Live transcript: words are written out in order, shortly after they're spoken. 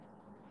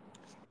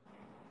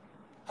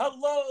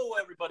Hello,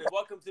 everybody.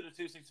 Welcome to the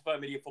 265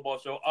 Media Football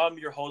Show. I'm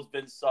your host,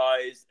 Vince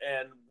Size,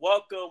 and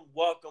welcome.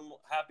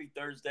 Happy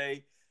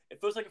Thursday. It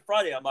feels like a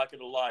Friday, I'm not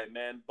going to lie,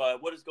 man.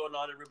 But what is going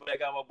on, everybody? I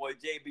got my boy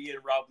JB and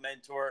Ralph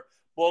Mentor.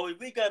 Boy,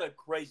 we got a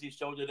crazy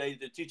show today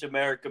to teach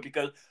America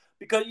because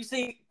you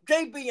see,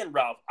 JB and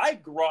Ralph, I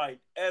grind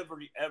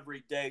every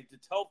day to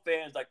tell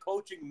fans that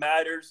coaching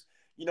matters.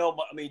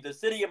 The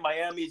city of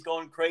Miami is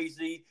going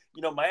crazy.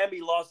 Miami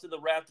lost to the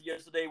Raptors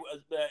yesterday.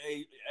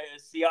 A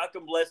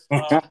Siakam-less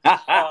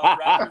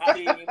Raptors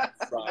team.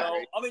 No.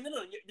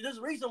 There's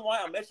a reason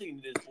why I'm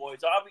mentioning this, boys.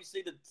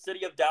 Obviously, the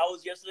city of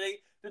Dallas yesterday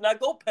did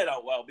not go pen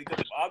out well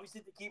because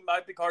obviously to keep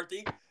Mike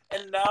McCarthy.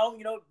 And now,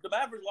 the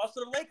Mavericks lost to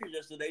the Lakers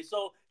yesterday.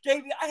 So,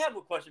 JB, I have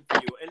a question for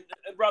you. And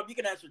Rob, you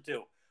can answer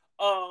too.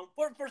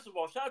 First of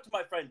all, shout out to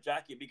my friend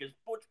Jackie because,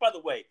 by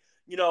the way,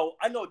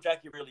 I know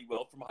Jackie really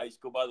well from high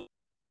school, by the way.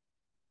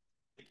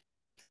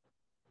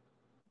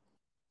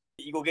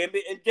 Eagle game,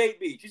 and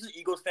JB, she's an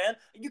Eagles fan.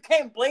 You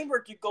can't blame her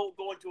to go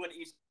into an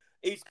East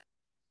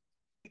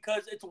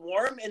because it's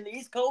warm in the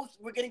East Coast.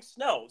 We're getting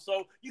snow,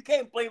 so you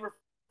can't blame her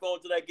for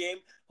going to that game.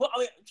 Well,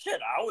 I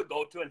would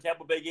go to a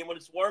Tampa Bay game when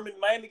it's warm and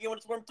Miami game when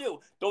it's warm too.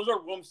 Those are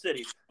warm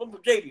cities. But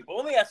JB,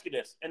 let me ask you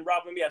this, and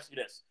Rob, let me ask you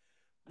this: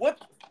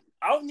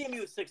 I'll name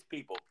you 6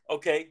 people,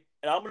 okay?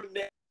 And I'm gonna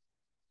name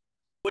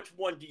which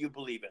one do you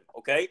believe in,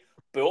 okay?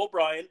 Bill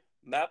O'Brien,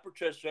 Matt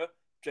Patricia,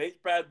 James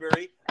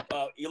Bradbury,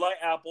 Eli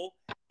Apple,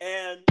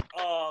 and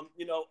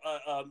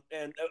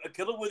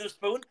Killer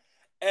Witherspoon,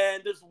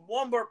 and there's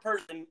one more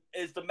person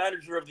is the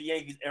manager of the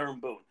Yankees, Aaron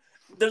Boone.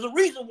 There's a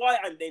reason why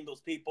I named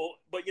those people,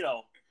 but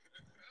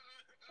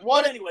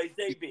What? But anyways,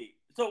 JB.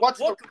 So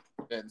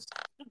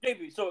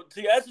JB? So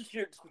to answer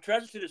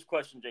to this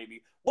question,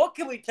 JB, what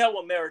can we tell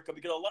America?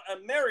 Because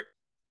America,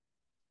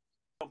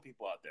 some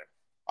people out there.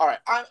 All right,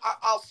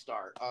 I'll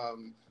start.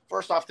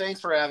 First off,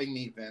 thanks for having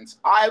me, Vince.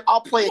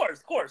 I'll play.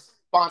 Of course.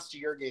 Response to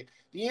your game.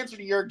 The answer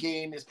to your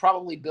game is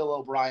probably Bill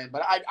O'Brien,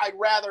 but I'd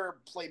rather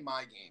play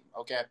my game,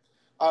 okay?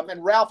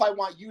 And Ralph, I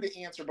want you to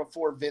answer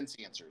before Vince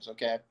answers,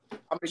 okay?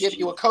 I'm going to give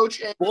you a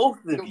coach A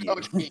and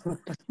coach B.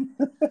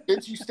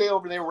 Vince, you stay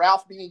over there.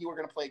 Ralph, me and you are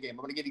going to play a game. I'm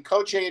going to give you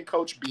coach A and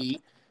coach B,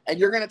 and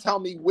you're going to tell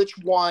me which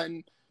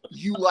one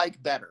you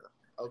like better,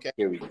 okay?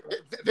 Here we go.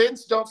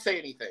 Vince, don't say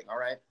anything, all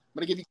right? I'm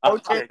going to give you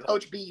coach A and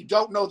coach B. You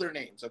don't know their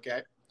names,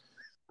 okay?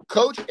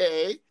 Coach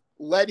A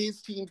led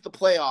his team to the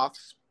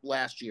playoffs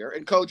last year,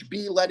 and Coach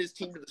B led his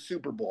team to the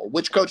Super Bowl.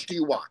 Which coach do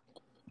you want?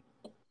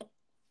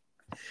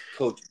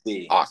 Coach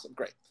B. Awesome,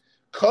 great.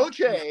 Coach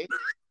A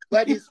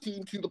led his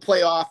team to the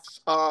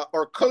playoffs,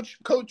 or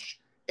Coach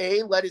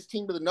A led his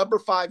team to the number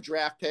 5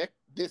 draft pick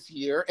this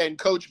year, and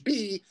Coach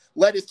B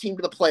led his team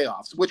to the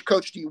playoffs. Which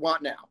coach do you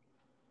want now?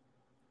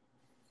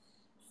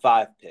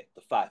 The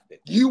 5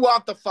 pick. You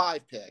want the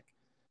 5 pick.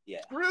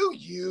 Yeah. Screw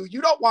you.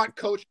 You don't want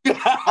Coach. Fine.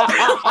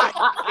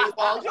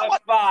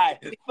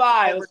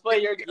 Let's play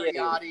your game.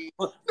 No.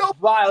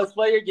 Fine. Let's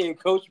play your game,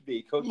 Coach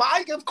B.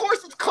 Of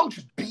course, it's Coach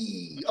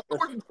B. Of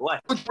course,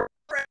 would you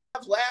rather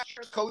have last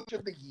year's Coach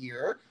of the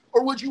Year,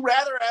 or would you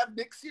rather have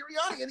Nick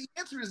Sirianni? And the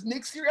answer is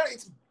Nick Sirianni.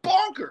 It's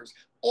bonkers.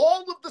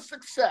 All of the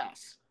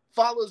success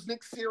follows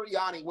Nick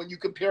Sirianni when you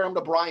compare him to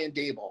Brian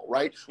Daboll,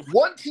 right?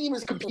 One team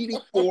is competing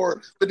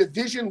for the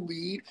division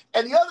lead,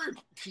 and the other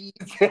team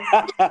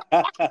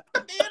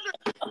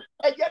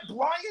and yet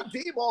Brian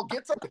Daboll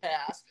gets a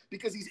pass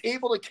because he's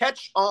able to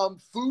catch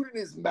food in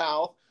his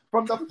mouth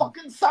from the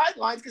fucking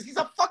sidelines because he's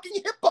a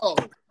fucking hippo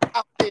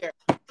out there.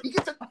 He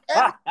gets an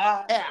endless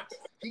pass.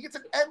 He gets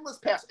an endless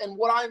pass. And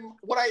what I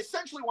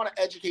essentially want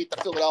to educate the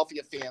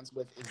Philadelphia fans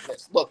with is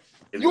this. Look,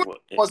 you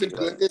wasn't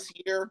good this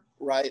year,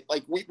 right?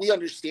 Like, we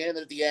understand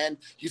that at the end,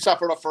 you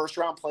suffered a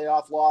first-round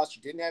playoff loss.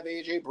 You didn't have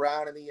A.J.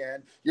 Brown in the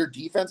end. Your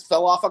defense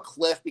fell off a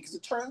cliff because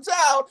it turns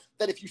out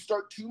that if you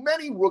start too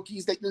many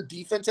rookies, that your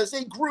defense as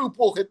a group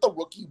will hit the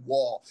rookie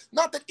wall.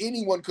 Not that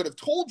anyone could have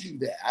told you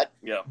that,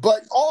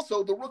 but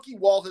also the rookie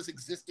wall has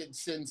existed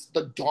since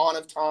the dawn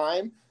of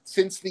time,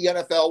 since the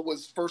NFL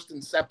was first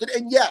incepted.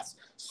 And yes,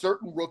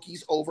 certain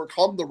rookies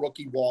overcome the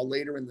rookie wall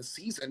later in the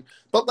season.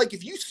 But, like,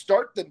 if you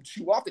start them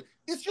too often,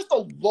 it's just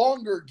a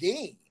longer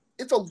game.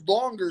 It's a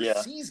longer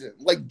season.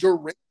 Like,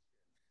 during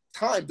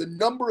time, the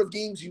number of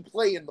games you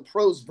play in the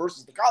pros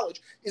versus the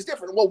college is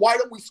different. Well, why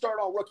don't we start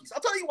all rookies?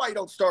 I'll tell you why you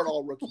don't start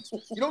all rookies.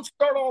 You don't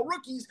start all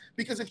rookies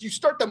because if you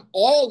start them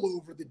all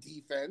over the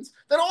defense,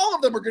 then all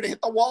of them are going to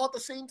hit the wall at the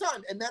same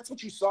time. And that's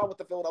what you saw with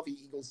the Philadelphia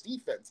Eagles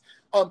defense.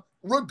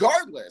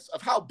 Regardless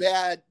of how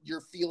bad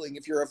you're feeling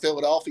if you're a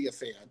Philadelphia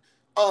fan,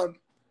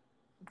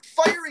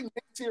 firing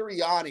Nick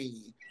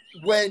Sirianni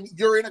when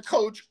you're in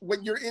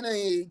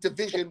a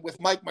division with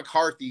Mike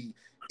McCarthy,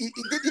 it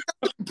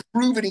doesn't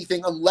prove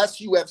anything unless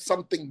you have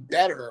something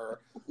better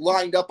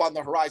lined up on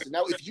the horizon.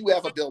 Now, if you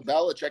have a Bill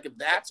Belichick, if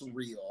that's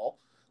real,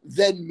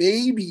 then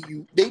maybe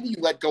you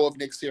let go of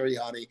Nick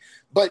Sirianni.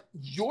 But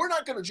you're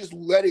not going to just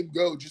let him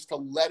go just to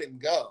let him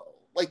go.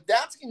 Like,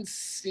 that's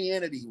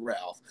insanity,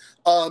 Ralph.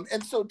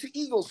 And so to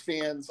Eagles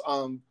fans,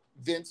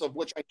 Vince, of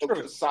which I know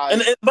True. aside.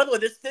 And by the way,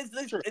 this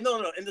Sure.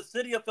 no, in the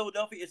city of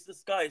Philadelphia, it's the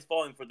sky is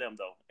falling for them,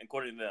 though,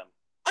 according to them.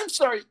 I'm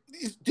sorry,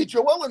 did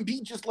Joel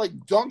Embiid just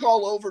like dunk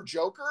all over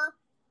Joker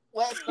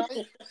last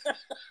night?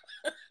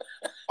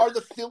 Are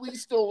the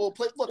Phillies still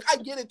play? Look, I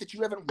get it that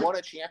you haven't won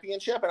a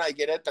championship, and I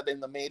get it that in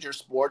the major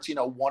sports,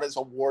 one is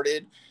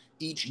awarded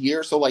each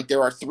year. So, like,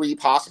 there are 3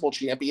 possible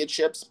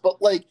championships.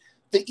 But, like,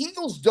 the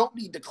Eagles don't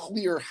need to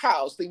clear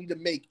house. They need to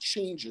make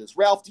changes.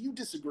 Ralph, do you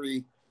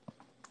disagree?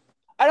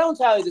 I don't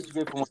entirely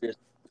disagree from what you're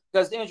saying.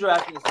 Because Andrew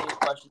asked me the same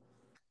question.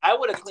 I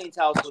would have cleaned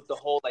house with the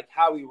whole, like,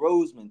 Howie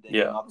Roseman thing.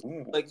 Yeah.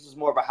 Like, this is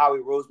more of a Howie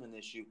Roseman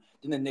issue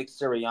than the Nick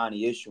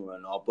Sirianni issue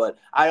and all. But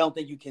I don't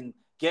think you can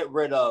get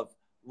rid of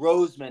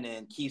Roseman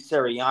and keep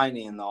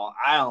Sirianni and all.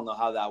 I don't know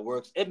how that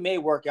works. It may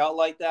work out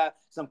like that.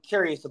 So I'm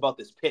curious about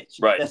this pitch.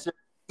 Right. That's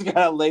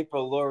gonna lay for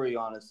Lurie,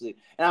 honestly.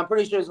 And I'm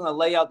pretty sure it's gonna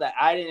lay out that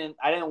I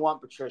didn't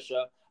want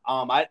Patricia.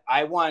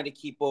 I wanted to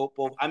keep both.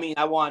 I mean,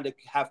 I wanted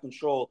to have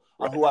control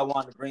on who I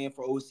wanted to bring in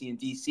for OC and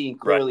DC, and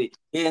clearly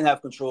he didn't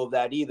have control of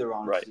that either,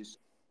 honestly. Right. So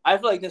I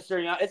feel like Nick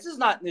Sirianni, this is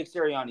not Nick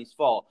Sirianni's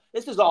fault.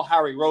 This is all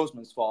Harry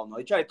Roseman's fault. No,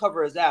 he tried to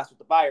cover his ass with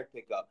the Bayer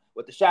pickup,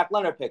 with the Shaq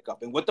Leonard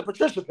pickup, and with the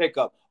Patricia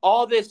pickup.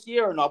 All this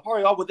year, and all,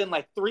 probably all within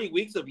like 3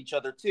 weeks of each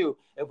other too.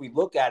 If we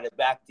look at it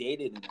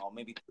backdated and all,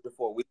 maybe 3 to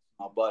 4 weeks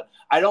now. But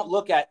I don't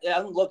look at it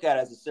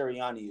as a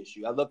Sirianni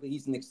issue. I look at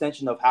he's an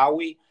extension of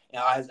Howie.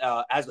 As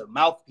a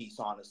mouthpiece,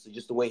 honestly,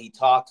 just the way he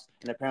talks,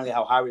 and apparently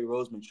how Harry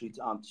Roseman treats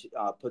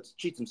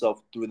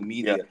himself through the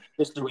media,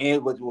 just through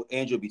what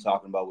Andrew will be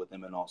talking about with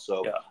him and all.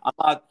 So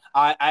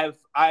I've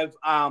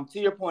to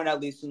your point at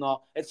least and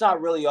all, it's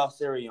not really all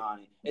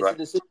Sirianni. It's a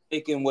decision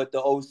making with the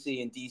OC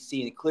and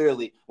DC, and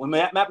clearly when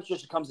Matt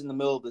Patricia comes in the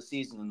middle of the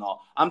season and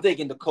all, I'm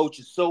thinking the coach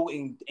is so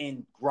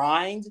in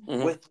grind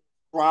with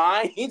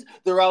grind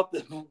throughout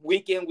the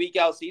week in, week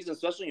out season,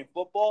 especially in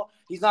football.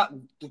 He's not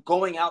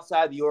going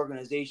outside the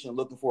organization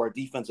looking for a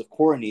defensive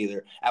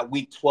coordinator at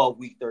week 12,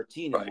 week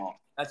 13 and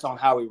all. That's on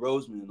Howie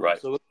Roseman. And all.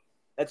 So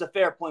that's a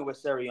fair point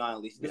with Sirianni,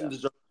 at least. He doesn't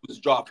deserve to lose his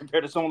job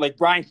compared to someone like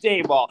Brian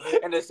Daboll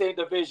in the same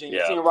division.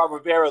 You've seen Ron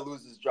Rivera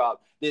lose his job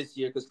this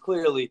year because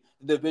clearly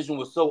the division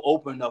was so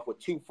open enough with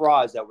 2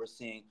 frauds that we're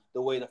seeing.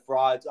 The way the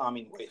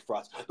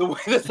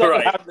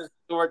second half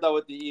worked out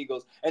with the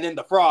Eagles, and then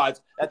the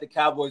frauds that the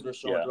Cowboys were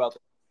showing throughout the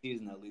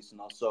season, at least.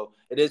 And also,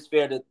 it is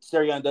fair that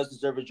Sirianni does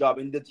deserve a job,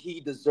 and that he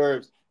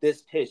deserves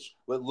this pitch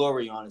with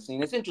Lurie, honestly.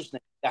 And it's interesting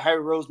that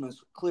Harry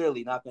Roseman's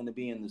clearly not going to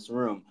be in this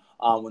room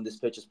when this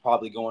pitch is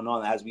probably going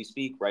on as we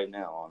speak right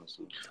now,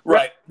 honestly.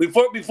 Right.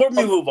 Before we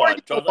move on,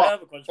 Charles, I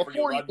have a question for you.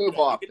 Before you move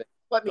off,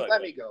 let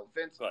me go,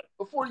 Vince.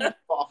 Before you move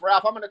off,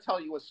 Ralph, I'm going to tell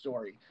you a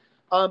story.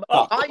 My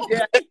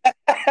dad,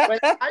 when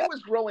I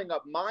was growing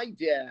up, my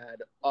dad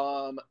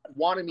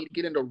wanted me to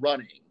get into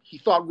running. He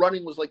thought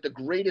running was like the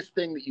greatest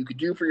thing that you could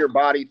do for your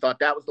body. He thought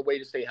that was the way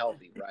to stay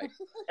healthy, right?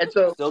 And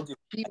so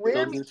he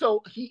ran me.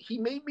 So he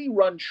made me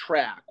run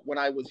track when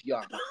I was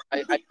young.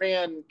 I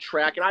ran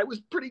track, and I was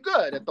pretty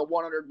good at the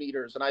 100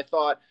 meters. And I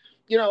thought,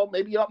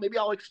 maybe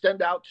I'll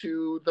extend out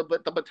to the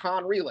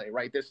baton relay,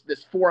 right?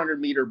 This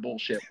 400-meter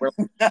bullshit where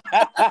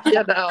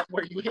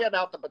you hand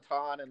out the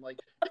baton, and like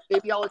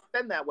maybe I'll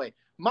extend that way.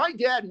 My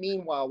dad,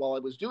 meanwhile, while I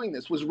was doing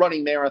this, was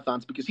running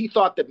marathons because he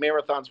thought that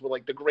marathons were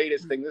like the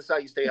greatest thing. This is how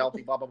you stay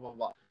healthy, blah, blah, blah,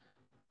 blah.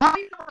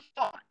 I never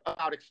thought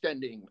about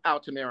extending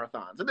out to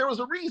marathons. And there was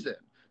a reason,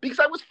 because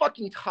I was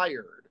fucking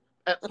tired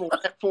at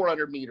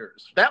 400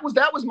 meters. That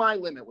was my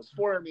limit, was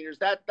 400 meters.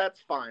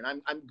 That's fine.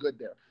 I'm good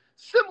there.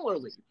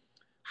 Similarly,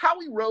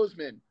 Howie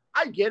Roseman,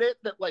 I get it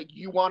that like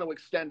you want to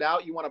extend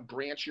out, you want to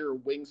branch your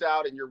wings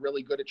out, and you're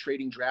really good at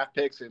trading draft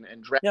picks and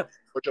draft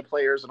Georgia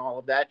players and all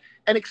of that.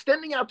 And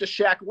extending out to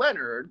Shaq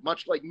Leonard,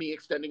 much like me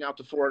extending out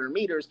to 400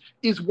 meters,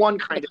 is one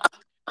kind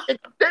of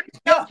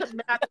extending out to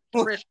Matt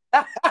Patricia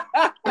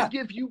to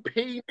give you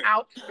pain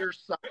out to your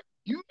son.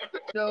 You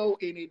should know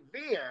in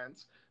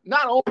advance,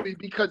 not only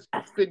because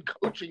he's been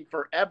coaching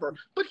forever,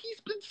 but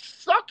he's been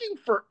sucking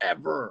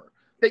forever,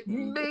 that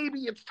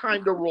maybe it's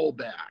time to roll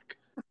back.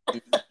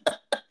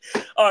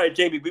 All right,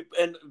 JB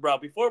and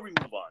Rob, before we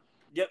move on,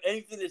 do you have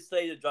anything to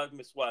say to Jonathan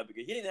McSwag?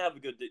 Because he didn't have a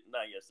good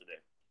night yesterday.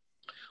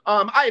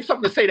 I have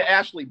something to say to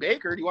Ashley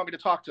Baker. Do you want me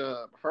to talk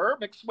to her,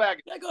 McSwag?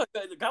 Yeah, go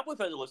ahead. The Cowboy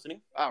fans are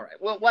listening. All right.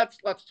 Well,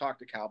 let's talk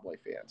to Cowboy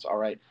fans. All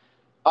right.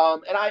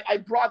 And I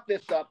brought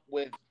this up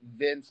with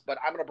Vince, but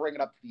I'm going to bring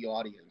it up to the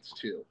audience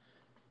too.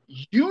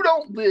 You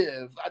don't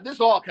live. This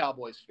is all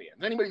Cowboys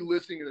fans. Anybody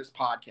listening to this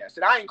podcast,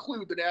 and I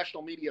include the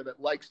national media that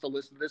likes to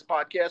listen to this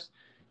podcast.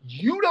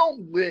 You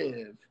don't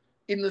live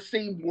in the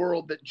same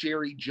world that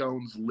Jerry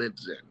Jones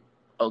lives in.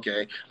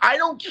 Okay, I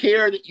don't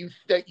care that you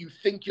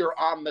think you're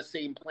on the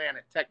same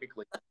planet.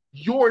 Technically,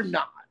 you're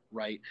not,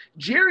 right?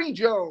 Jerry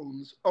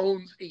Jones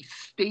owns a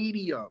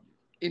stadium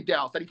in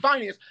Dallas that he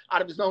financed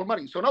out of his own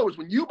money. So in other words,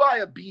 when you buy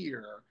a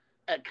beer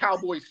at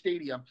Cowboy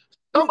Stadium,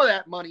 some of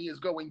that money is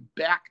going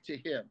back to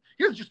him.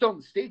 He doesn't just own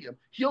the stadium;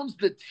 he owns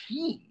the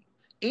team,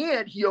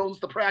 and he owns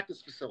the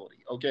practice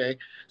facility. Okay,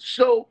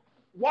 so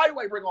why do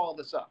I bring all of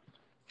this up?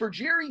 for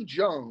Jerry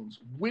Jones,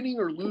 winning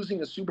or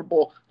losing a Super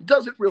Bowl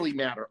doesn't really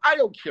matter. I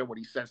don't care what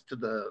he says to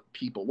the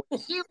people.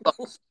 What he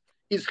loves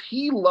is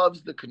he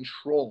loves the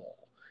control.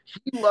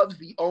 He loves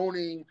the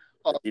owning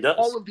of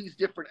all of these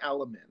different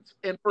elements.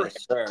 And for him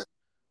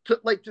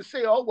to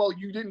say, oh, well,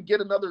 you didn't get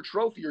another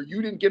trophy or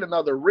you didn't get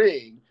another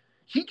ring,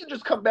 he can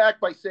just come back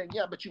by saying,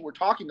 yeah, but you were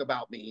talking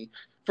about me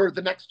for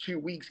the next 2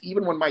 weeks,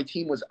 even when my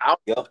team was out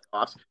of the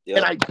playoffs,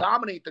 and I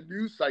dominate the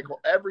news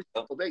cycle every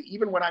single day,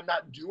 even when I'm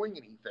not doing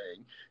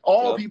anything.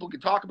 All people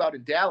can talk about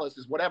in Dallas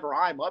is whatever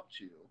I'm up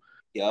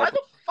to. Why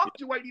the fuck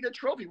do I need a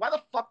trophy? Why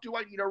the fuck do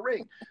I need a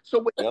ring?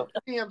 So when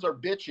fans are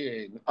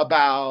bitching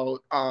about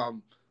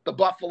the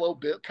Buffalo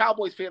Bills,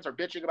 Cowboys fans are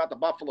bitching about the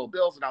Buffalo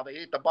Bills and how they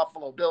hate the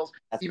Buffalo Bills,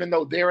 even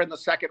though they're in the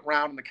second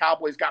round and the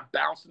Cowboys got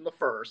bounced in the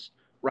first.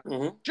 Right.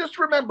 Mm-hmm. Just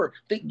remember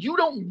that you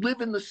don't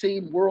live in the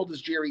same world as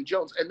Jerry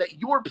Jones, and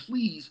that your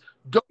pleas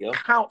don't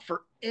count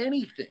for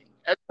anything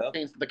as it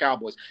pertains to the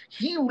Cowboys.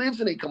 He lives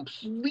in a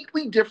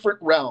completely different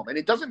realm, and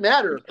it doesn't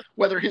matter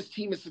whether his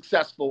team is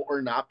successful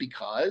or not,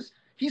 because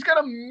he's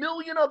got a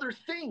million other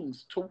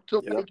things to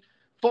like,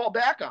 fall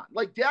back on.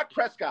 Like Dak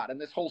Prescott and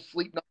this whole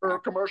sleep number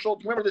commercial.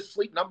 Do you remember this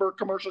sleep number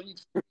commercial?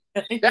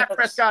 Dak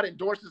Prescott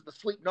endorses the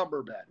sleep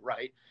number bed,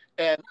 right?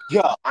 And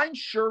I'm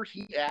sure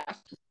he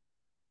asked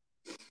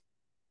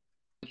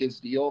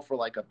his deal for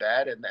like a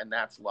bed, and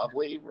that's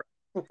lovely.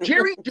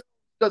 Jerry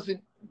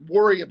doesn't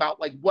worry about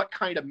like what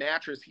kind of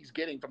mattress he's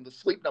getting from the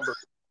Sleep Number.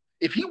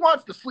 If he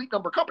wants the Sleep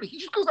Number company, he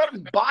just goes out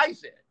and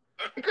buys it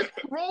because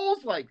he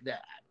rolls like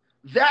that.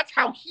 That's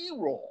how he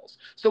rolls.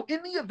 So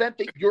in the event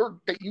that you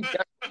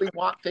definitely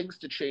want things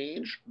to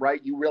change,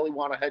 right? You really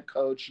want a head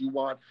coach, you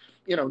want,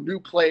 new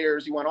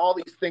players, you want all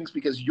these things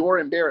because you're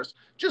embarrassed.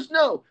 Just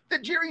know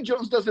that Jerry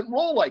Jones doesn't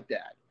roll like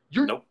that.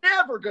 You're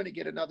never going to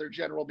get another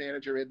general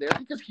manager in there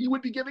because he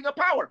would be giving up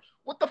power.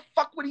 What the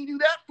fuck would he do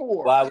that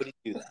for? Why would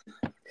he do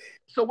that?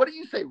 So what do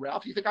you say,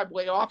 Ralph? You think I'm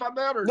way off on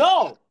that? Or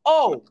no.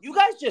 Oh, you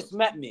guys just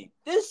met me.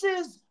 This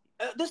is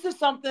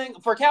something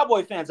for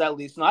Cowboy fans, at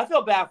least. No, I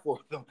feel bad for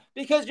them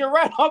because you're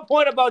right on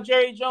point about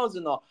Jerry Jones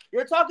and all.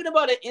 You're talking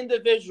about an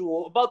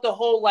individual, about the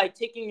whole like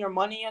taking your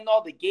money and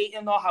all, the gate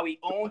and all, how he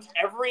owns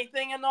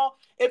everything and all.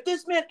 If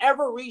this man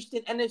ever reached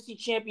an NFC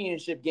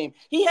championship game,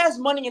 he has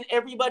money in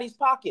everybody's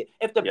pocket.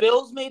 If the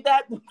Bills made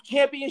that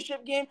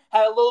championship game,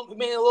 made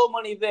a little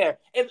money there.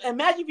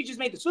 Imagine if he just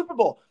made the Super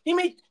Bowl. He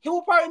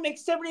will probably make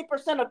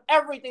 70% of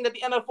everything that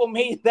the NFL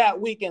made that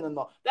weekend and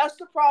all. That's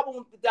the problem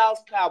with the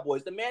Dallas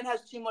Cowboys. The man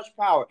has too much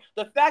power.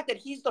 The fact that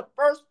he's the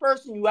first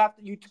person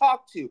you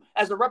talk to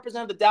as a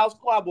representative of the Dallas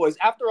Cowboys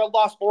after a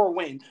loss or a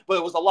win, but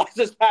it was a loss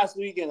this past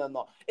weekend and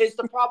all. It's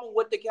the problem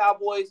with the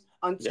Cowboys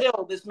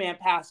until this man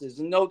passes,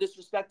 and no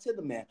disrespect to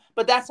the man.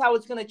 But that's how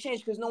it's going to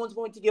change because no one's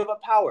going to give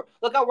up power.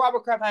 Look how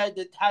Robert Kraft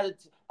had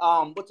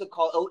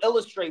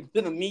illustrate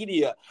to the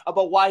media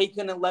about why he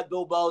couldn't let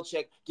Bill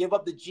Belichick give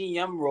up the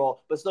GM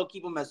role but still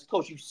keep him as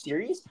coach. You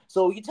serious?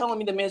 So you telling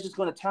me the man's just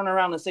going to turn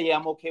around and say, yeah,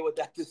 I'm okay with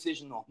that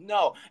decision?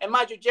 No. And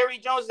mind you, Jerry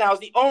Jones now is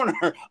the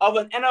owner of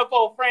an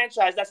NFL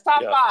franchise that's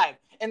top 5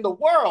 in the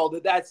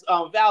world that's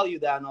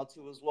valued that now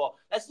too as well.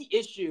 That's the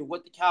issue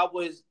with the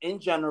Cowboys in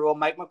general.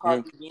 Mike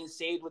McCarthy being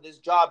saved with his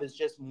job is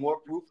just more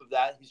proof of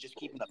that. He's just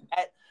keeping a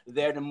pet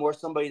there than more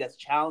somebody that's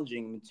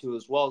challenging him too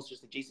as well. It's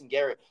just a Jason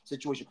Garrett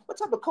situation. What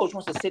type of coach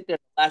wants to sit there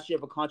last year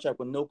of a contract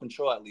with no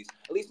control at least?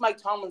 At least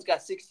Mike Tomlin's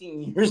got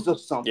 16 years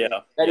of something.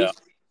 He knows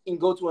he can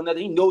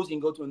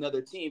go to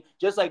another team,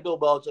 just like Bill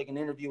Belichick, an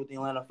interview with the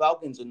Atlanta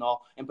Falcons and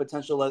all, and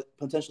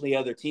potentially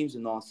other teams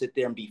and all, sit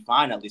there and be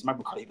fine. At least Mike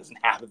McCarthy doesn't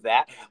have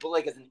that. But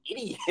like as an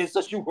idiot,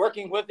 especially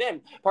working with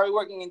him, probably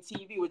working in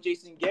TV with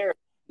Jason Garrett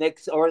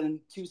next or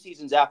in 2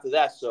 seasons after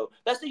that. So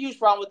that's the huge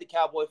problem with the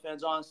Cowboy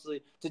fans,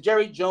 honestly. To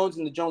Jerry Jones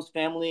and the Jones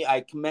family,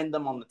 I commend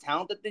them on the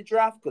talent that they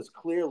draft because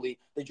clearly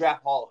they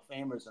draft Hall of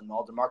Famers and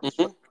all.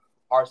 DeMarcus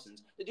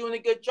Parsons. They're doing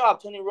a good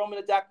job. Tony Romo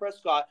and Dak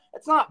Prescott.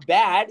 It's not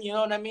bad. You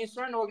know what I mean?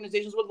 Certain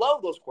organizations would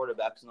love those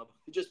quarterbacks and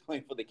just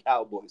playing for the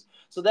Cowboys.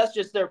 So that's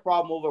just their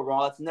problem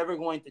overall. It's never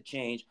going to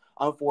change,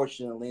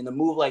 unfortunately. And the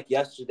move like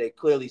yesterday,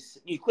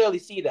 you clearly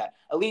see that.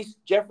 At least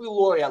Jeffrey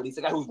Lurie,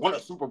 the guy who's won a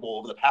Super Bowl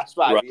over the past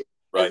 5 years,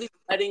 at least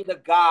letting the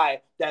guy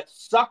that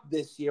sucked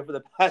this year for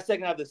the past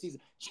second half of the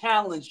season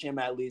challenge him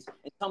at least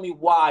and tell me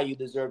why you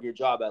deserve your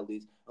job at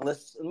least.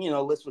 Unless,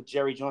 let's with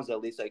Jerry Jones at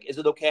least. Like, is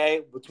it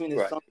okay between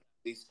his son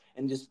at least?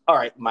 And just, all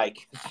right,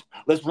 Mike,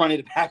 let's run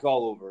it back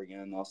all over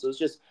again. So it's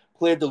just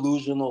clear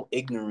delusional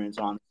ignorance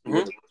on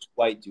the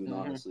white dude,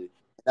 honestly.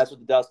 That's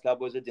what the Dallas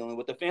Cowboys are dealing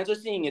with. The fans are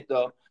seeing it,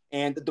 though,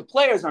 and the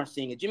players aren't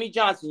seeing it. Jimmy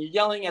Johnson, you're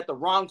yelling at the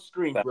wrong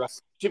screen, bro. You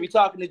should be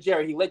talking to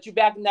Jerry. He let you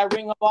back in that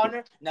Ring of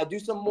Honor. Now do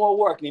some more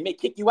work, and he may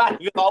kick you out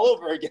of it all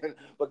over again.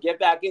 But get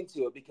back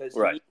into it because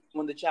he needs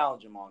someone to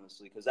challenge him,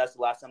 honestly, because that's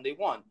the last time they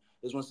won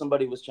is when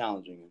somebody was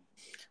challenging him.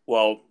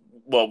 Well,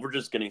 we're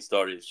just getting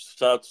started.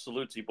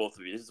 Salute to both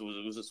of you. This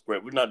was just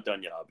great. We're not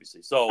done yet,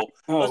 obviously. So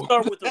let's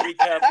start with the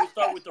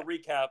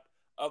recap.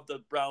 of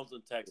the Browns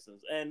and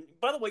Texans. And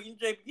by the way,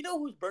 Jay, you know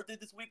whose birthday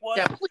this week was?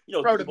 Yeah, please You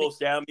know, throw to me. Debo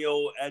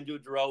Samuel, Andrew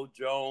Jarrell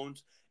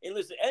Jones. And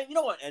listen, and you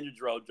know what Andrew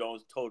Jarrell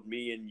Jones told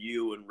me and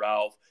you and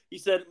Ralph? He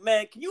said,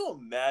 man, can you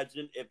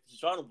imagine if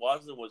Deshaun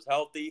Watson was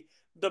healthy?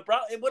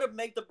 It would have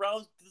made the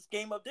Browns this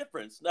game a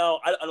difference. Now,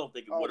 I don't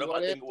think it would have.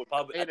 I think it would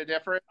probably made a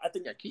difference. I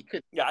think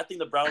Yeah, I think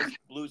the Browns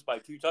lose by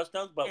 2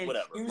 touchdowns, but And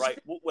whatever, Houston- right?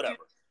 Whatever.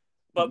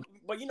 But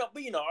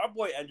our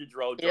boy Andrew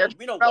Jarrell Jones, Andrew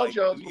we know Jarrell why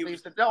Jones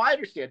believes that. No, I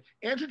understand.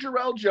 Andrew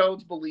Jarrell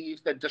Jones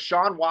believes that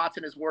Deshaun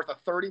Watson is worth a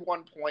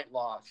 31-point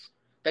loss.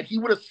 That he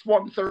would have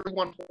swung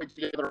 31 points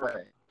the other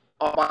way.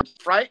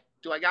 Right?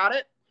 Do I got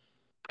it?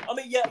 I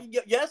mean,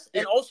 yes,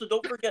 and also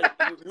don't forget.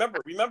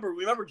 remember,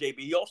 JB.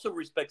 He also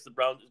respects the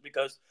Browns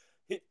because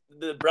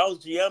the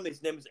Browns GM.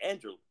 His name is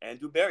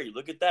Andrew Berry.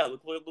 Look at that.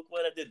 Look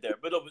what I did there.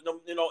 But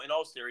in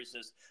all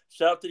seriousness,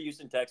 shout out to the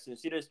Houston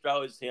Texans. C.J.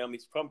 Stroud is him.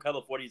 He's from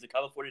California. He's a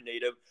California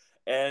native,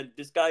 and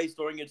this guy is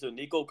throwing into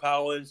Nico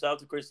Collins. Shout out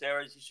to Chris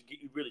Harris.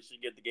 He really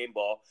should get the game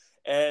ball.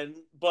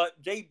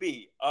 But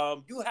JB,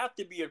 you have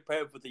to be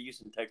prepared for the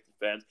Houston Texans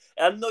fans.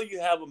 And I know you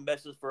have a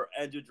message for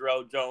Andrew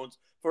Jarrell Jones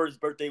for his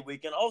birthday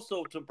weekend,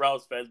 also to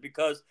Browns fans,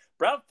 because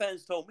Brown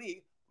fans told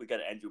me we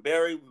got Andrew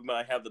Berry, we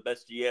might have the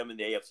best GM in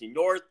the AFC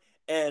North,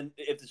 and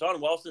if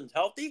Deshaun Watson's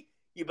healthy,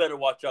 you better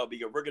watch out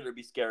because we're going to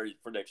be scary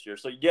for next year.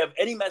 So, do you have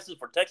any message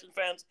for Texan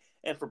fans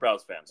and for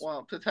Browns fans?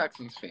 Well, to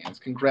Texans fans,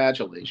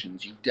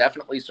 congratulations! You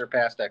definitely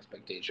surpassed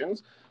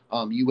expectations.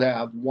 You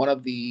have one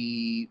of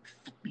the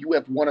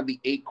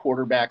 8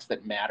 quarterbacks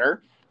that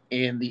matter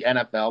in the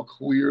NFL.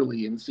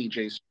 Clearly, in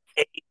CJ.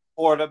 8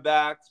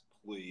 quarterbacks.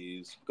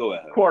 Please go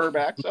ahead.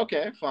 Quarterbacks.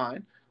 Okay,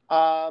 fine.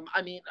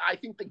 I mean, I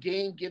think the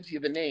game gives you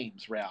the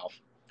names, Ralph.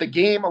 The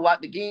game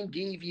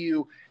gave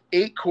you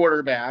 8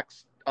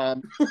 quarterbacks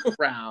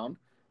round,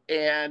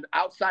 and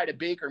outside of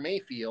Baker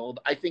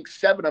Mayfield, I think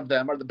 7 of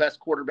them are the best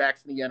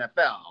quarterbacks in the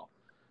NFL.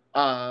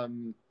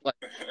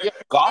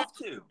 Goff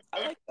too.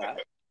 I like that.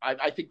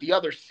 I think the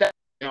other 7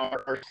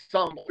 are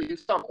some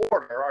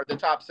order are the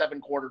top 7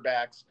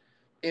 quarterbacks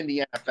in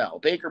the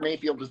NFL. Baker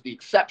Mayfield is the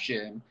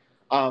exception.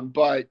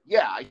 But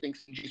yeah, I think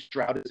C.J.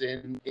 Stroud is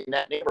in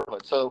that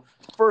neighborhood. So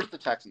first, the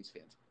Texans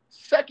fans.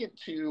 Second,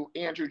 to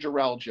Andrew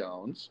Jarrell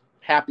Jones.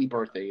 Happy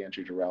birthday,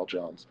 Andrew Jarrell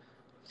Jones.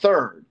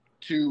 Third,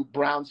 to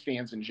Browns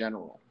fans in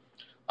general.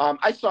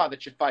 I saw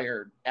that you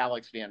fired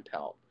Alex Van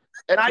Pelt.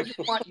 And I just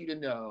want you to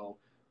know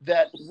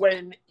that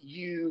when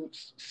you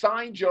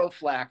sign Joe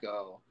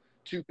Flacco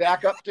to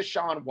back up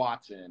Deshaun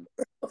Watson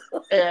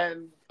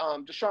and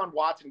Deshaun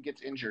Watson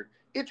gets injured,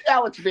 it's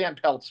Alex Van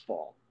Pelt's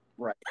fault.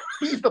 Right.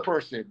 He's the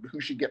person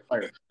who should get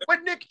fired.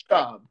 When Nick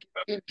Chubb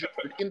gets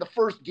injured in the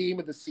first game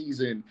of the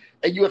season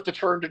and you have to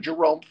turn to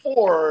Jerome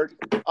Ford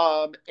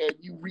and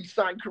you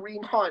re-sign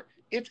Kareem Hunt,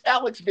 it's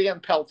Alex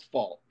Van Pelt's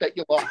fault that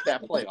you lost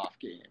that playoff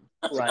game.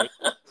 Right.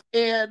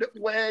 And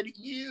whenever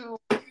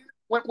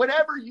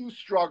you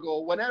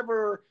struggle,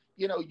 whenever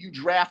you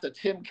draft a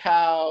Tim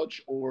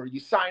Couch or you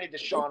sign a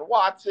Deshaun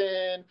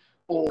Watson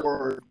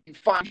or you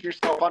find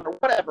yourself under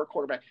whatever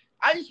quarterback,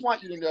 I just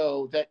want you to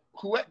know that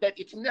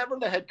it's never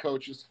the head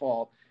coach's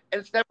fault,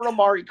 and it's never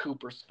Amari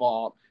Cooper's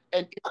fault,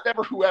 and it's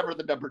never whoever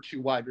the number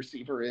 2 wide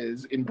receiver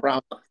is in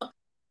Brown.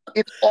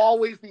 It's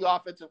always the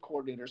offensive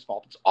coordinator's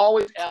fault. It's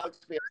always Alex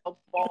Van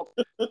Pelt's fault.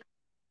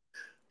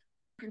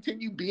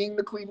 Continue being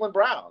the Cleveland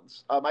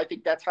Browns. I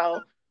think that's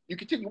how you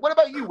continue. What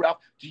about you, Ralph?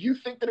 Do you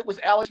think that it was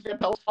Alex Van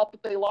Pelt's fault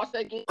that they lost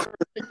that game, or do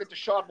you think that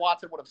Deshaun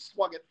Watson would have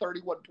swung at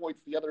 31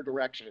 points the other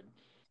direction?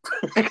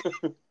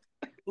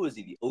 Who is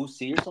he, the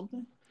OC or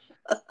something?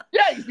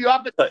 Yeah, he's the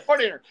offensive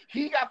coordinator.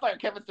 He got fired.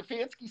 Kevin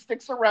Stefanski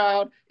sticks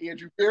around.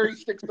 Andrew Berry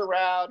sticks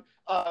around.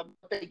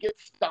 They get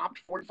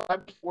stomped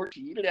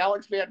 45-14, and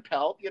Alex Van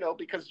Pelt,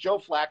 because Joe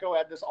Flacco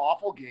had this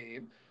awful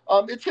game.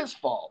 It's his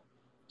fault.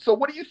 So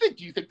what do you think?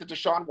 Do you think that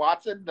Deshaun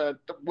Watson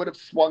would have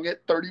swung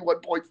it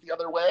 31 points the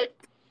other way?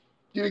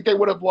 Do you think they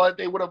would have won?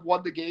 They would have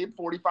won the game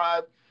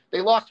 45.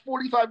 They lost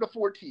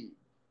 45-14.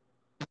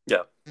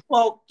 Yeah.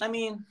 Well, I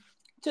mean,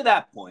 to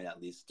that point at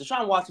least,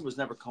 Deshaun Watson was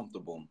never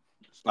comfortable.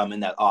 In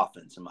that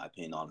offense, in my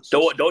opinion, honestly.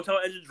 Don't tell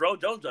Andrew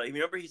Jarrell Jones that.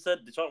 Remember, he said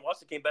Deshaun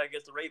Watson came back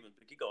against the Ravens.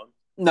 But keep going.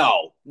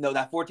 No,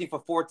 that 14 for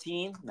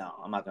 14. No,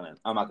 I'm not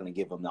gonna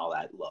give him all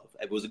that love.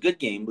 It was a good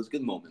game. It was a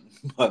good moment,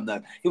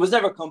 but he was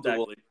never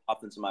comfortable in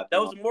offense. In my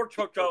opinion. That was more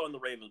truck draw on the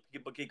Ravens.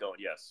 But keep going.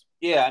 Yes.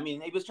 Yeah, I mean,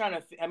 he was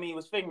he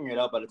was figuring it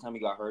out by the time he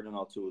got hurt and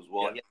all too as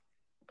well.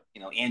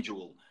 Yeah. Andrew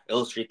will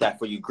illustrate that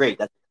for you. Great.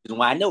 That's the reason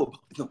why I know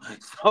about him.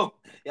 So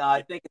yeah,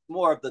 I think it's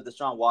more of the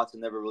Deshaun Watson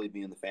never really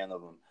being the fan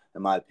of him.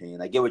 In my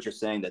opinion, I get what you're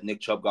saying that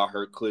Nick Chubb got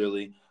hurt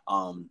clearly.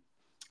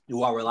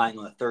 You are relying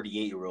on a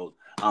 38-year-old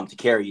to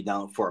carry you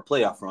down for a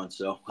playoff run.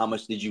 So how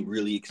much did you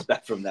really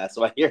expect from that?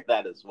 So I hear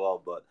that as well.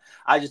 But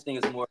I just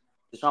think it's more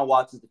Deshaun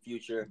Watson's the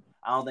future.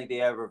 I don't think they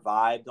ever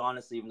vibed,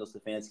 honestly, even though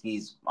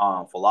Stefanski's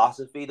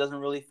philosophy doesn't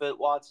really fit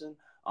Watson.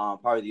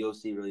 Probably the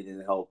OC really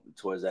didn't help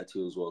towards that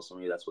too as well. So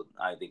maybe that's what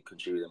I think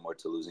contributed more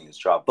to losing his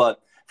job.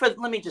 But let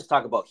me just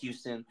talk about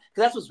Houston,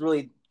 because that's what's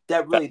really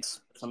that really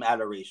some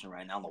adoration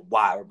right now. I don't know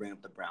why we're bringing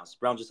up the Browns.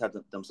 Browns just had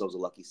themselves a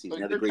lucky season.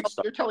 They had a great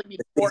start. You're telling me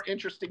the more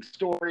interesting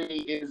story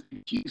is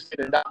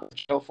Houston and not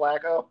Joe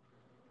Flacco?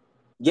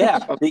 Yeah,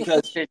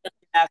 because they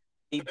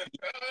beat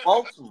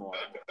Baltimore.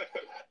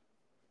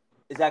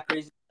 Is that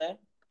crazy to say?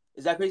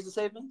 Is that crazy to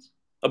say, Vince?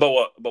 About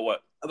what? About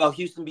what? About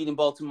Houston beating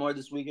Baltimore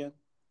this weekend?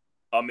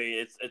 I mean,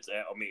 it's.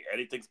 I mean,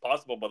 anything's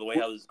possible by the way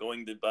how this is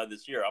going by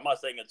this year. I'm not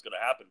saying it's going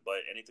to happen, but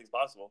anything's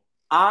possible.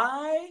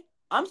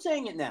 I'm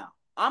saying it now.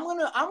 I'm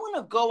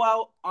gonna go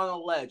out on a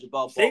ledge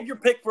about Save Baltimore. your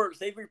pick for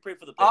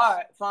the picks. All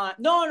right, fine.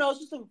 No,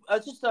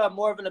 it's just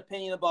more of an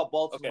opinion about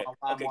Baltimore.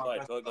 Okay,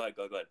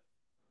 go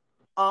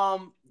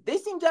ahead. They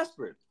seem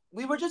desperate.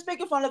 We were just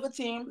making fun of a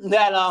team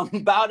that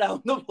bowed out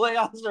in the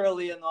playoffs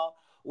early and all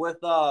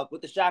with the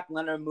Shaq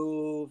Leonard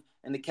move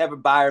and the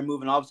Kevin Byard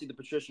move and obviously the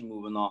Patricia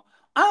move and all.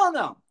 I don't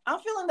know. I'm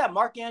feeling that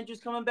Mark Andrews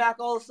coming back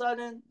all of a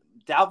sudden.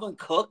 Dalvin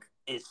Cook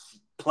is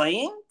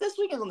playing this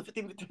weekend on the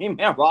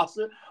 53-man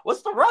roster.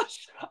 What's the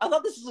rush? I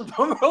thought this was a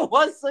number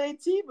one say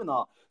team and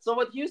all. So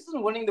with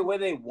Houston winning the way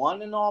they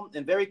won and all,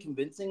 and very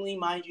convincingly,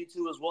 mind you,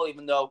 too, as well,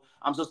 even though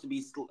I'm supposed to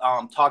be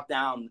talked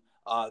down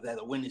that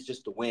a win is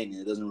just a win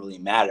and it doesn't really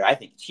matter. I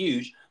think it's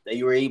huge that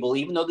you were able,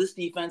 even though this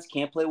defense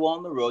can't play well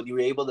on the road, you were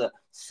able to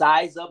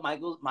size up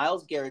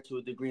Myles Garrett to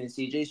a degree and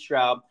CJ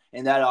Stroud,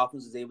 and that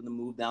offense is able to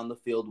move down the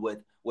field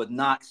with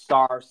not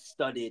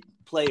star-studded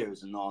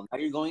players and all. Now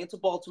you're going into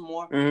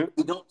Baltimore. Mm-hmm.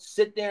 You don't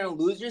sit there and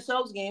lose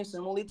yourselves games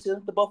similarly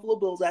to the Buffalo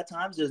Bills at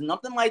times. There's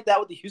nothing like that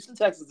with the Houston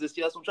Texans this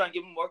year. That's why I'm trying to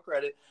give them more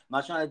credit. I'm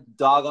not trying to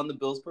dog on the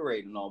Bills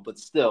parade and all, but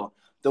still,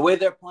 the way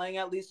they're playing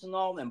at least and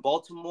all, and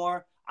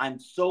Baltimore, I'm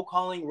so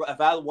calling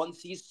if I had one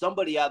seed,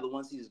 somebody out of the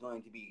one seed is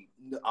going to be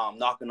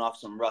knocking off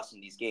some rust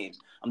in these games.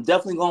 I'm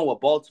definitely going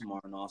with Baltimore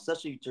and all,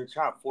 especially to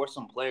try to force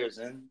some players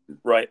in.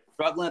 Right.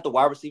 Struggling at the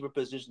wide receiver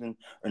position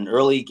in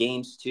early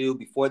games too,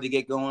 before they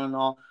get going and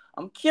all.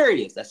 I'm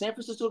curious. That San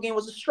Francisco game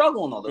was a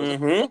struggle and all. You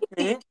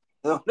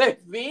know what I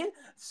mean?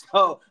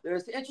 So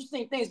there's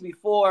interesting things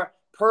before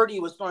Purdy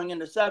was throwing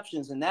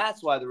interceptions, and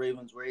that's why the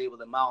Ravens were able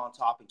to mount on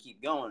top and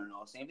keep going and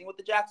all. Same thing with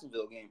the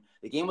Jacksonville game.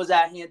 The game was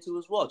at hand too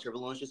as well. Trevor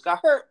Lawrence just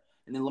got hurt,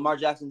 and then Lamar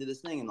Jackson did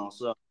his thing and all.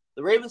 So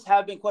the Ravens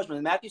have been questioned.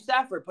 And Matthew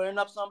Stafford putting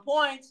up some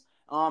points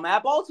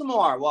at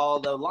Baltimore while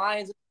the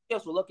Lions and the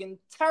Chiefs were looking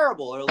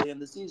terrible early in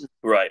the season.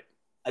 Right.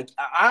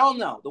 I don't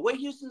know. The way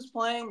Houston's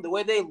playing, the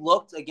way they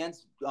looked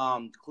against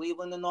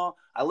Cleveland and all,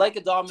 I like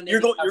a dominating.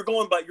 You're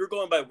going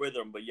by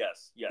rhythm, but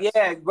yes.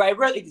 Yeah,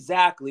 right,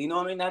 exactly. You know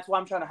what I mean? That's why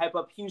I'm trying to hype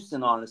up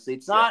Houston. Honestly,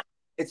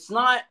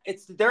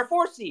 it's their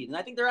 4 seed, and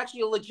I think they're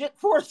actually a legit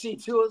 4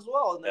 seed too as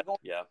well. And they're going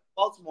to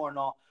Baltimore and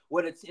all.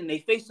 And they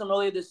faced them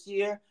earlier this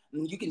year,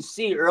 and you can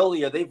see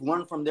earlier they've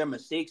learned from their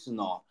mistakes and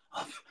all.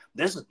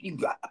 You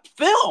got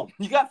film.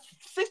 You got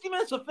 60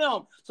 minutes of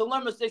film to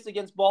learn mistakes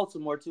against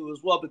Baltimore too as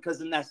well, because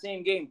in that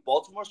same game,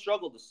 Baltimore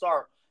struggled to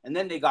start, and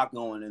then they got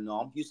going and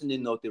all. Houston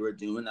didn't know what they were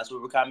doing. That's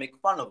what we're kind of making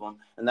fun of them,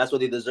 and that's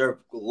what they deserve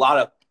a lot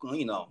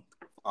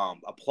of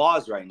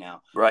applause right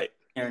now. Right.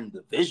 They're in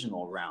the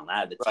divisional round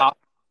out of the top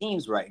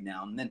teams right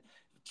now, and then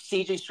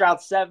CJ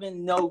Stroud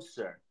 7, no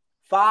sir,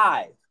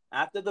 5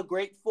 after the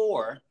great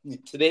 4 in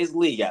today's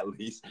league at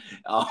least.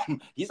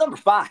 He's number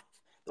 5.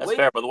 That's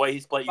fair. By the way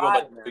he's playing,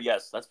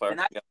 yes, that's fair.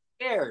 And I'm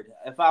scared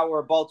if I were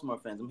a Baltimore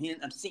fan.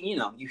 I'm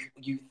seeing,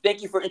 you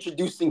thank you for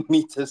introducing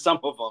me to some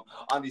of them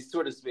on these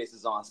Twitter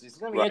spaces on. So it's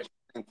going to be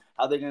interesting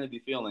how they're going to be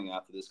feeling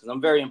after this, because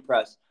I'm very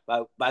impressed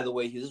by the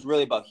way this is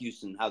really about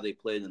Houston, how they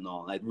played and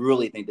all. And I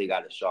really think they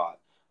got a shot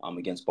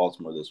against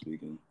Baltimore this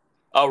weekend.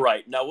 All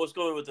right. Now, let's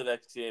go with the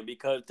next game,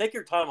 because take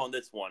your time on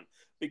this one,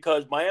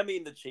 because Miami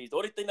and the Chiefs, the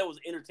only thing that was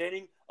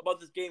entertaining about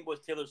this game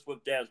was Taylor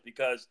Swift dance,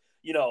 because,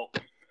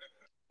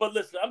 but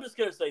listen, I'm just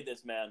going to say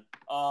this, man.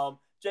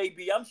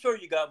 JB, I'm sure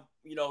you got,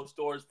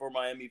 stories for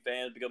Miami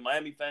fans, because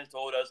Miami fans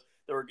told us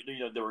they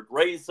were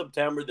great in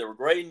September. They were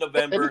great in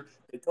November.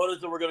 They told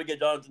us that we're going to get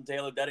Jonathan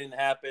Taylor. That didn't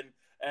happen.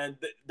 And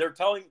they're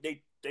telling,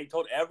 they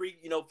told every,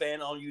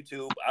 fan on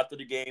YouTube after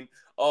the game,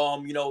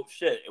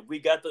 shit, if we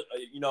got the,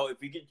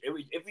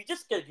 if we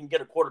just can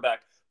get a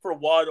quarterback for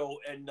Waddle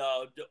and,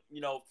 for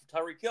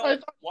Tyreek Hill,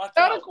 watch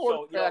out.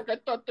 I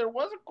thought there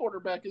was a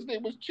quarterback. His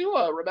name was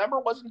Tua. Remember?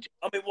 Wasn't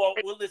Tua? I mean, well,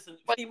 listen,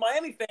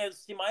 Miami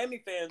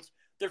fans,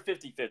 they're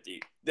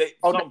 50-50.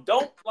 Some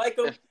don't like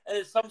him,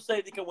 and some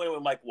say they can win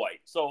with Mike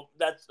White. So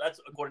that's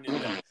according to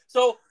them.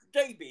 So,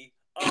 JB,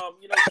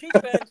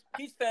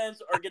 Chiefs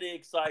fans are getting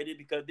excited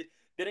because they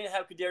didn't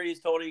have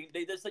Kadarius Toney.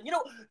 They said,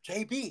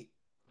 JB,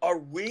 are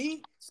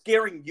we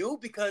scaring you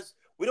because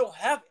we don't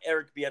have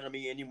Eric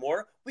Bieniemy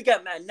anymore? We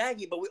got Matt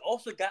Nagy, but we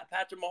also got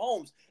Patrick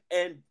Mahomes.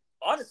 And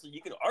honestly,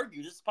 you can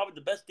argue this is probably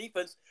the best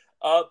defense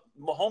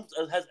Mahomes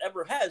has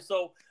ever had.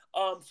 So,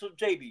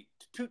 JB,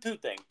 two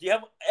things. Do you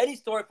have any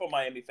story for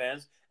Miami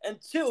fans? And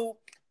two,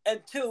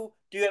 do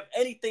you have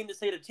anything to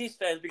say to Chiefs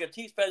fans, because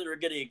Chiefs fans are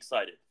getting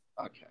excited?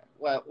 Okay,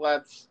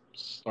 let's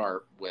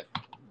start with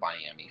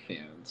Miami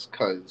fans,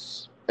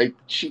 because the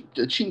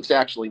Chiefs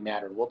actually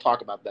matter. We'll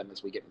talk about them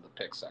as we get into the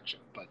pick section.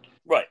 But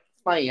right,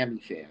 Miami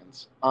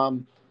fans,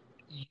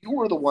 you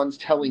were the ones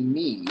telling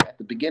me at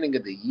the beginning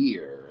of the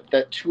year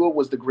that Tua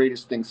was the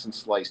greatest thing since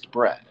sliced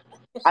bread.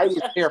 I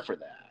was there for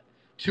that.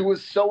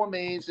 Tua's so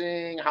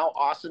amazing. How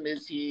awesome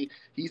is he?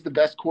 He's the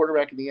best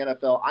quarterback in the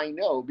NFL. I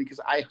know because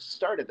I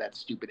started that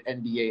stupid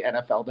NBA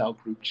NFL Now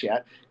group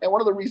chat. And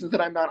one of the reasons that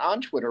I'm not on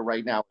Twitter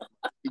right now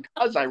is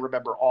because I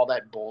remember all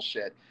that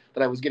bullshit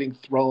that was getting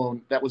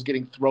thrown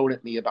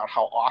at me about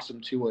how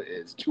awesome Tua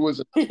is. Tua's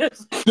a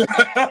Yes.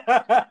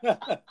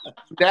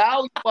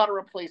 Now you want to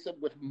replace him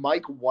with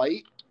Mike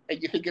White,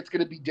 and you think it's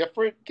going to be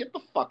different? Get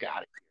the fuck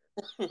out of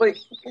here! Like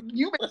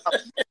you may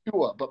not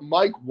Tua, but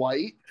Mike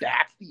White,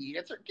 that's the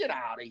answer. Get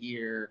out of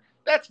here.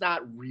 That's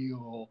not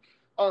real.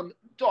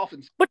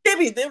 Dolphins. But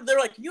Davey, they're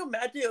like, can you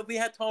imagine if we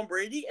had Tom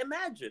Brady?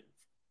 Imagine.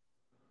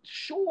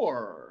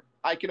 Sure,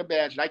 I can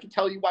imagine. I can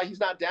tell you why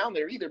he's not down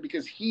there either,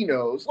 because he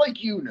knows,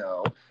 like you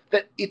know,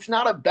 that it's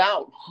not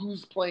about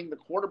who's playing the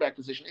quarterback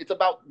position. It's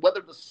about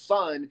whether the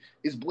sun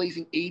is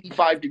blazing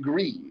 85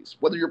 degrees,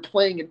 whether you're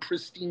playing in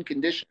pristine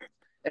conditions.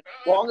 And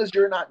as long as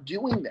you're not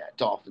doing that,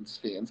 Dolphins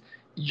fans,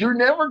 you're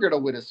never going to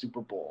win a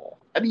Super Bowl.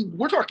 I mean,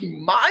 we're talking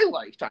my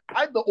lifetime.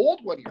 I'm the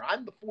old one here.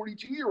 I'm the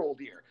 42-year-old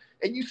here.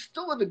 And you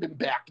still haven't been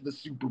back to the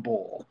Super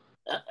Bowl.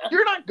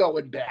 You're not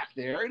going back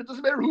there, and it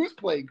doesn't matter who's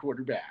playing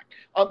quarterback.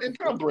 And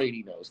Tom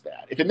Brady knows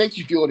that. If it makes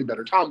you feel any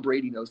better, Tom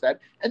Brady knows that,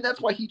 and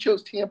that's why he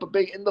chose Tampa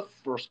Bay in the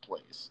first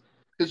place.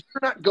 Because you're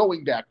not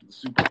going back to the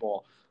Super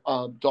Bowl,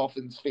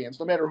 Dolphins fans,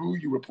 no matter who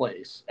you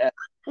replace at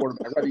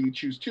quarterback, whether you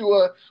choose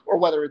Tua or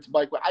whether it's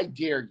Mike. I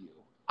dare you.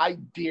 I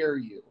dare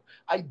you.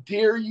 I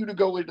dare you to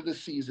go into the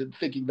season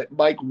thinking that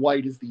Mike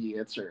White is the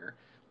answer.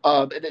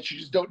 And that you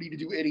just don't need to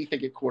do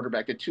anything at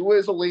quarterback. That Tua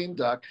is a lame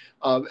duck,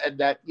 and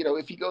that, you know,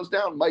 if he goes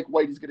down, Mike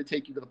White is going to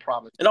take you to the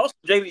promise. And also,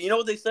 JV, you know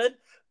what they said?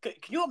 Can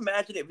you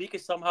imagine if we could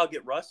somehow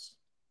get Russ?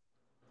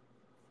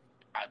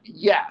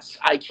 Yes,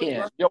 I can. You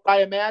know what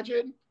I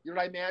imagine? You know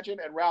what I imagine?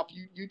 And Ralph,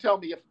 you tell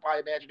me if my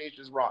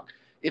imagination is wrong.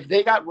 If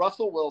they got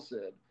Russell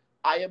Wilson,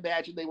 I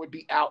imagine they would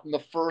be out in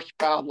the first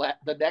round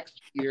the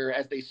next year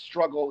as they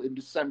struggle in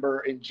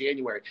December and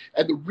January.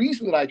 And the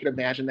reason that I can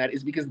imagine that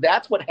is because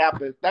that's what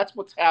happened. That's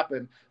what's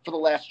happened for the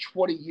last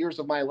 20 years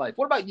of my life.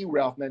 What about you,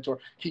 Ralph Mentor?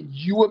 Can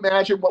you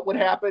imagine what would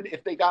happen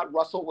if they got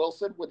Russell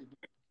Wilson with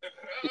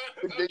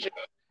vision?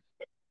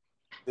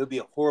 It would be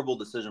a horrible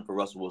decision for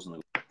Russell Wilson.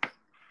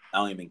 I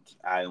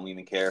don't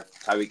even care.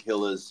 Tyreek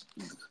Hill is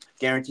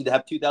guaranteed to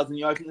have 2,000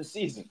 yards in the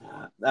season.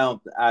 I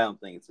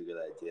don't think it's a good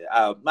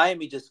idea.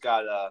 Miami just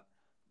got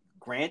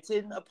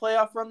granted a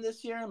playoff run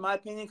this year, in my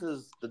opinion,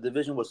 because the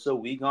division was so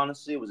weak.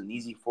 Honestly, it was an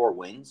easy 4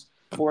 wins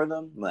for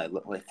them.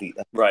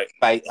 If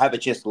I have a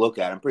chance to look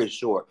at it, I'm pretty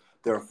sure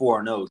they're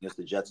 4-0 against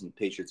the Jets and the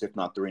Patriots, if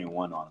not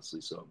 3-1, honestly.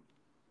 So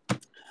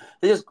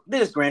they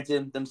just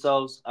granted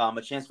themselves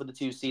a chance for the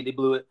 2 seed. They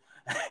blew it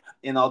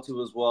in all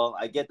 2 as well.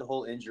 I get the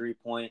whole injury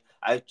point.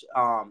 I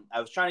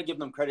was trying to give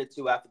them credit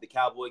too after the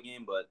Cowboy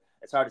game, but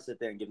it's hard to sit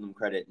there and give them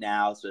credit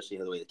now, especially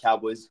the way the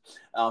Cowboys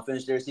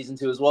finished their season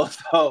 2 as well.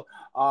 So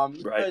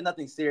really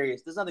nothing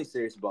serious. There's nothing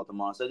serious about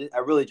them, honestly. I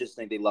really just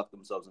think they lucked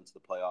themselves into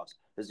the playoffs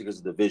just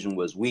because the division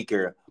was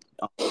weaker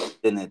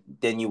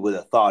than you would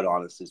have thought,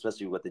 honestly,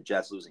 especially with the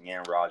Jets losing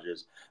Aaron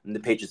Rodgers and the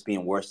Patriots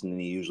being worse than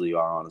they usually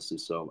are, honestly.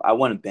 So I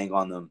wouldn't bank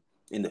on them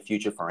in the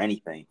future for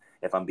anything,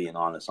 if I'm being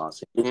honest,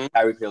 honestly.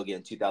 Tyreek Hill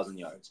getting 2,000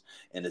 yards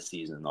in the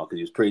season, because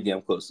he was pretty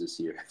damn close this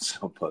year.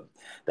 So, but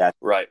that's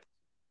right.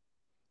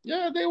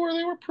 Yeah, they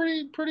were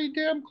pretty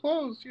damn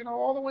close, you know,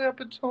 all the way up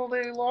until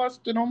they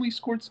lost and only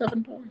scored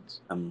 7 points.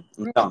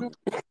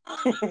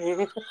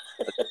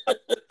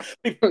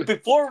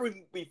 Before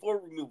we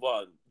move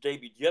on, JB,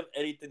 do you have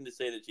anything to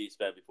say to Chiefs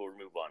fan before we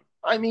move on?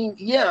 I mean,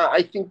 yeah,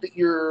 I think that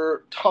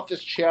your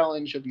toughest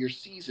challenge of your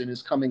season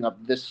is coming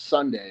up this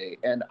Sunday,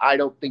 and I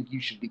don't think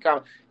you should be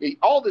confident.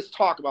 All this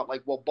talk about,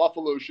 like, well,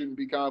 Buffalo shouldn't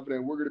be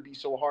confident, we're going to be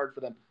so hard for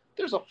them.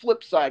 There's a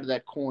flip side of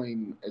that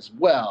coin as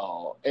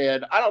well,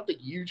 and I don't think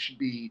you should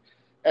be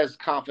as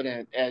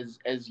confident as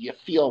you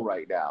feel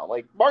right now.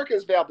 Like,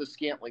 Marcus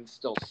Valdes-Scantling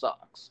still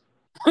sucks.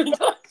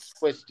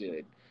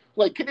 Twisted.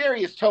 Like,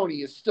 Kadarius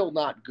Toney is still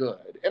not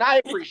good, and I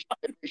appreciate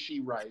that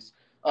Rashee Rice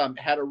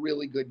had a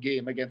really good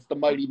game against the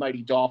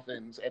mighty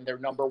Dolphins and their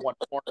number 1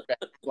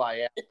 cornerback,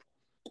 Fly.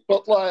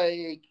 But,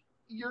 like,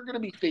 you're going to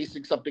be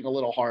facing something a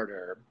little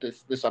harder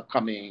this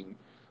upcoming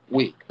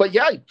week. But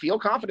yeah, I feel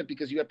confident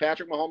because you have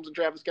Patrick Mahomes and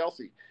Travis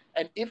Kelce.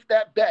 And if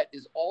that bet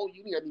is all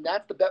you need, I mean,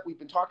 that's the bet we've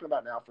been talking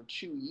about now for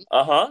 2 years.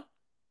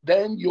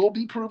 Then you'll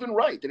be proven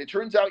right. That it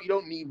turns out you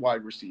don't need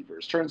wide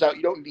receivers. Turns out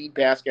you don't need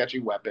pass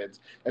catching weapons.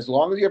 As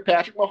long as you have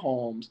Patrick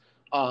Mahomes,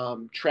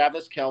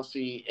 Travis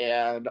Kelce,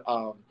 and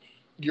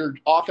your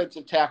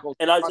offensive tackles.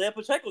 And Isaiah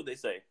Pacheco, they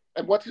say.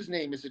 And what's his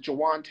name? Is it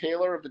Jawan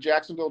Taylor of the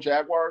Jacksonville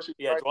Jaguars?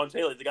 Yeah, Jawan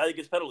Taylor, the guy that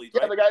gets penalties,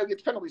 right? Yeah, the guy who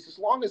gets penalties. As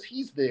long as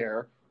he's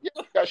there,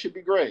 yeah, that should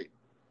be great.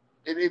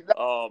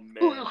 Oh,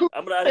 man.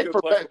 I'm going to ask you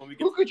a question.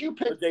 Who could you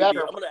pick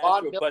better? I'm going to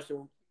ask you a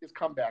question. His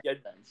comeback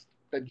defense.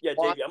 Yeah,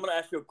 JV, I'm going to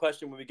ask you a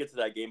question when we get to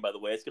that game, by the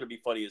way. It's going to be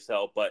funny as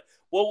hell, but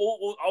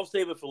I'll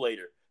save it for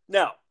later.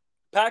 Now,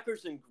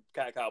 Packers and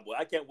Cowboys.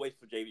 I can't wait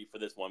for JB for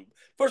this one.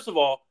 First of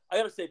all, I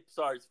gotta say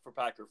sorry for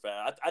Packer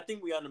fan. I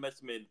think we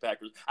underestimated the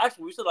Packers.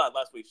 Actually, we said that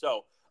last week's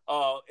show.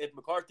 If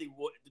McCarthy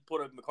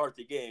put a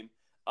McCarthy game,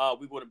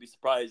 we wouldn't be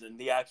surprised, and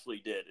he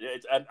actually did.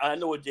 I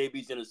know what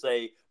JB's gonna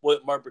say.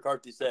 What Mark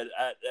McCarthy said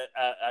at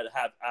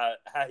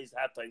his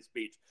halftime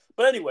speech.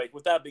 But anyway,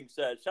 with that being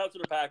said, shout out to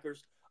the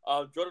Packers.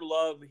 Jordan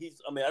Love, I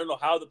don't know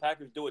how the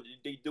Packers do it.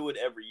 They do it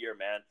every year,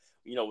 man.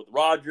 With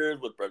Rodgers,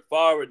 with Brett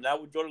Favre, and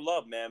now with Jordan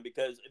Love, man.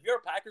 Because if you're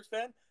a Packers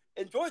fan,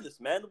 enjoy this,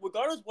 man.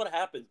 Regardless of what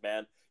happens,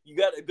 man. You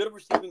got a good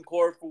receiving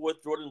core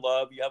with Jordan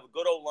Love. You have a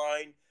good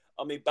O-line.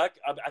 I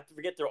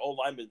forget their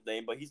O-lineman's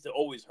name, but he's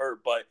always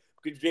hurt. But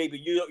JB,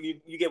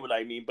 you get what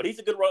I mean. But he's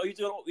a good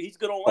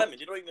O-lineman.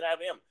 You don't even have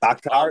him.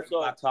 Bakhtiari.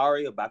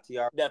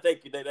 Yeah,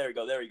 thank you.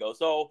 There you go.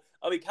 So,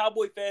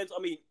 Cowboy fans,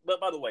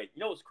 but by the way,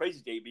 what's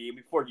crazy, JB, and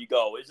before you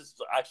go, it's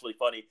just actually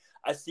funny.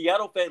 A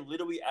Seattle fan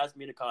literally asked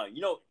Mina Kimes.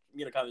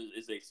 Mina Kimes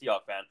is a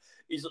Seahawks fan.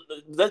 This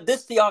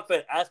Seahawks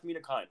fan asked Mina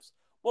Kimes,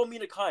 well,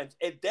 Mina Kimes,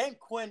 if Dan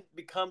Quinn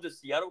becomes a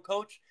Seattle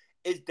coach,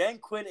 is Dan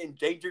Quinn in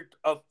danger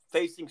of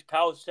facing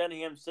Kyle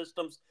Shanahan's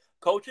systems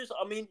coaches?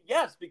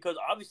 Yes, because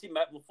obviously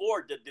Matt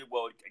LaFleur did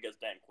well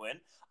against Dan Quinn.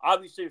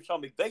 Obviously,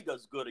 Sean McVay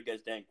does good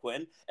against Dan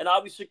Quinn. And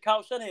obviously,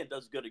 Kyle Shanahan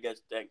does good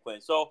against Dan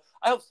Quinn. So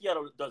I hope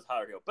Seattle does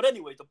hire him. But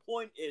anyway, the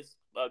point is,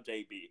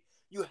 JB,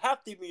 you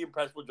have to be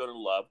impressed with Jordan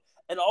Love.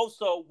 And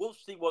also, we'll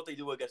see what they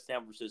do against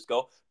San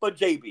Francisco. But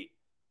JB,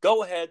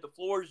 go ahead. The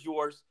floor is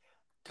yours.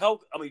 John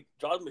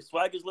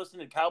McSwag is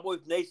listening.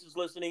 Cowboys Nation's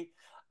listening.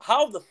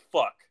 How the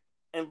fuck,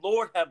 and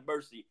Lord have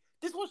mercy,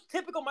 this was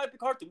typical Mike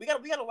McCarthy. We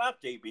gotta laugh,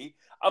 JB.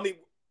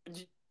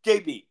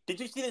 JB, did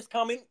you see this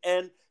coming?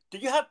 And do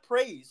you have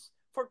praise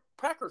for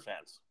Packer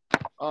fans?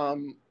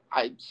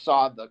 I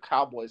saw the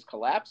Cowboys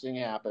collapsing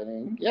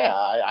happening. Yeah,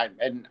 I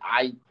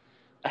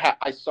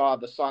saw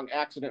the song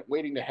 "Accident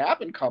Waiting to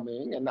Happen"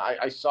 coming, and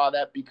I saw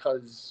that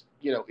because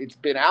it's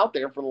been out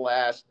there for the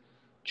last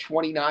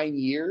 29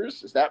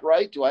 years. Is that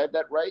right? Do I have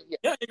that right?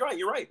 Yeah,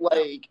 you're right.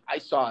 I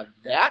saw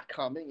that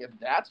coming, if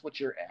that's what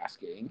you're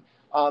asking.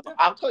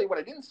 I'll tell you what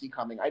I didn't see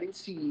coming. I didn't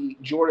see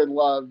Jordan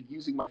Love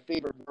using my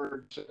favorite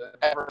word to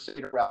ever say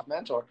to Ralph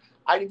Mentor.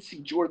 I didn't see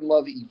Jordan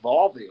Love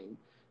evolving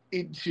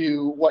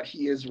into what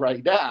he is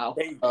right now.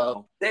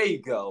 There you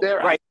go.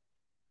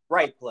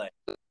 Right play.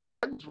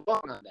 I was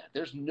wrong on that.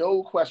 There's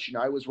no question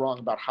I was wrong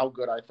about how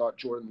good I thought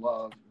Jordan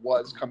Love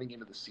was coming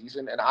into the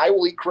season, and I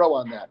will eat crow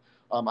on that.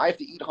 I have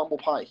to eat humble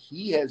pie.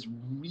 He has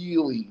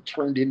really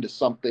turned into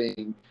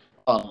something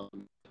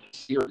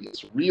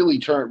serious. Really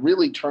turned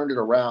it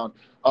around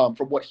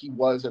from what he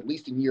was at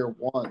least in year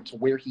one to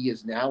where he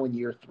is now in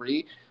year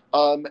three.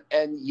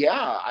 And yeah,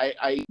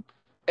 I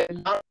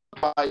am not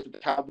surprised that the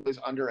Cowboys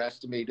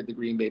underestimated the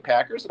Green Bay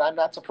Packers, and I'm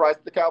not surprised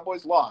that the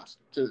Cowboys lost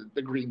to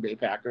the Green Bay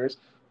Packers.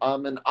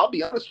 And I'll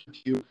be honest with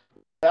you,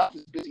 Ralph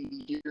is busy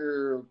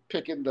here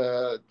picking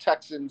the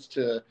Texans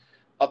to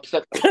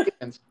upset the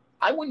fans.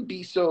 I wouldn't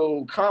be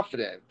so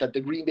confident that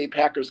the Green Bay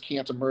Packers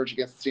can't emerge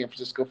against the San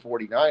Francisco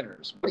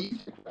 49ers. What do you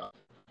think about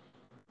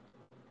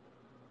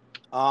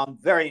it?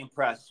 Very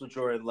impressed with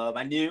Jordan Love.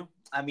 I knew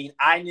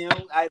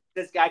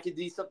this guy could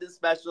do something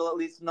special, at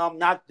least. No,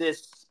 not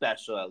this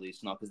special, at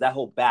least. No, because that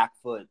whole back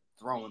foot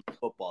throwing the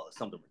football is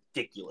something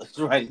ridiculous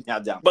right now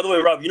down. By the way,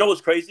 Rob, you know what's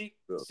crazy?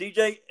 Yeah.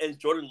 CJ and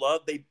Jordan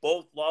Love, they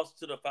both lost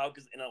to the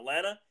Falcons in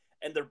Atlanta,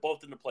 and they're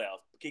both in the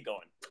playoffs. Keep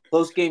going.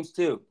 Close games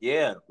too.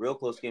 Yeah, real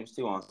close games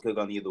too. Could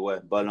gone either way.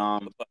 But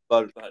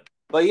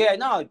yeah,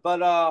 no.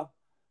 But I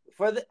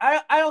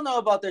don't know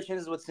about their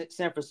chances with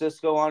San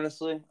Francisco,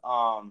 honestly.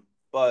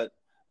 But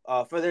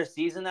for their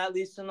season at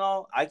least,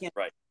 I can't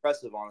be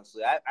impressive,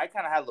 honestly. I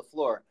kind of had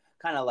LaFleur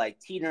kind of like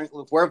teetering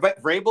where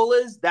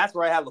Vrabel is. That's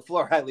where I have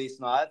LaFleur at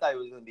least. No, I thought he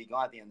was going to be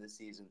gone at the end of the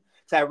season.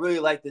 So I really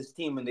like this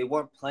team, and they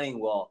weren't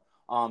playing well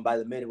by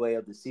the midway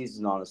of the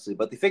season, honestly.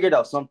 But they figured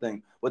out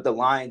something with the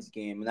Lions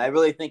game. And I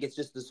really think it's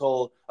just this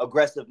whole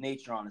aggressive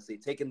nature, honestly.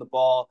 Taking the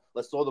ball,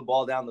 let's throw the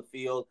ball down the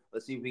field.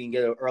 Let's see if we can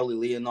get an early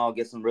lead and all,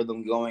 get some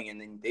rhythm going.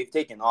 And then they've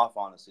taken off,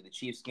 honestly. The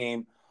Chiefs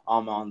game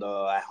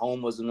at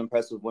home was an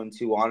impressive win,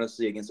 too,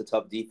 honestly, against a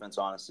tough defense,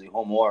 honestly.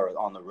 Home or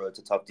on the road, it's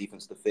a tough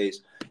defense to face.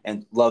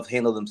 And Love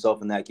handled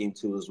himself in that game,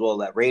 too, as well.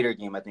 That Raider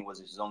game, I think, was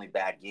his only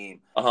bad game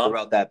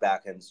throughout that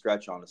back end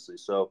stretch, honestly.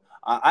 So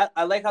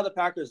I like how the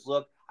Packers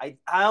look. I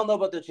don't know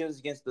about their chances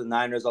against the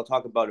Niners. I'll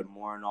talk about it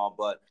more and all,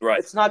 but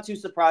It's not too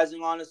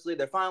surprising, honestly.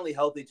 They're finally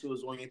healthy, too,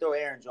 as well. When you throw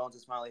Aaron Jones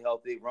is finally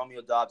healthy.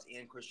 Romeo Doubs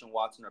and Christian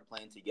Watson are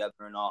playing together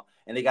and all,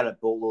 and they got a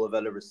boatload of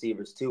other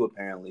receivers, too,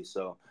 apparently.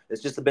 So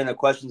it's just been a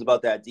questions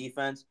about that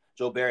defense.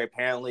 Joe Barry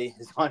apparently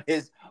is on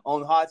his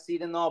own hot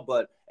seat and all,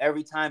 but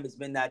every time it's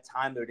been that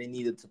time that they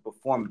needed to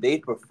perform, they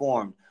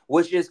performed,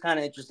 which is kind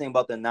of interesting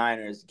about the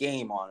Niners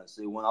game,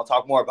 honestly, when I'll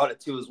talk more about it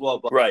too as well.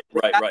 But right.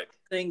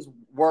 Things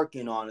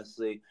working,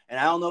 honestly. And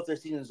I don't know if their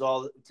season is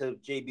all, to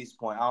JB's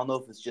point, I don't know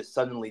if it's just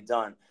suddenly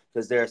done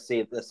because they're a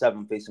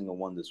 7 facing a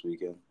 1 this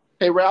weekend.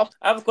 Hey, Ralph.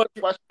 I have a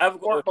question.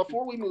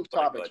 Before we move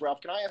topics,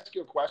 Ralph, can I ask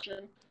you a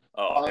question?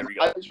 Oh, there we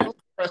go. I was really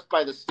impressed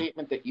by the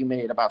statement that you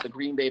made about the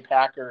Green Bay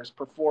Packers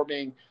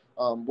performing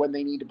when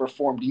they need to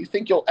perform. Do you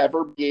think you'll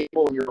ever be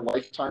able in your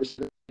lifetime to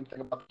say the same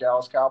thing about the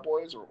Dallas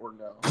Cowboys, or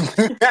no?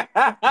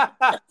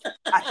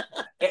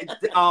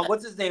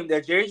 What's his name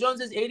there? Jerry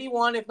Jones is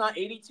 81, if not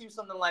 82,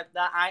 something like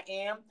that. I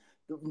am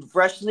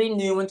freshly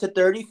new into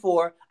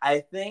 34. I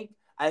think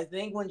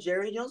when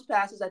Jerry Jones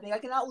passes, I think I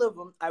can outlive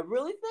him. I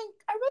really think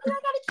I got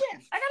a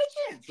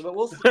chance. But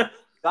we'll see.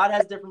 God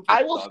has different.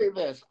 I will say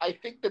this: I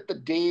think that the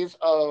days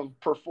of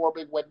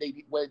performing when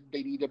you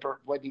need to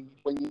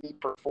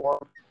perform,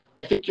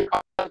 I think your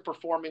odds of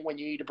performing when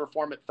you need to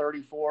perform at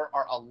 34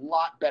 are a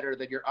lot better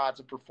than your odds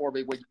of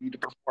performing when you need to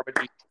perform at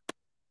 8.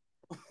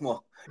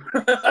 Well,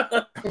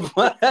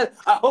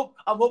 I hope.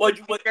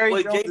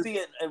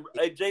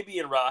 JB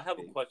and Ra, I have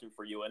a question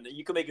for you, and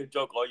you can make a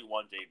joke all you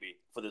want, JB,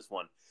 for this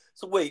one.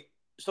 So wait,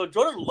 so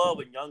Jordan Love,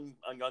 a young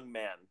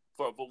man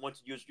for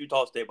once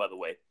Utah State, by the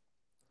way,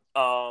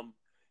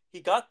 he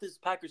got this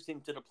Packers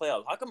team to the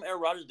playoffs. How come Aaron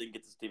Rodgers didn't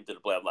get this team to the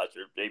playoffs last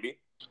year,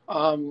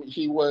 JB?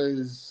 He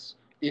was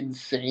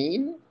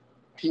insane.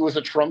 He was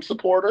a Trump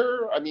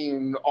supporter. I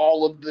mean,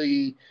 all of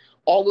the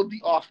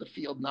off the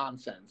field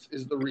nonsense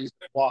is the reason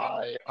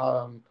why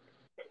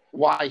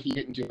he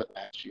didn't do it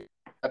last year.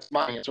 That's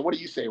my answer. What do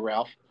you say,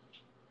 Ralph?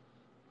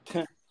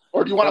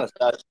 Or do you want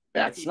to?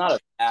 It's not a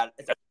bad.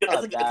 It's a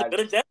good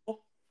example.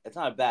 It's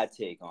not a bad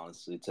take,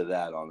 honestly, to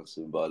that,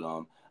 honestly. But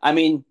I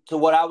mean, to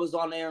what I was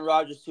on Aaron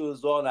Rodgers too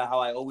as well, and how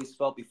I always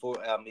felt before,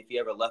 if he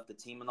ever left the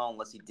team and all,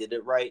 unless he did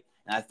it right,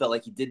 and I felt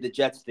like he did the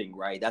Jets thing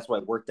right. That's why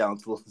it worked out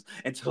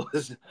until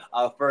his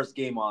first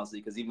game, honestly,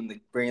 because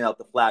even bringing out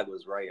the flag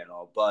was right and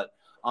all. But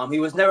he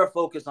was never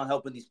focused on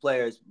helping these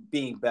players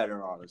being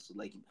better, honestly.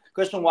 Like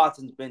Christian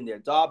Watson's been there,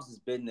 Dobbs has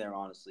been there,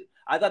 honestly.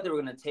 I thought they were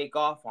gonna take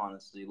off,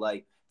 honestly,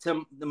 like.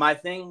 To my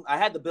thing, I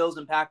had the Bills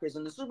and Packers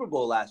in the Super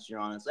Bowl last year,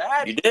 honestly.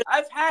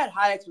 I've had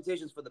high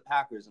expectations for the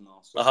Packers and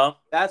all. So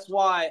that's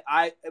why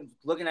I am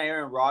looking at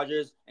Aaron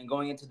Rodgers and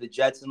going into the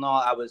Jets and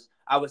all.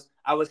 I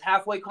was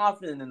halfway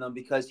confident in them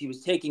because he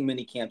was taking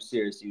minicamp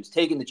seriously. He was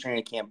taking the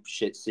training camp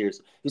shit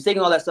seriously. He was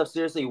taking all that stuff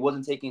seriously. He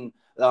wasn't taking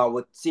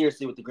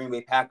seriously with the Green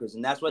Bay Packers,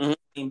 and that's what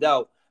came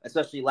out.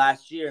 Especially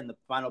last year in the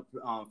final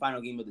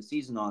game of the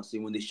season, honestly,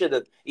 when they should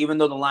have, even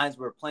though the Lions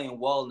were playing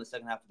well in the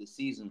second half of the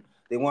season,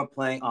 they weren't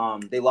playing.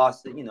 They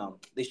lost.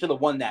 They should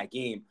have won that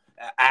game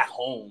at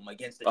home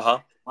against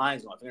the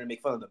Lions. If you're gonna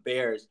make fun of the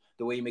Bears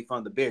the way you make fun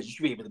of the Bears, you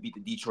should be able to beat the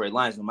Detroit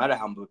Lions, no matter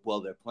how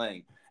well they're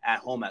playing at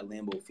home at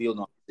Lambeau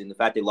Field. And the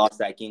fact they lost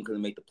that game,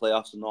 couldn't make the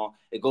playoffs and all,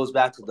 it goes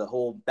back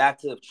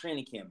to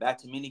training camp, back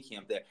to mini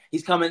camp. There,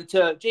 he's coming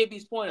to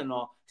JB's point and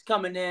all. He's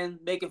coming in,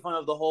 making fun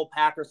of the whole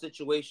Packer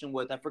situation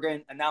with,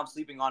 and now I'm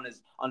sleeping on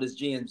his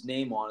GM's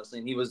name, honestly.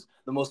 And he was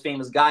the most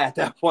famous guy at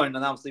that point,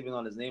 and now I'm sleeping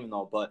on his name and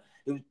all. But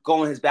he was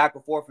going his back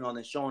and forth and all,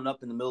 and showing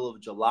up in the middle of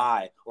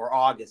July or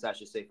August, I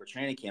should say, for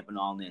training camp and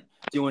all, and then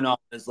doing all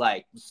his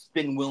like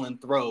spin wheeling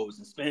throws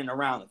and spinning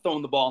around and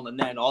throwing the ball in the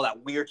net and all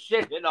that weird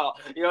shit and all.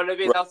 You know what I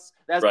mean? That's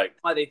right.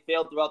 Why they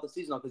failed throughout the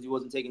season, because he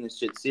wasn't taking this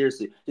shit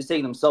seriously, just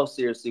taking himself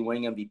seriously,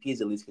 winning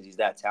MVPs at least because he's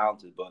that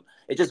talented. But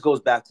it just goes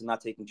back to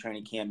not taking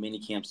training camp, mini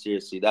camp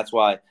seriously. That's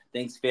why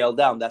things failed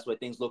down. That's why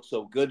things look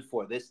so good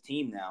for this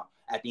team now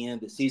at the end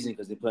of the season,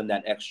 because they put in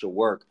that extra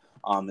work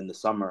in the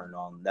summer and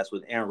all. That's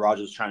what Aaron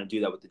Rodgers was trying to do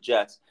that with the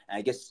Jets. And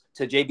I guess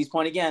to JB's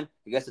point again,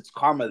 I guess it's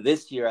karma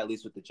this year, at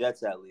least with the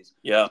Jets, at least.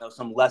 Yeah.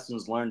 Some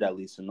lessons learned, at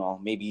least, and all.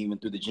 Maybe even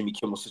through the Jimmy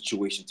Kimmel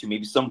situation too.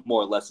 Maybe some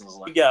more lessons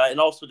learned. Yeah, and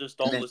also just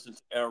don't listen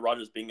to Aaron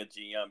Rodgers being a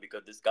GM,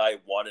 because this guy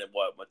wanted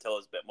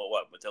Martellus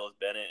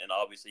Bennett, and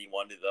obviously he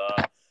wanted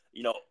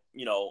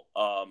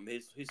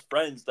his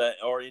friends that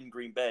are in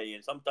Green Bay,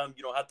 and sometimes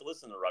you don't have to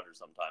listen to Rodgers.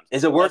 Sometimes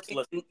is it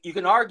working? You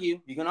can argue.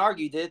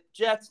 Did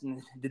Jets,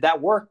 and did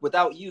that work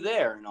without you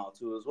there and all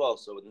too as well?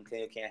 So you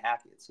can't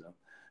hack it. So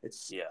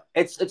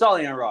it's all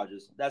Aaron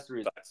Rodgers. That's the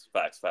reason.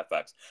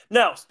 Facts.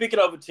 Now, speaking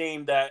of a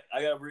team that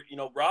I got,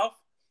 Ralph,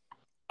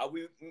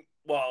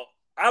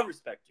 I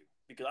respect you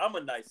because I'm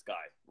a nice guy,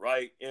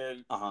 right?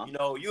 And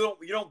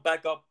you don't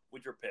back up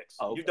with your picks.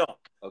 Oh, okay. You don't.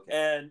 Okay.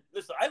 And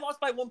listen, I lost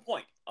by 1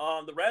 point.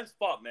 The Rams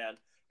fought, man.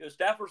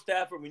 Stafford.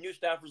 We knew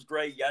Stafford's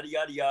great. Yada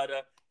yada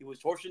yada. He was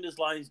torching this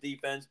Lions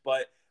defense,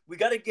 but we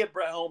got to give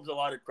Brett Holmes a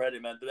lot of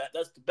credit, man.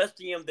 That's the best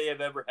GM they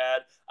have ever had.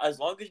 As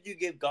long as you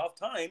give Goff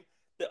time,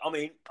 their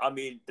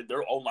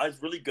O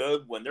line's really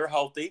good when they're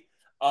healthy.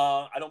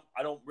 I'm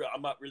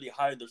not really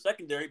high in their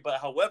secondary, but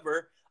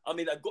however,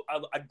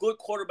 a good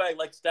quarterback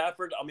like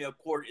Stafford, a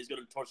quarter is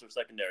going to torch their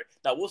secondary.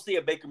 Now, we'll see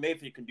if Baker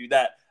Mayfield can do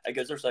that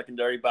against their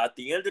secondary. But at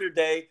the end of the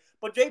day,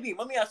 JB,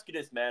 let me ask you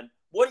this, man.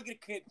 What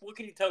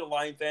can you tell the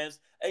Lion fans?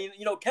 And,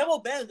 Campbell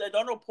Benz and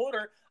Donald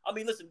Porter,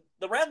 listen,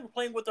 the Rams were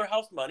playing with their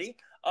house money.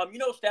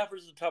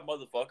 Stafford's a tough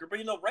motherfucker. But,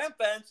 Ram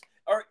fans,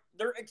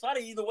 they're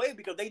excited either way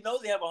because they know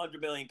they have $100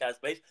 million cap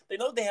space. They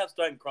know they have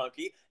Stein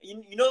Kroenke.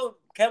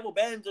 Campbell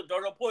Benz and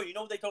Donald Porter, you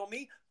know what they told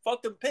me?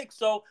 Fuck them picks.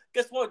 So,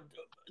 guess what?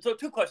 So,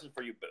 2 questions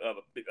for you,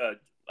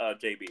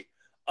 JB.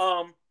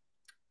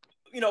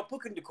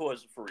 Puka Nacua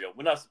is for real.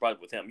 We're not surprised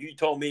with him. You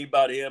told me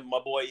about him. My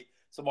boy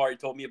Samari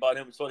told me about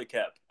him, and so did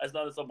Cap. That's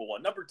not his number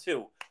one. Number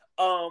 2,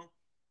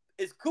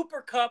 is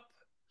Cooper Kupp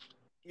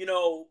you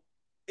know,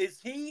 is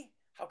he?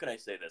 How can I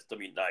say this to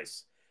be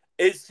nice?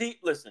 Is he?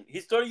 Listen,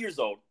 he's 30 years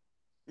old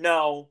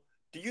now.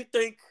 Do you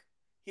think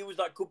he was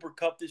not Cooper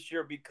Cup this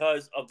year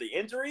because of the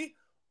injury,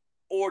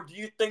 or do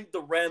you think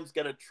the Rams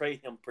gonna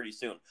trade him pretty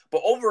soon?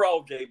 But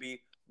overall, JB,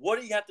 what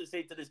do you have to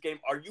say to this game?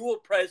 Are you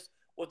impressed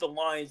with the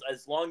Lions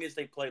as long as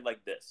they play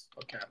like this?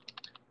 Okay.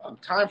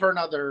 Time for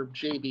another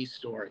JB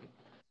story.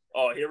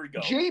 Oh, here we go.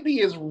 JB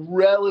is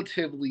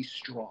relatively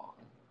strong.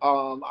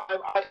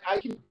 I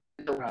can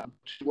around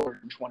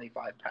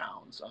 225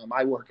 pounds.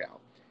 I work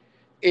out,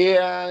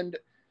 and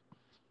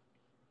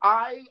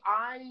I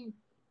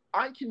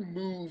can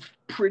move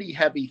pretty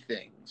heavy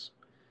things.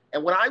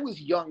 And when I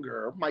was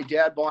younger, my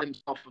dad bought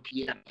himself a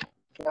piano,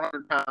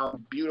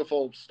 400-pound,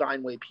 beautiful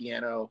Steinway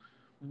piano,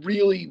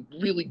 really,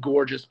 really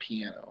gorgeous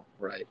piano,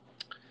 right?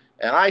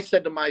 And I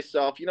said to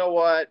myself, you know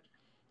what?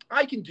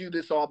 I can do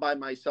this all by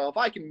myself.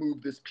 I can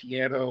move this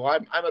piano.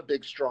 I'm a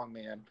big, strong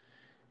man.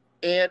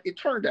 And it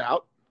turned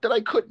out that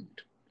I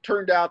couldn't.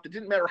 Turned out that it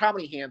didn't matter how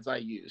many hands I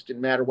used.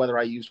 Didn't matter whether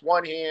I used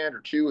one hand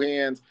or two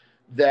hands,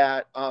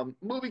 that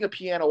moving a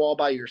piano all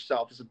by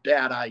yourself is a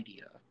bad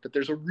idea. That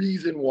there's a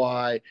reason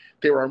why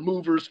there are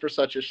movers for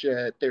such a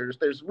shit.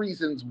 There's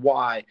reasons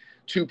why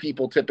two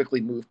people typically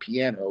move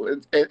piano.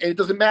 And it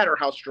doesn't matter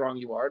how strong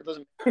you are. It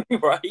doesn't,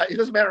 right. It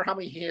doesn't matter how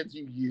many hands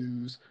you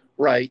use.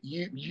 Right.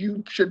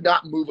 You should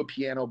not move a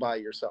piano by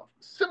yourself.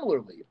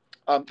 Similarly,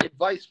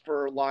 advice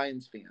for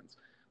Lions fans,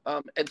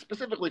 and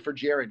specifically for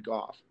Jared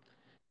Goff.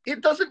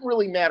 It doesn't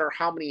really matter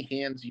how many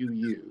hands you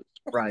use,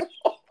 right?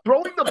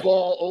 Throwing the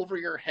ball over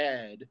your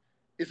head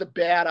is a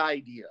bad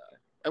idea.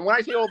 And when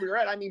I say over your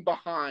head, I mean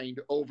behind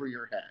over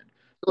your head.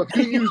 So if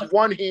you use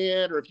one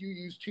hand or if you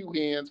use two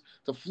hands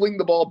to fling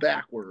the ball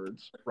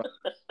backwards, right?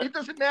 It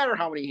doesn't matter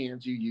how many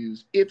hands you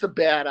use. It's a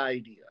bad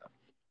idea.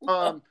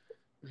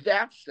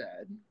 That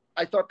said,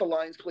 I thought the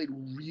Lions played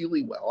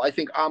really well. I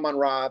think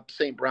Amon-Ra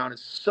St. Brown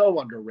is so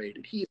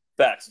underrated. He's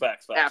facts.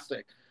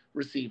 Fantastic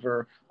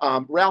receiver.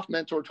 Ralph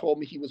Mentor told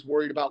me he was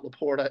worried about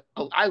Laporta.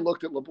 I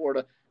looked at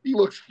Laporta. He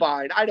looks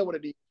fine. I know what a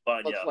knee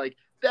looks like.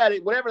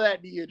 Whatever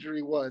that knee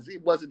injury was,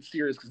 it wasn't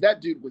serious because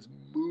that dude was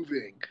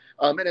moving.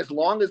 And as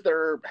long as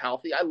they're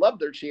healthy, I love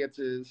their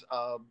chances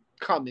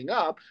coming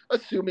up,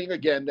 assuming,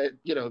 again, that,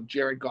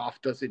 Jared Goff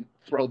doesn't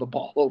throw the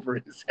ball over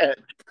his head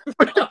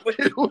with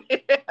two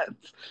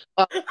hands.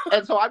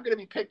 And so I'm going to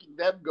be picking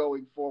them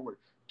going forward.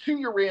 To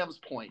your Rams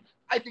point,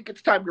 I think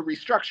it's time to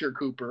restructure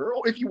Cooper,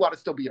 or if you want to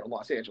still be a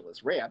Los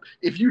Angeles Ram.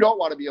 If you don't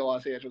want to be a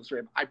Los Angeles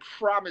Ram, I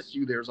promise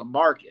you there's a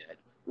market,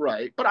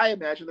 right? But I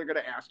imagine they're going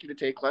to ask you to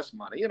take less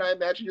money, and I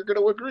imagine you're going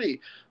to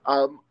agree.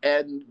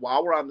 And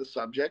while we're on the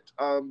subject,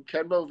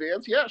 Kenbo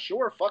Vance, yeah,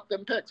 sure, fuck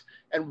them picks.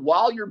 And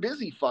while you're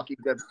busy fucking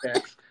them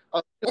picks,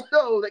 just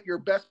know that your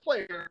best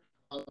player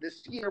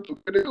this year,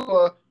 Puka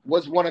Nacua,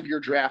 was one of your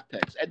draft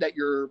picks, and that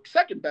your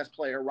second best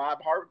player, Rod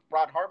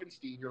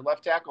Harvenstein, your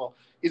left tackle,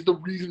 is the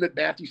reason that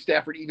Matthew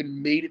Stafford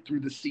even made it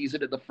through the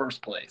season in the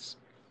first place.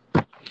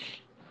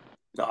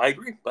 No, I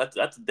agree. That's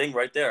the thing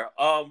right there.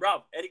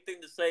 Ralph, anything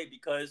to say?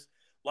 Because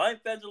Lion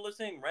fans are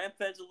listening, Ram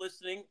fans are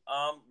listening.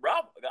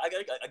 Ralph, I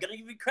gotta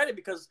give you credit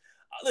because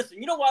listen,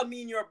 you know why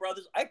me and you are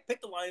brothers? I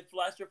picked the Lions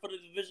last year for the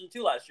Division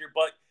 2 last year,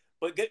 but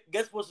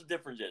guess what's the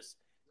difference is?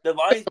 The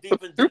Lions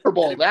defense Super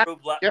Bowl.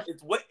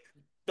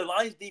 The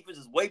Lions defense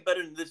is way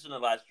better than this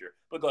than last year.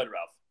 But go ahead,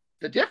 Ralph.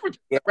 The difference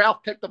is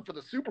Ralph picked them for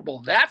the Super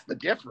Bowl. That's the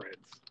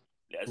difference.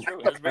 That's true.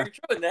 That's very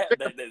true. And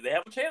they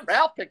have a chance.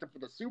 Ralph picked them for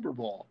the Super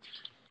Bowl.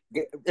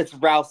 It's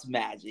Ralph's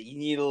magic. You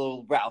need a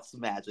little Ralph's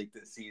magic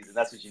this season.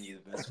 That's what you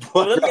need.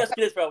 Well, let me ask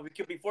you this, Ralph,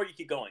 before you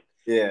keep going.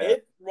 Yeah. If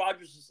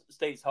Rodgers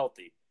stays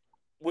healthy,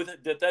 with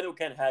Nathaniel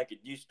Ken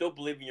Hackett, do you still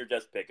believe in your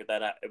best pick?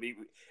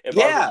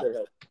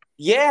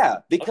 Yeah,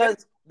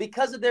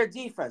 because of their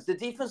defense. The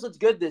defense looks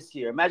good this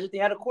year. Imagine if they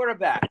had a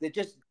quarterback that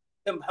just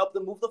helped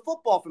them move the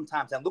football from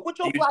time to time. Look what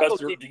Joe Flacco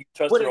did. Do you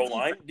trust their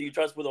O-line? Do you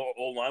trust with the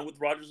O-line with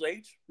Rodgers'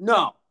 age?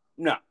 No.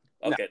 Okay,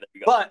 there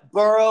you go. But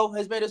Burrow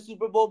has made a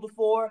Super Bowl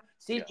before.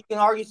 You can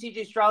argue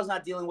C.J. Stroud's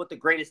not dealing with the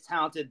greatest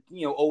talented,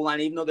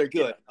 O-line, even though they're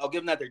good. Yeah. I'll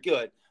give them that they're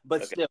good.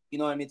 But still, you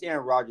know what I mean? It's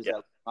Aaron Rodgers. Yeah.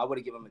 I would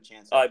have given him a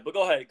chance. All right, but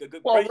go ahead.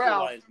 Good. Well,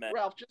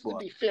 Ralph, just to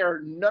be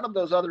fair, none of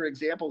those other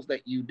examples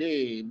that you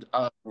named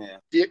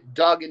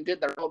dug and did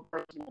their own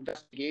personal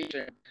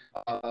investigation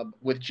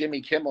with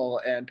Jimmy Kimmel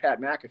and Pat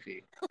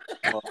McAfee.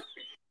 Go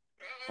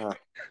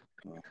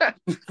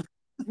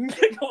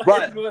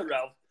ahead,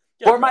 Ralph.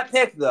 For my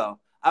pick, though,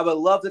 I would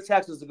love the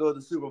Texans to go to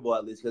the Super Bowl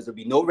at least because there'll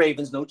be no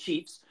Ravens, no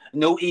Chiefs,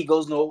 no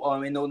Eagles,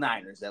 no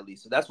Niners at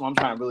least. So that's what I'm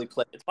trying to really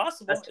play. It's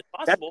possible.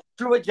 That's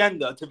true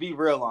agenda, to be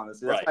real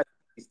honest. That's right.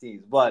 These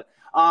teams. But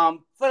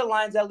for the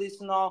Lions, at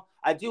least and all,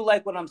 I do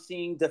like what I'm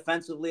seeing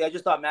defensively. I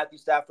just thought Matthew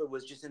Stafford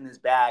was just in his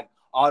bag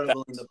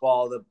audibling the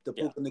ball. The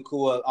Puka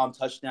Nacua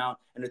touchdown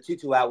and the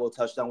Tutu Atwell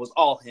touchdown was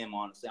all him,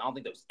 honestly. I don't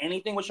think there was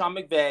anything with Sean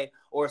McVay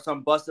or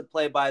some busted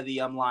play by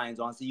the Lions,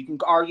 honestly. You can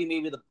argue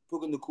maybe the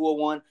Puka Nacua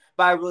one,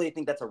 but I really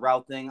think that's a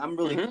route thing. I'm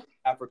really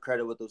for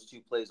credit with those 2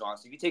 plays,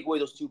 honestly. If you take away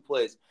those 2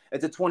 plays,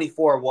 it's a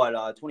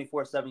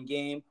 24-7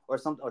 game or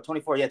something, or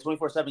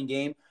 24-7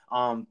 game.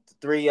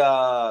 3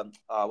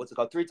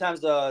 3 times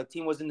the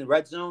team was in the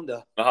red zone,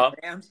 the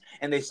Rams,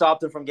 and they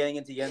stopped them from getting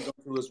into the end zone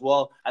too as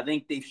well. I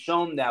think they've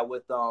shown that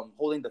with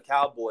holding the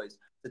Cowboys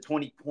to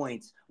 20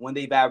 points when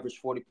they've averaged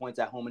 40 points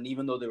at home, and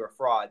even though they were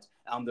frauds,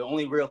 the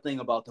only real thing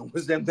about them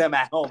was them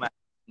at home.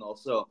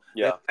 So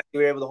they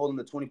were able to hold them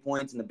to 20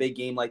 points in a big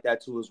game like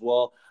that too as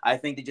well. I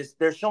think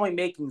they're showing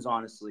makings,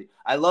 honestly.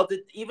 I love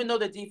it. Even though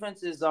the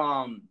defense is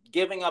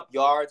giving up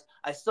yards,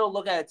 I still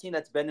look at a team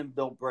that's bend and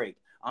don't break.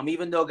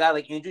 Even though a guy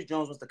like Andrew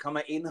Jones wants to come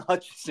at Aiden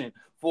Hutchinson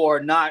for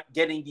not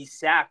getting these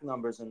sack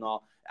numbers and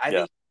all, I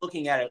think he's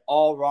looking at it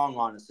all wrong,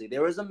 honestly.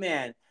 There was a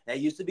man that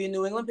used to be a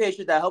New England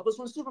Patriot that helped us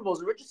win Super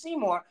Bowls, Richard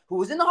Seymour, who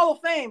was in the Hall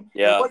of Fame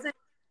and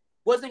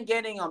wasn't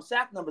getting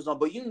sack numbers on,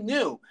 but you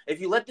knew if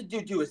you let the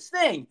dude do his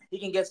thing, he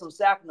can get some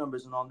sack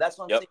numbers and all. That's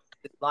what I'm saying.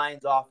 The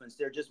Lions offense,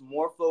 they're just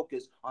more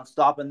focused on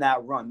stopping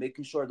that run,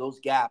 making sure those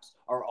gaps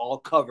are all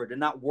covered. They're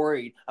not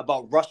worried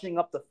about rushing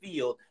up the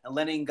field and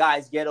letting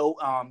guys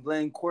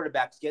letting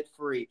quarterbacks get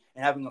free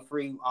and having a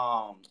free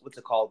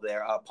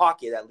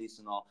pocket at least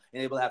and all,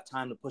 and able to have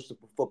time to push the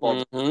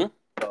football.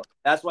 So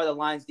that's why the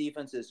Lions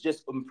defense is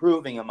just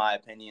improving, in my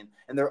opinion,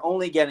 and they're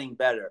only getting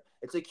better.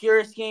 It's a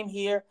curious game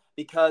here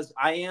because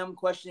I am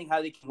questioning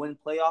how they can win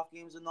playoff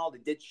games and all. They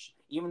did,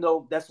 even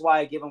though that's why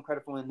I give them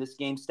credit for winning this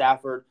game.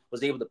 Stafford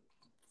was able to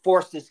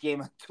force this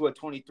game to a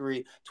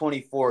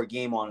 23-24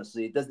 game,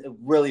 honestly. It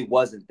really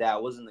wasn't that.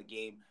 It wasn't a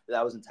game that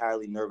I was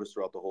entirely nervous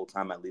throughout the whole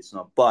time, at least.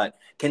 But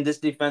can this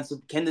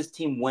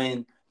team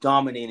win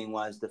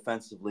dominating-wise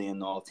defensively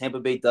and all? Tampa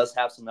Bay does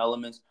have some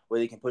elements where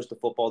they can push the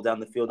football down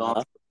the field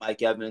on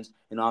Mike Evans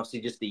and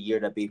obviously just the year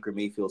that Baker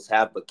Mayfield's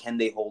have. But can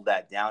they hold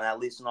that down at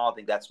least and all? I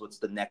think that's what's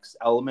the next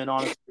element,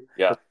 honestly.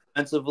 Yeah.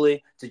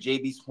 Defensively, to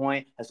JB's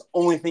point, that's the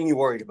only thing you're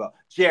worried about.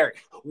 Jerry,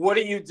 what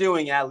are you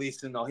doing at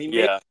least and all? He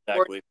made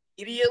exactly.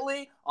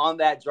 Immediately on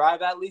that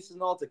drive, at least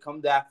and all, to come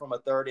back from a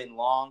 3rd and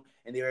long,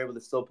 and they were able to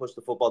still push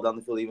the football down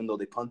the field, even though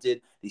they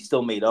punted. They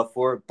still made up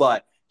for it.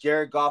 But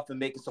Jared Goff been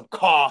making some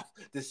cough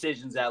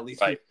decisions at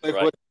least. Right.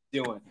 What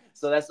he's doing.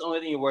 So that's the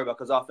only thing you worry about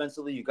because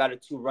offensively, you got a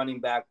 2 running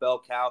back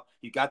bell cow.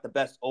 You got the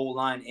best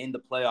O-line in the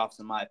playoffs,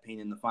 in my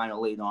opinion, the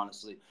final 8,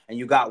 honestly. And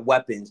you got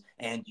weapons.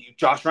 And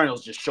Josh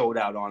Reynolds just showed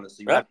out,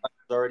 honestly. You got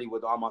authority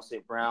with Amon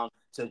St. Brown.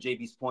 To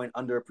JB's point,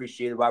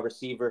 underappreciated wide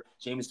receiver,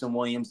 Jameson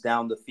Williams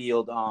down the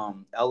field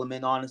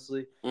element,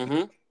 honestly.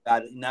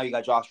 Now you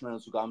got Josh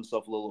Reynolds who got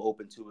himself a little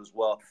open too as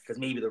well because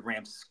maybe the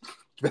Rams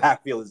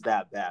backfield is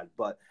that bad.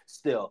 But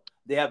still,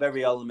 they have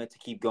every element to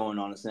keep going,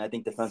 honestly. And I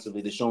think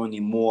defensively, they're showing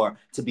you more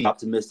to be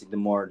optimistic than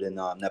more than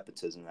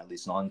nepotism, at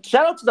least. And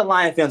shout out to the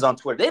Lion fans on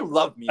Twitter. They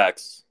love me.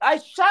 I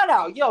shout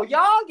out. Yo,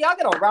 y'all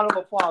get a round of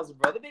applause,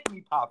 bro. They're making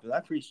me popular. I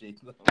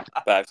appreciate them.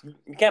 Facts.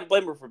 You can't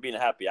blame her for being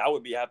happy. I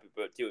would be happy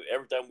for it, too.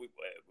 Every time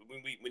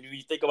when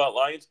you think about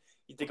Lions,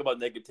 you think about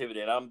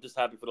negativity. And I'm just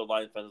happy for the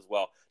Lions fans as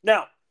well.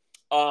 Now,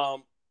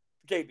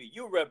 JB,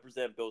 you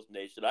represent Bills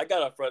Nation. I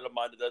got a friend of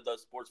mine that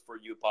does Sports For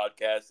You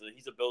podcast, and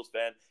he's a Bills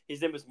fan.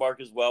 His name is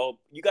Mark as well.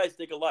 You guys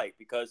think alike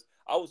because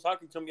I was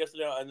talking to him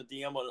yesterday on the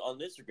DM on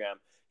Instagram.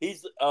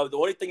 He's the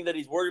only thing that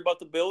he's worried about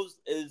the Bills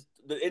is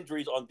the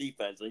injuries on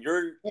defense, and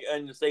you're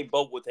in the same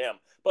boat with him.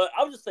 But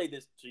I'll just say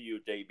this to you,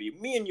 JB.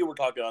 Me and you were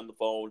talking on the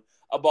phone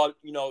about,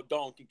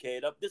 Dalton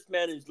Kincaid. This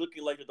man is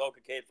looking like the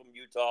Dalton Kincaid from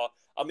Utah.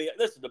 I mean,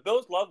 listen, the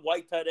Bills love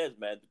white tight ends,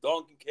 man. The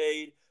Dalton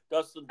Kincaid,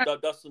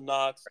 Dustin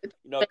Knox,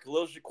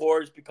 Khalil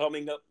Shakur is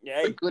becoming up.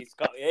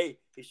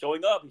 He's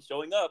showing up. He's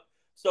showing up.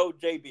 So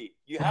JB,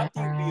 you have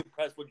to be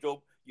impressed with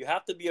Joe. You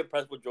have to be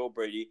impressed with Joe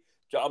Brady.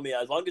 I mean,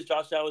 as long as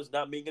Josh Allen is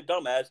not being a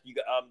dumbass,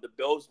 the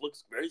Bills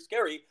looks very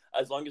scary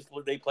as long as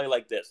they play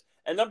like this.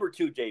 And number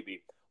 2, JB,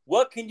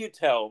 what can you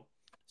tell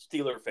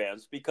Steeler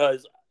fans?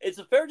 Because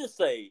it's fair to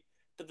say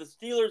that the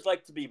Steelers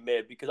like to be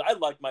mid because I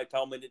like Mike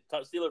Tomlin.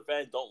 Steeler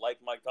fans don't like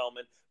Mike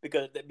Tomlin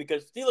because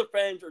Steeler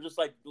fans are just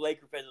like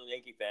Laker fans and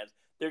Yankee fans.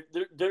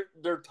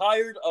 They're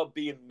tired of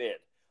being mid.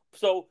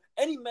 So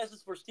any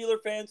message for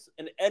Steeler fans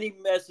and any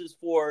message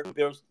for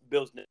Bills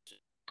Nation?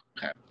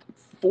 Okay.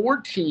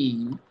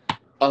 14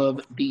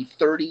 of the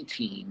 30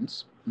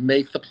 teams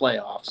make the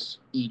playoffs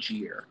each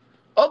year.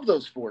 Of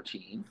those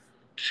 14,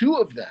 2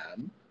 of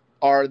them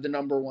are the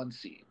number 1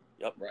 seed.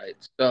 Yep. Right.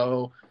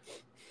 So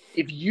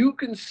if you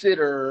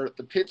consider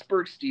the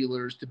Pittsburgh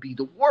Steelers to be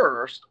the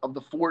worst of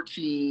the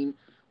 14,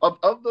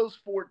 of those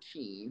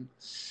 14,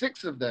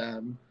 6 of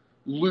them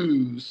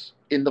lose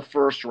in the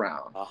first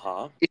round.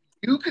 If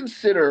you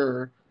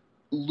consider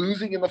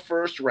losing in the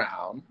first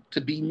round to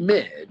be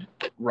mid,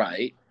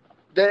 right,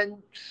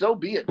 then so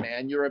be it,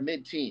 man. You're a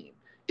mid team.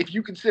 If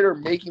you consider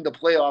making the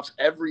playoffs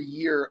every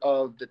year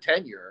of the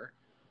tenure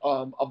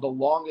of the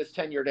longest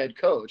tenured head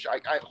coach, I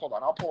hold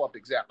on, I'll pull up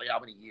exactly how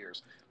many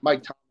years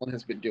Mike Tomlin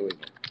has been doing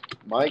it.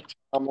 Mike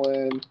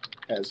Tomlin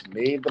has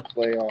made the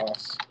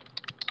playoffs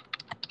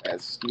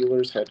as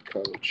Steelers head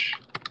coach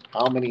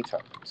how many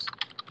times?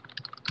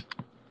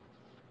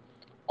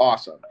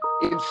 Awesome.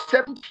 In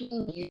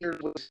 17 years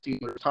with the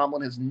Steelers,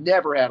 Tomlin has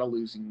never had a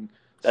losing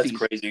season. That's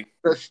crazy.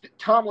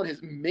 Tomlin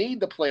has made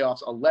the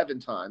playoffs 11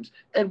 times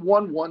and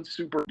won one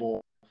Super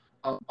Bowl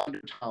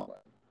under Tomlin.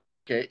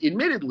 Okay,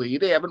 admittedly,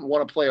 they haven't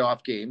won a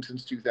playoff game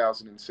since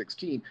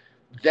 2016.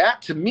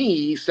 That to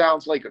me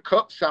sounds like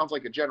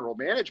a general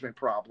management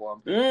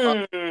problem.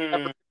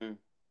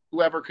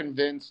 Whoever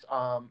convinced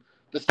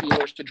the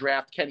Steelers to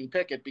draft Kenny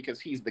Pickett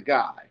because he's the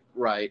guy,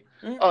 right?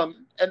 And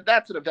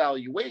that's an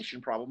evaluation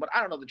problem, but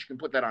I don't know that you can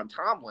put that on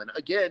Tomlin.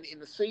 Again, in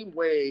the same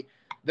way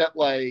that,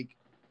 like,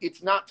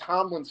 it's not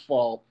Tomlin's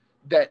fault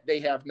that they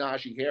have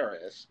Najee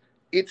Harris.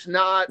 It's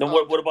not. Then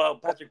what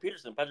about Patrick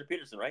Peterson? Patrick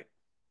Peterson, right?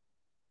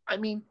 I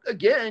mean,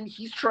 again,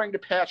 he's trying to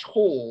patch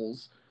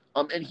holes,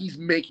 and he's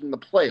making the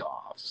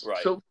playoffs.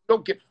 Right. So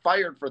don't get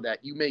fired for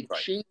that. You make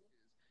changes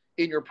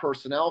in your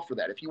personnel for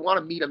that. If you want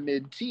to meet a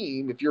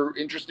mid-team, if you're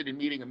interested in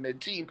meeting a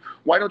mid-team,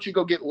 why don't you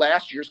go get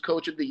last year's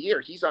coach of the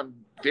year? He's on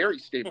very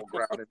stable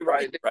ground.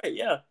 Right,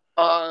 yeah.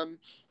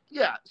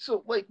 Yeah,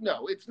 so, like,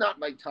 no, it's not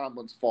Mike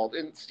Tomlin's fault,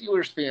 and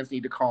Steelers fans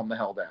need to calm the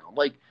hell down.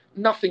 Like,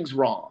 nothing's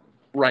wrong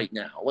right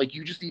now. Like,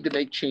 you just need to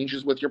make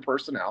changes with your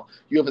personnel.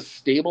 You have a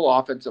stable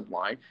offensive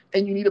line,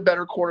 and you need a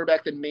better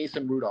quarterback than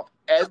Mason Rudolph.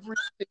 Every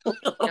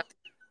single fan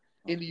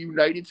in the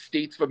United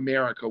States of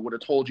America would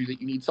have told you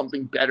that you need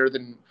something better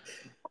than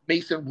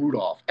Mason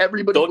Rudolph.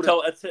 Everybody don't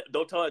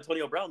tell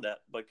Antonio Brown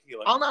that. But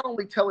I'll not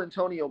only tell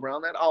Antonio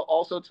Brown that, I'll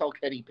also tell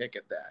Kenny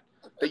Pickett that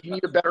you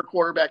need a better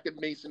quarterback than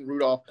Mason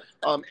Rudolph.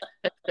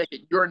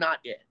 Pickett, you're not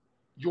it.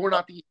 You're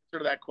not the answer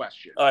to that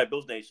question. All right,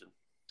 Bills Nation.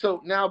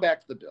 So now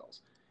back to the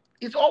Bills.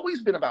 It's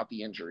always been about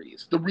the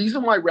injuries. The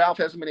reason why Ralph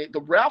hasn't been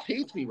Ralph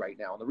hates me right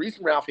now, and the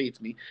reason Ralph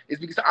hates me is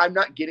because I'm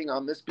not getting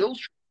on this Bills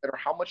train, no matter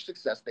how much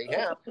success they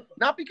have.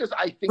 Not because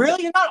I think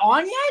really you're not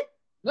on yet.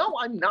 No,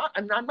 I'm not.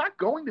 I'm not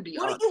going to be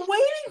on. What are you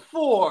waiting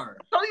for?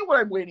 I'll tell you what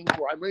I'm waiting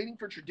for. I'm waiting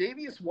for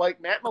Tre'Davious White,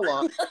 Matt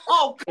Milano.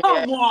 Oh,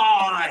 come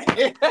on.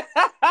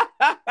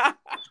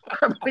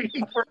 I'm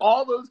waiting for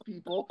all those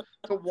people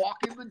to walk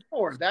in the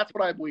door. That's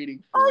what I'm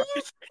waiting for. Are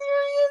you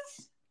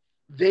serious?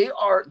 They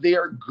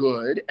are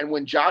good, and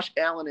when Josh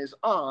Allen is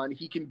on,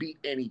 he can beat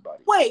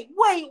anybody. Wait.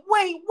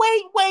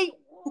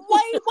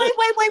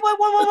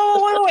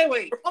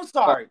 I'm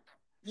sorry.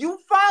 You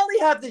finally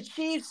have the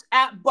Chiefs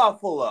at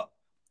Buffalo.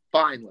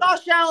 Finally.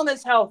 Josh Allen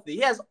is healthy.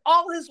 He has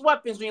all his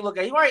weapons when you look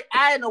at it. He already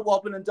added a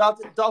weapon in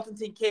Dalton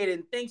Kincaid,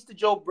 and thanks to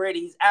Joe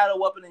Brady, he's added a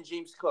weapon in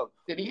James Cook.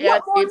 Did he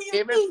add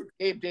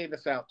Gabe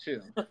Davis out too?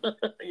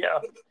 Yeah.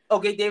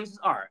 Okay, Davis is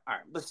all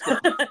right, but still.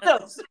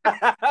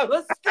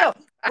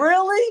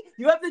 Really?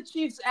 You have the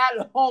Chiefs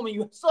at home, and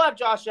you still have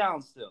Josh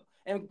Allen still.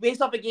 And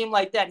based off a game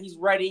like that, he's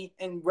ready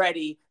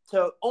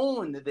to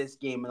own this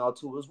game and all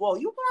too as well.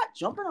 You're not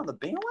jumping on the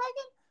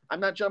bandwagon? I'm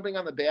not jumping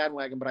on the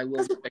bandwagon, but I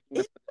will be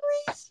picking them.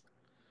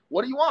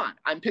 What do you want?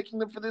 I'm picking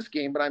them for this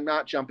game, but I'm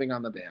not jumping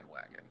on the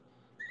bandwagon.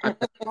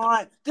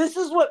 This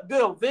is what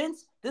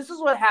this is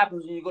what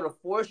happens when you go to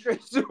 4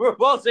 straight Super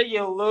Bowls and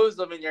you lose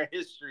them in your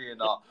history and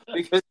all,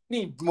 because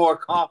you need more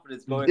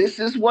confidence going. This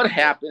is what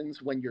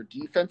happens when your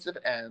defensive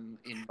end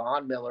in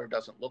Von Miller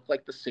doesn't look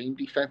like the same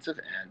defensive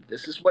end.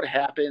 This is what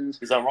happens.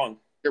 Is that wrong?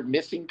 You're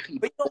missing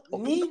people. But you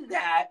don't need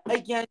that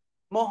against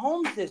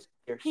Mahomes this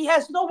year. He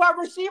has no wide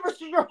receivers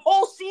to your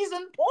whole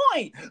season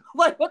point.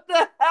 Like, what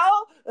the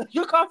hell?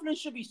 Your confidence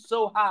should be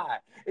so high.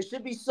 It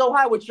should be so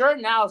high with your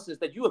analysis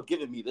that you have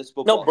given me this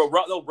football.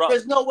 No, bro.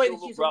 There's no way that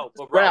you Ralph.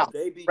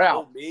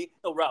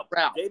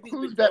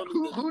 Who's that?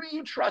 Who do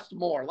you trust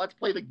more? Let's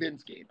play the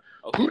Vince game.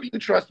 Okay. Who do you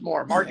trust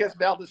more, Marquez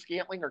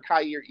Valdez-Scantling or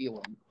Kyer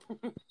Elam?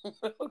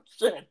 Oh,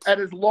 shit.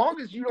 And as long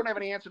as you don't have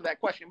an answer to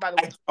that question, by the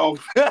way,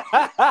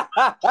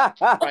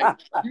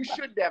 right, you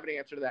shouldn't have an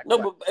answer to that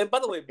question. No, but and by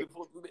the way,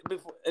 before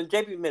and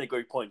JP made a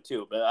great point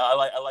too. But I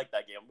like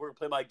that game. We're gonna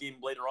play my game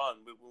later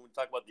on when we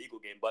talk about the Eagle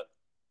game. But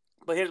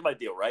here's my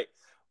deal, right?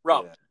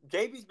 Rob,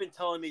 JP's been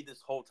telling me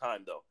this whole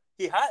time though.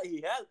 He had.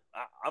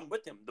 I'm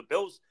with him. The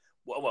Bills.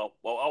 Well,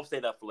 I'll say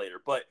that for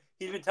later. But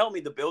he's been telling me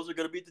the Bills are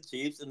gonna beat the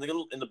Chiefs and the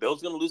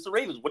Bills are gonna lose the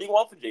Ravens. What do you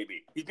want from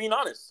JP? He's being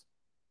honest.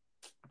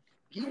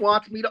 He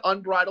wants me to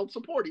unbridled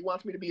support. He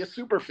wants me to be a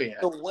super fan.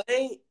 The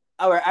way,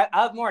 all right,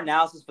 I have more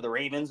analysis for the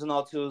Ravens and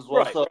all too as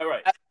well.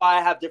 Right. That's why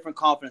I have different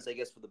confidence, I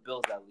guess, for the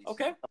Bills at least.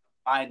 Okay.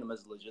 I find them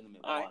as legitimate.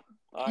 All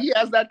right. He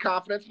has that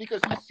confidence because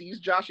he sees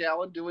Josh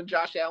Allen doing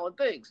Josh Allen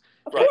things.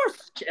 Of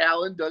course. Josh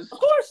Allen does. Of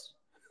course.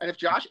 And if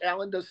Josh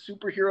Allen does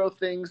superhero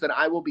things, then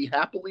I will be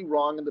happily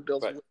wrong and the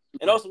Bills will.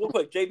 And also, real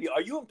quick, JB,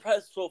 are you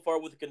impressed so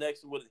far with the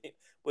connection with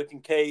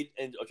Kincaid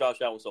and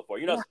Josh Allen so far?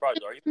 You're not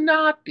surprised, are you?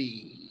 Not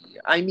be.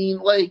 I mean,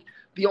 like,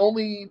 the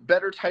only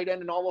better tight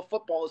end in all of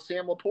football is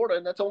Sam Laporta,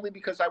 and that's only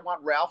because I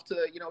want Ralph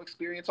to,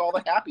 experience all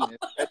the happiness.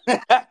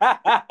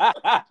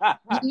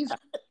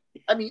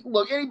 I mean,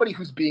 look, anybody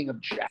who's being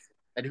objective,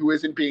 and who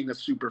isn't being a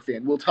super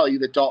fan will tell you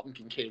that Dalton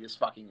Kincaid is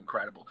fucking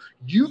incredible.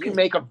 You can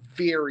make a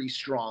very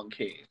strong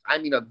case. I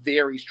mean, a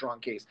very strong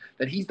case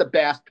that he's the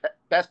best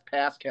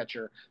pass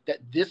catcher that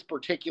this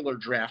particular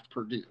draft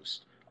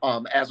produced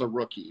as a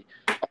rookie.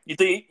 You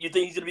think he's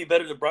going to be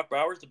better than Brock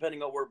Bowers,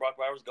 depending on where Brock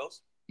Bowers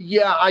goes?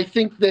 Yeah, I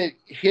think that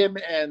him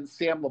and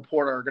Sam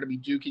Laporta are going to be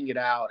duking it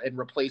out and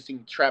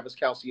replacing Travis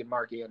Kelce and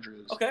Mark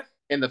Andrews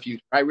in the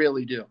future. I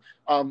really do.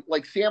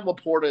 Like Sam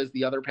Laporta is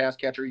the other pass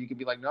catcher. You can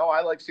be like, no,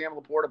 I like Sam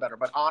Laporta better.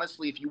 But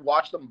honestly, if you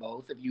watch them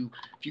both, if you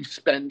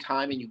spend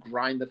time and you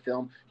grind the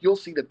film, you'll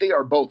see that they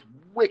are both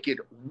wicked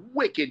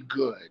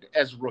good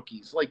as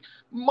rookies. Like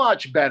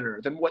much better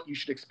than what you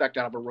should expect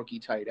out of a rookie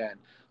tight end.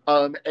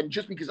 And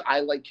just because I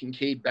like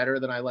Kincaid better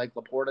than I like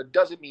Laporta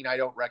doesn't mean I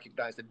don't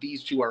recognize that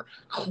these two are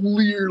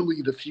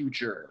clearly the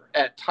future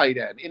at tight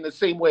end, in the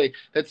same way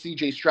that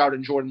C.J. Stroud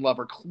and Jordan Love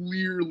are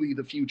clearly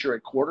the future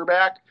at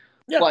quarterback.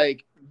 Yeah.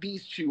 Like,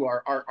 these two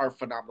are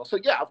phenomenal. So,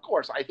 yeah, of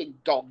course, I think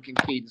Dalton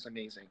Kincaid is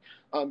amazing.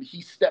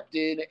 He stepped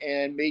in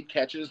and made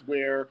catches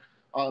where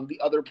the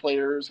other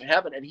players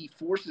haven't, and he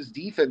forces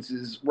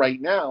defenses right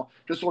now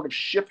to sort of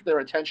shift their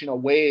attention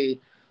away.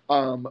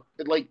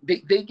 Like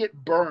they get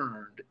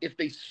burned if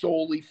they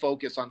solely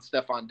focus on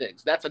Stephon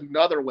Diggs. That's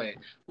another way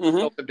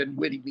they've been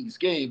winning these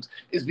games,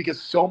 is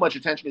because so much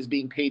attention is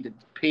being paid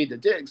to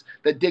Diggs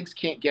that Diggs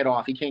can't get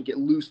off. He can't get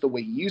loose the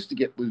way he used to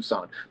get loose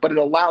on. But it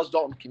allows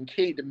Dalton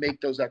Kincaid to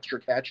make those extra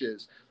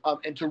catches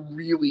and to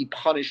really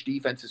punish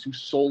defenses who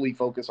solely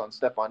focus on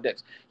Stephon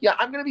Diggs. Yeah,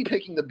 I'm going to be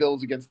picking the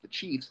Bills against the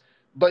Chiefs,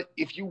 but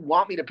if you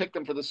want me to pick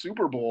them for the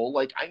Super Bowl,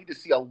 like I need to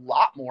see a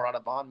lot more out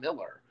of Von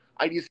Miller.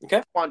 I need to see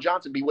Daquan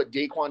Johnson be what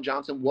Daquan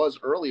Johnson was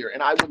earlier.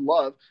 And I would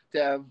love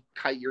to have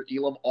Kaiir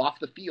Elam off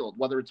the field,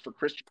 whether it's for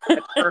Christian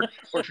or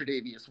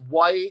Tre'Davious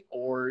White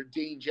or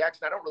Dane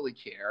Jackson. I don't really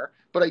care.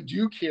 But I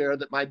do care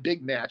that my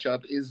big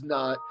matchup is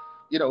not,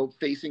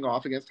 facing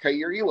off against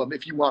Kaiir Elam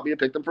if you want me to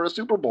pick them for a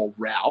Super Bowl,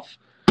 Ralph.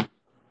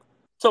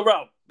 So,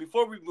 Ralph,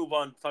 before we move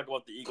on to talk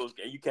about the Eagles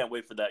game, you can't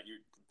wait for that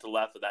to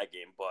laugh at that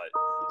game. But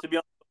to be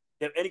honest,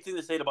 do you have anything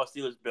to say about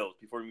Steelers-Bills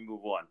before we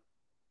move on?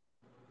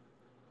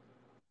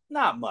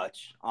 Not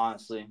much,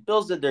 honestly.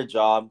 Bills did their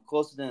job.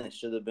 Closer than it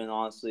should have been,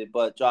 honestly.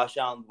 But Josh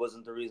Allen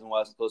wasn't the reason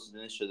why it's closer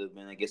than it should have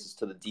been. I guess it's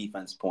to the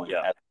defense point.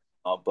 Yeah.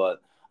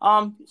 But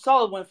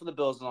solid win for the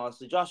Bills,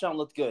 honestly. Josh Allen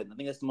looked good. I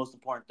think that's the most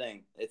important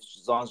thing.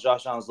 As long as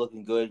Josh Allen's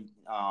looking good,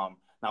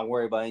 not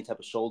worried about any type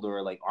of shoulder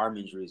or like arm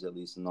injuries at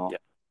least and all. Yeah.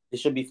 It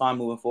should be fine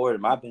moving forward,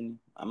 in my opinion.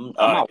 I'm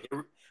out.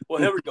 Well,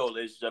 here we go,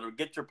 ladies and gentlemen.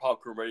 Get your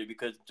popcorn ready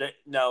because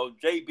now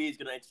JB is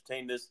going to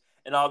entertain this,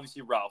 and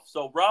obviously Ralph.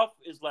 So Ralph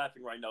is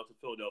laughing right now to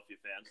Philadelphia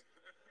fans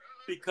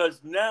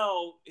because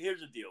now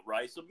here's the deal,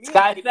 right? So me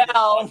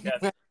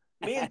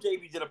and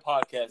JB did a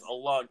podcast a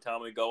long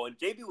time ago, and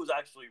JB was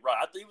actually right.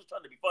 I thought he was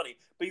trying to be funny,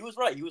 but he was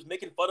right. He was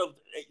making fun of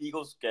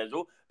Eagles'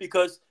 schedule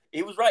because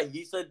he was right.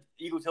 He said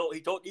he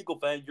told Eagle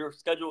fans, your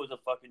schedule is a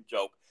fucking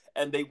joke,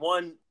 and they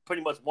won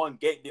pretty much one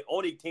game. The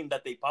only team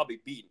that they probably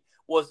beat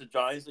was the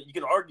Giants. You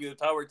can argue if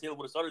Tyler Taylor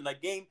would have started in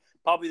that game,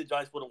 probably the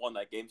Giants would have won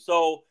that game.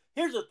 So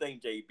here's the thing,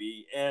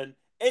 JB, and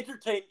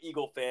entertain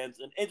Eagle fans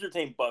and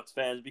entertain Bucks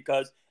fans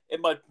because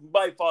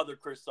my father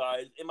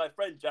criticized, and my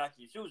friend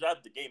Jackie, she was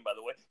at the game, by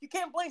the way. You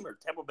can't blame her.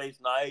 Tampa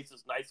Bay's nice.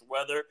 It's nice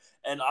weather.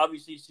 And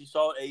obviously she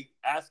saw a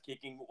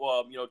ass-kicking,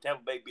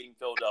 Tampa Bay beating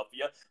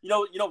Philadelphia.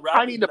 Ralph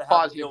I need to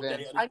pause you,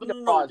 Vince. I need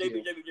to pause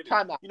you.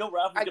 Time out.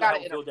 Ralph is going to have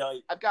a field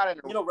day. I've got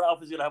to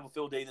Ralph is going to have a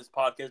field day in this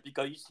podcast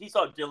because he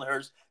saw Jalen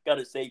Hurts got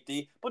his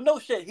safety. But no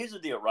shit, here's the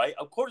deal, right?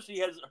 Of course he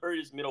has hurt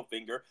his middle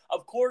finger.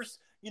 Of course,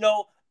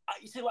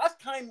 you see, last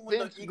time when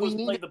Vince, the Eagles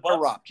played the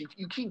Bucs,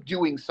 you keep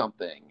doing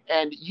something,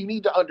 and you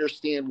need to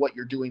understand what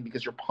you're doing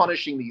because you're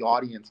punishing the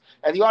audience,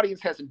 and the audience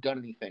hasn't done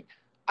anything.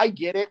 I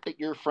get it that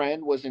your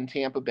friend was in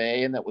Tampa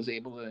Bay and that was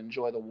able to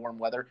enjoy the warm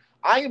weather.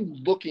 I am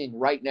looking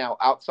right now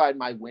outside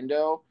my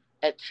window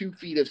at 2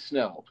 feet of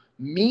snow.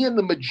 Me and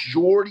the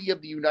majority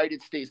of the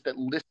United States that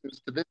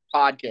listens to this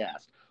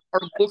podcast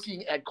are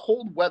looking at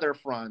cold weather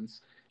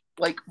fronts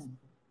like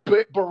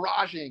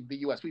barraging the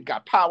U.S. We've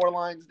got power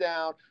lines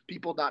down,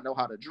 people not know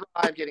how to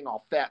drive, getting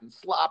all fat and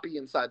sloppy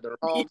inside their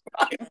homes.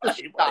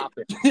 Stop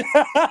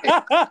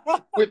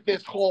it. With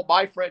this whole,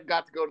 my friend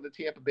got to go to the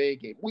Tampa Bay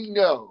game. We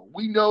know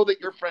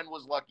that your friend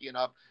was lucky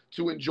enough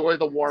to enjoy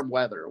the warm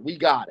weather. We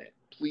got it.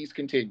 Please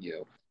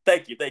continue.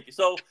 Thank you.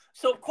 So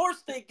of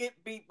course they get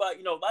beat by,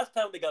 last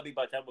time they got beat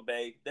by Tampa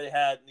Bay, they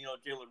had,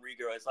 Jalen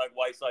Reagor as like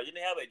Whiteside. You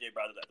didn't have A.J.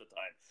 Brown at the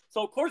time.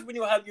 So of course when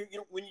you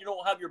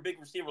don't have your big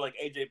receiver like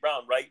A.J.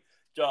 Brown, right?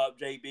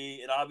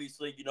 JB, and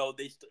obviously,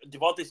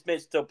 Devontae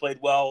Smith still played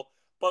well,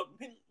 but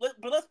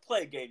let's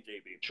play a game,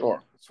 JB.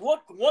 Sure. So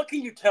what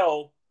can you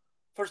tell?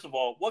 First of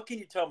all, what can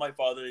you tell my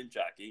father and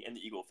Jackie and the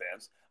Eagle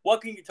fans?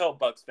 What can you tell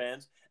Bucks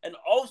fans? And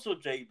also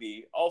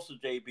JB,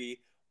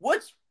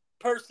 which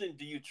person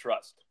do you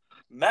trust?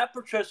 Matt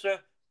Patricia,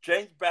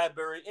 James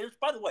Bradbury, and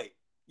by the way,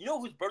 You know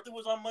whose birthday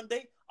was on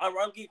Monday?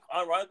 Ironically,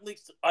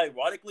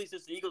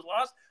 since the Eagles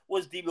lost,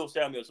 was Deebo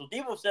Samuel. So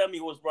Deebo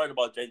Samuel was right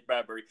about James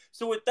Bradbury.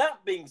 So with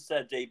that being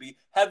said, JB,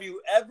 have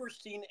you ever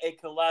seen a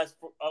collapse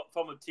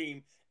from a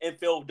team in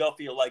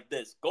Philadelphia like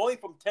this? Going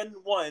from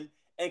 10-1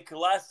 and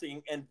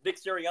collapsing, and Vic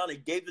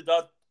Sirianni gave the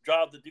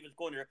job to defense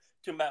coordinator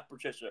to Matt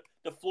Patricia.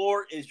 The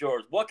floor is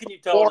yours. What can you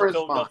tell the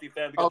Philadelphia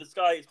fan? Because the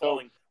sky is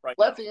falling right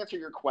now. Let's answer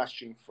your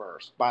question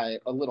first by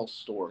a little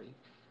story.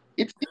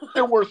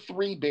 There were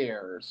 3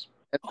 bears.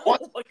 And oh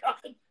my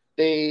God.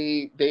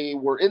 They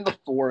were in the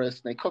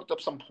forest, and they cooked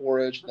up some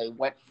porridge, and they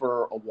went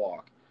for a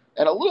walk.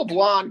 And a little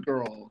blonde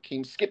girl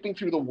came skipping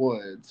through the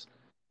woods,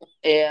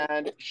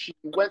 and she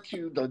went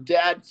to the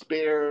dad's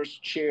bear's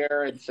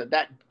chair and said,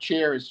 "That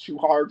chair is too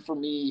hard for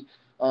me.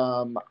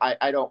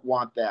 I don't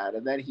want that."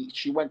 And then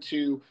she went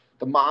to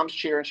the mom's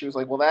chair, and she was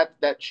like, "Well,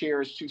 that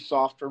chair is too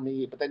soft for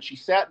me." But then she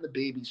sat in the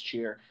baby's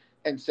chair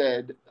and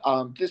said,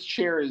 "This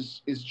chair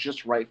is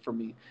just right for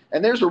me."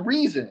 And there's a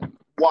reason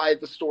why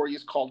the story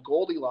is called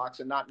Goldilocks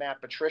and not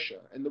Matt Patricia.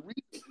 And the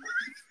reason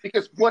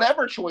because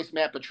whatever choice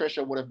Matt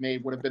Patricia would have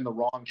made would have been the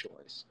wrong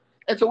choice.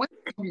 And so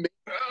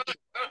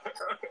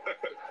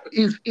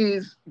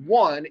is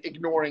one,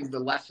 ignoring the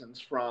lessons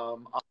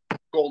from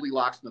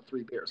Goldilocks and the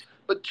 3 Bears,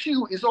 but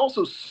 2 is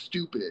also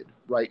stupid,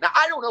 right? Now,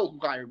 I don't know who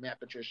hired Matt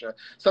Patricia.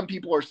 Some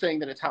people are saying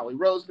that it's Howie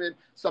Roseman.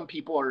 Some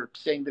people are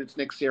saying that it's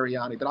Nick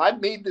Sirianni. But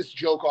I've made this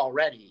joke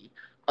already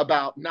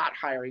about not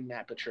hiring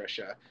Matt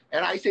Patricia.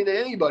 And I say that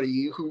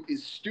anybody who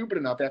is stupid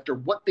enough after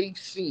what they've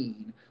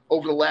seen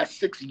over the last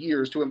 6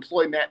 years to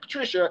employ Matt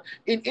Patricia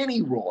in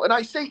any role. And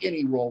I say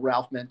any role,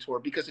 Ralph Mentor,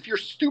 because if you're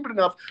stupid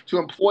enough to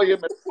employ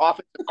him as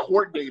offensive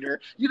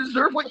coordinator, you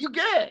deserve what you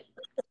get.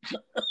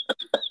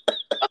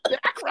 A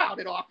background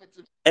in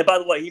offensive. And by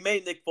the way, he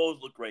made Nick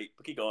Foles look great.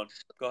 But keep going.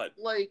 Go ahead.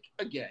 Like,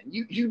 again,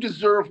 you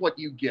deserve what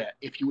you get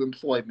if you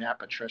employ Matt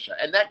Patricia.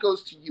 And that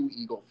goes to you,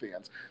 Eagle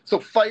fans. So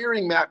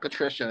firing Matt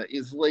Patricia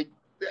is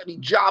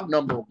job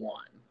number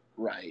 1,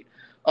 right?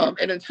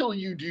 And until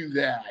you do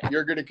that,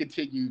 you're going to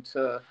continue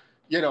to,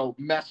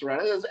 mess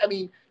around.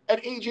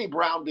 And A.J.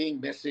 Brown being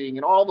missing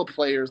and all the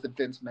players that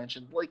Vince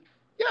mentioned,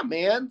 yeah,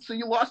 man, so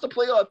you lost a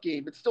playoff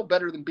game. It's still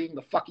better than being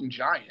the fucking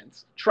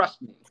Giants.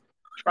 Trust me.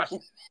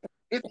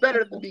 It's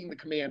better than being the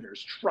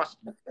Commanders. Trust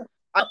me.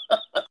 I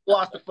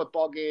lost a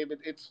football game.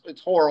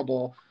 It's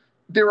horrible.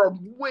 There are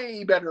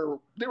way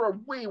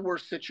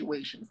worse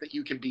situations that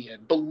you can be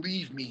in.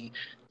 Believe me.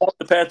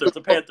 The Panthers.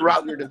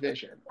 Throughout your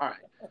division. All right.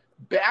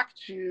 Back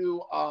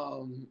to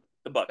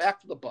the Bucs. Back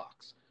to the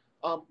Bucs.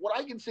 What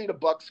I can say to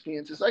Bucs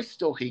fans is I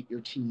still hate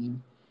your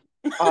team.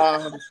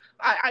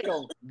 I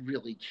don't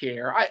really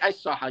care. I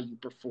saw how you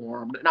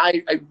performed, and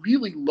I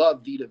really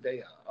love Vita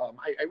Vea.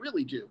 I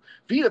really do.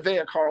 Vita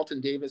Vea,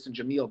 Carlton Davis, and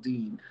Jameel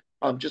Dean,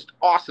 just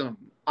awesome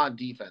on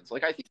defense. I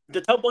think to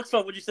tell Bucs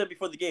fans what you said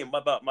before the game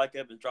about Mike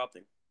Evans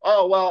dropping.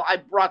 Oh well, I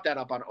brought that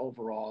up on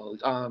Overall.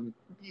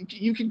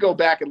 You can go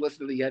back and listen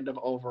to the end of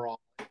Overall.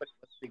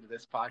 Listening to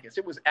this podcast,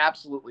 it was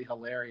absolutely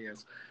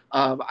hilarious.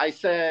 I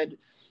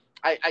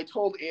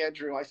told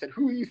Andrew, I said,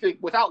 who do you think,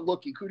 without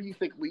looking, who do you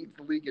think leads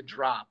the league in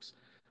drops?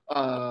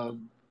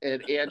 And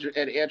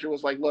Andrew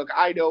was like, look,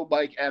 I know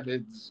Mike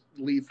Evans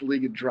leads the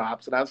league in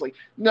drops. And I was like,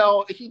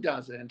 no, he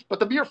doesn't. But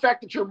the mere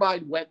fact that your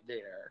mind went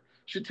there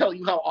should tell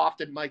you how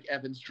often Mike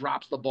Evans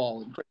drops the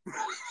ball.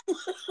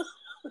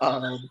 But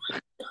I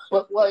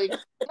don't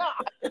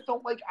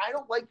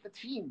like the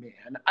team,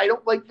 man. I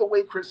don't like the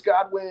way Chris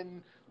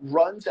Godwin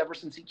runs ever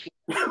since he came.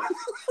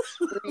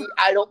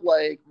 I don't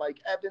like Mike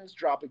Evans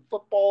dropping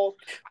footballs.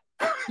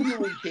 I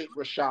really hate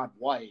Rachaad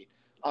White.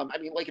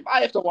 If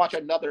I have to watch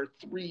another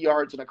 3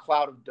 yards in a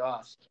cloud of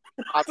dust,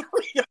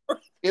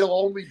 it'll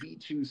only be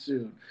too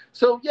soon.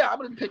 So yeah, I'm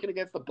going to be picking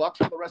against the Bucs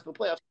for the rest of the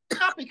playoffs.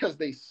 Not because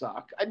they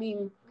suck.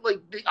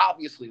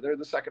 Obviously they're in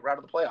the second round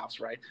of the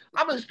playoffs, right?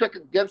 I'm going to pick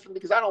against them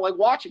because I don't like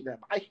watching them.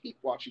 I hate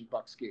watching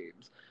Bucs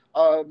games.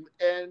 I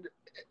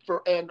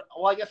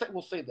guess I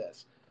will say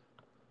this: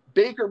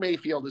 Baker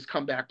Mayfield is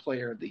comeback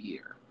player of the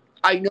year.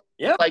 I know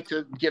I like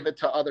to give it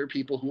to other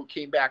people who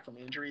came back from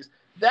injuries.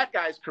 That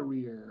guy's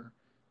career.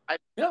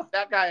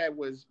 That guy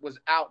was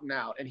out and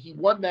out, and he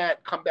won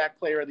that comeback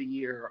player of the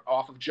year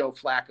off of Joe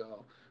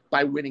Flacco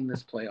by winning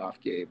this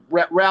playoff game.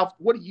 Ralph,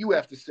 what do you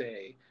have to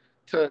say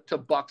to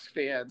Bucs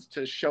fans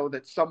to show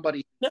that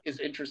somebody is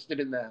interested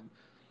in them?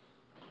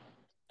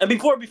 And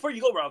before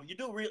you go, Ralph, you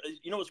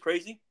know what's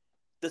crazy?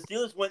 The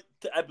Steelers went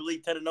to, I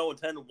believe, 10-0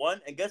 and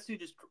 10-1, and guess who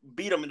just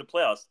beat them in the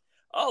playoffs?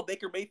 Oh,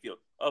 Baker Mayfield,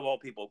 of all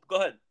people. Go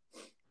ahead.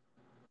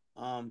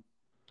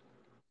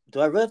 Do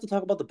I really have to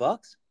talk about the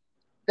Bucs?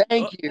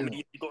 Thank you.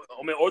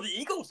 Or the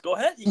Eagles. Go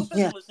ahead. Eagles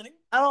fans are listening.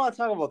 I don't want to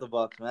talk about the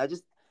Bucs, man.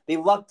 They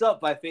lucked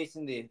up by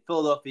facing the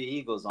Philadelphia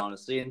Eagles,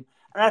 honestly, and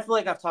I feel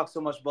like I've talked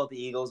so much about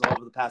the Eagles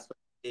over the past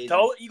days.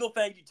 Tell Eagle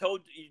fans you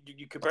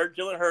compared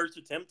Jalen Hurts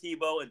to Tim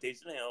Tebow and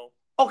Taysom Hill.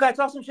 Okay, I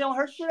talk some Jalen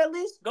Hurts shit at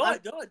least. Go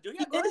ahead. Do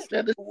this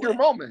is your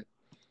moment.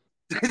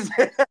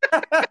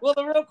 Well,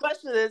 the real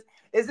question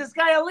is this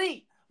guy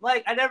elite?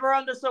 I never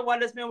understood why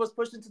this man was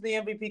pushed into the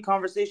MVP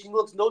conversation. He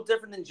looks no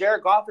different than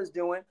Jared Goff is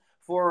doing.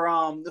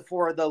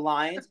 for the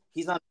Lions.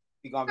 He's not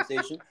in the MVP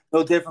conversation.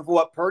 No different for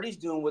what Purdy's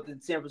doing with the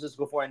San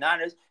Francisco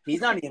 49ers.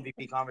 He's not in the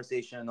MVP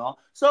conversation and all.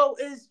 So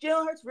is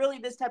Jalen Hurts really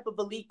this type of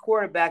elite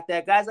quarterback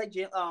that guys like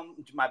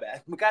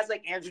guys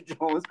like Andrew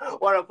Jones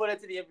want to put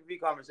into the MVP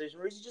conversation,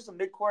 or is he just a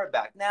mid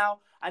quarterback? Now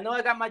I know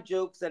I got my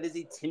jokes that is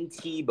he Tim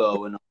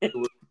Tebow and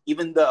all,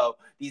 even though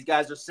these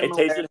guys are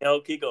similar. Hey, Taysom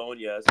Hill, keep going.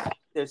 Yes,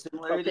 they're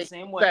similar the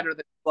same way, better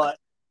than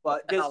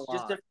but just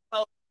different.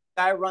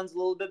 Guy runs a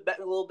little bit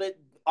better, a little bit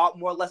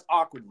more or less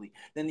awkwardly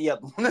than the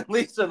other one, at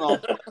least and all.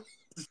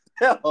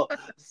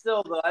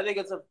 Still, though, I think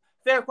it's a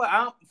fair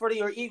question. For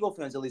your Eagle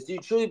fans, at least, do you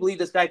truly believe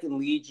this guy can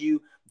lead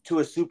you to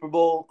a Super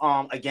Bowl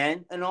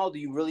again and all? Do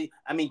you really?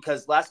 I mean,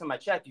 because last time I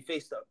checked, you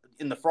faced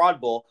in the Fraud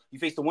Bowl, you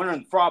faced the winner in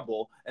the Fraud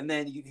Bowl, and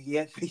then you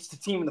faced the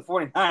team in the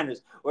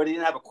 49ers where they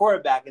didn't have a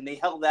quarterback, and they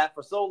held that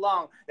for so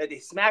long that they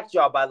smacked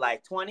y'all by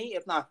like 20,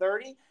 if not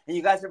 30, and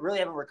you guys really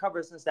haven't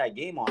recovered since that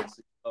game,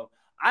 honestly. So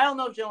I don't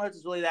know if Jalen Hurts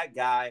is really that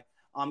guy.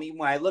 Even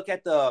when I look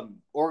at the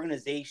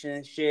organization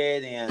and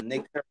shit and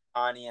Nick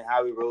Sirianni and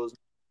Howie Roseman,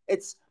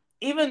 it's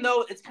even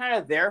though it's kind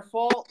of their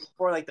fault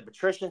for like the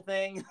Patricia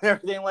thing and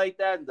everything like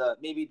that, and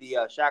maybe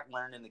the Shaq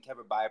Leonard and the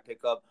Kevin Byard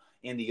pickup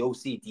and the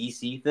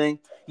OCDC thing,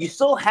 you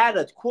still had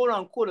a quote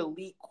unquote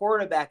elite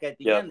quarterback at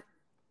the end.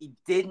 He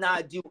did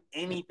not do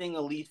anything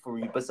elite for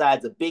you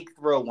besides a big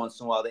throw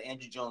once in a while that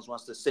Andrew Jones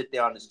wants to sit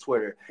there on his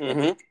Twitter.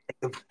 Mm-hmm.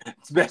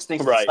 It's the best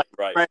thing. Right.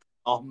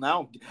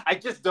 No, I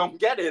just don't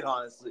get it,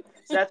 honestly.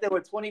 Sat there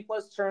with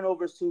 20-plus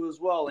turnovers, too, as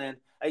well. And,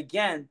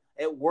 again,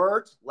 it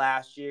worked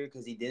last year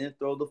because he didn't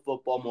throw the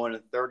football more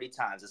than 30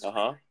 times.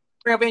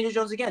 Bring up Andrew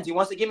Jones again. He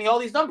wants to give me all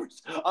these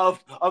numbers of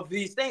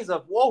these things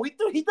of, whoa,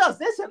 he does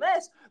this and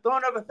this,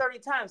 throwing over 30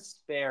 times.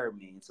 Spare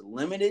me. It's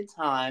limited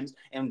times.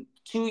 And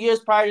 2 years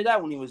prior to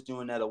that when he was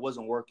doing that, it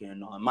wasn't working.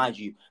 And mind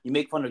you, you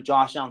make fun of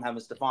Josh Allen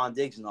having Stephon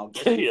Diggs and all.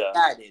 Guess what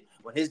added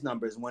when his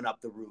numbers went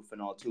up the roof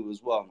and all, too,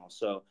 as well.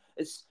 So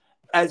it's –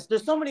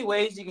 there's so many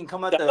ways you can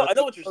come at I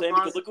know what you're saying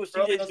because look what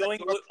CJ's doing.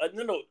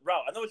 No,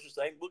 Ralph, I know what you're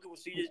saying. Look at what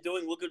CJ's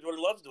doing. Look at what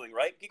Love's doing,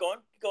 right? Keep going.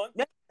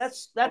 Yeah,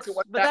 that's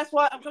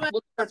why I'm coming at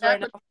this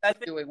right now.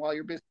 Doing while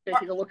you're busy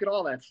taking a look at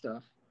all that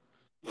stuff.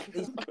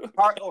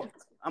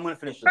 I'm gonna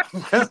finish it.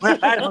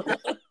 I don't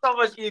so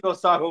much ego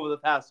talk over the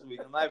past week.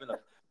 I'm not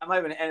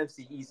even an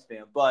NFC East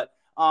fan, but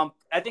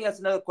I think that's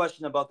another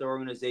question about their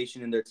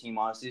organization and their team.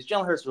 Honestly, is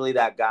Jalen Hurts really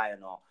that guy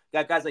and all? You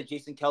got guys like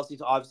Jason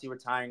Kelsey's obviously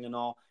retiring and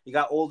all. You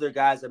got older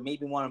guys that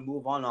maybe want to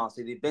move on.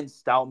 Honestly, they've been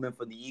stoutmen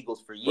for the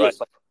Eagles for years,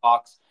 like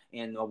Hawks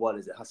and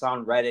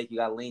Hassan Reddick. You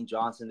got Lane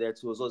Johnson there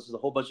too. So there's a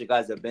whole bunch of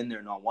guys that have been there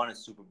and all won a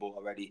Super Bowl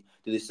already.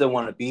 Do they still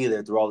want to be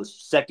there through all this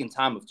second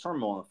time of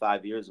turmoil in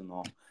 5 years and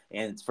all?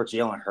 And it's for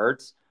Jalen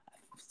Hurts.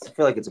 I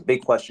feel like it's a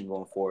big question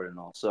going forward and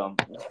all. So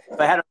if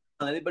I had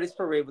on anybody's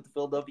parade with the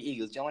Philadelphia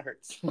Eagles, Jalen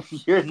Hurts.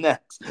 You're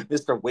next,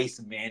 Mr.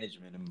 Waste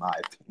Management, in my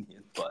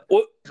opinion. But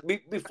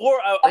before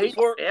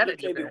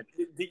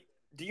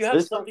do you have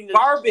Mr. something that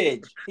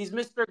garbage? He's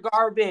Mr.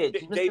 Garbage.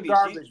 He's Mr.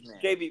 Garbage Man.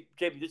 JB,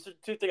 this is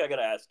two things I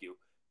gotta ask you.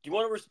 Do you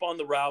want to respond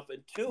to Ralph?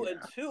 And two,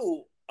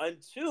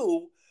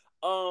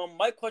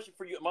 my question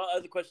for you, my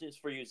other question is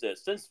for you is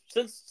this: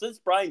 since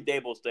Brian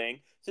Dable's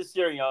staying, since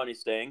Sirianni's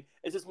staying,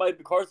 and since Mike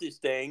McCarthy's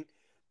staying,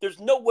 there's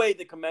no way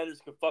the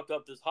Commanders could fuck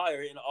up this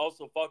hire and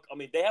also fuck. I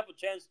mean, they have a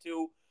chance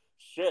to.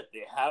 Shit,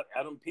 they have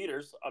Adam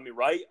Peters. I mean,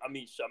 right? I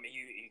mean,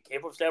 he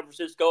came from San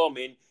Francisco. I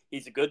mean,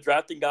 he's a good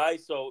drafting guy.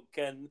 So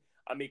can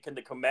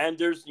the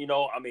Commanders? You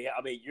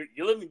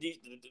live in the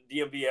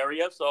DMV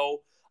area,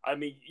 so I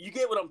mean, you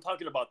get what I'm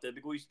talking about there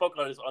because we spoke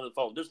on this on the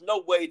phone. There's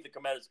no way the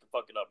Commanders can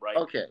fuck it up, right?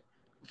 Okay.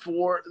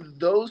 For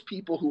those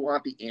people who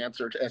want the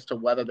answer as to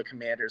whether the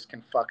Commanders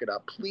can fuck it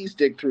up, please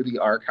dig through the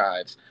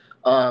archives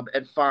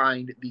and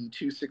find the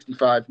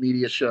 265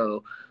 media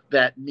show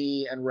that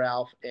me and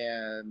Ralph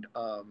and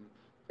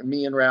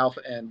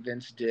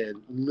Vince did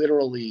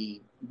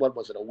literally, what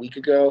was it, a week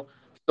ago?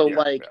 So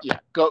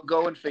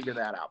go and figure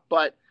that out.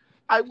 But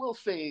I will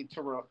say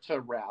to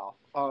Ralph,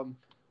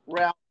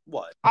 Ralph,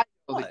 what? I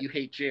know that you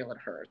hate Jalen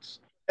Hurts.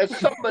 As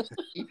somebody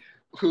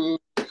who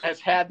has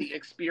had the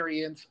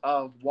experience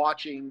of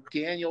watching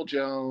Daniel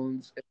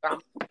Jones,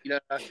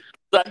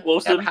 Zach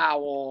Wilson,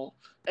 Howell,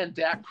 and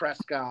Dak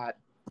Prescott,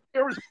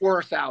 there is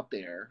worse out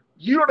there.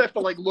 You don't have to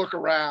look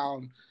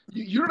around.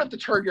 You don't have to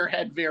turn your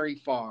head very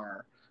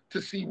far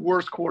to see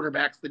worse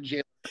quarterbacks than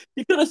Jalen.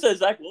 You could have said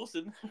Zach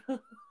Wilson.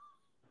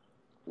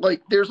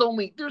 There's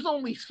only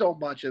so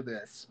much of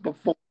this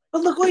before.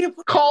 But look what you're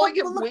calling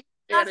him waste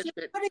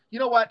management. You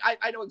know what?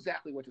 I know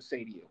exactly what to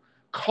say to you.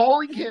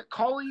 Calling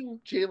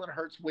Jalen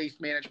Hurts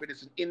waste management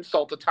is an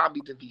insult to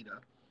Tommy DeVito.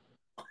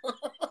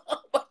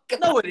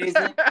 No, it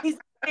isn't. He's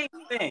the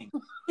same thing.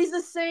 He's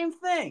the same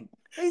thing.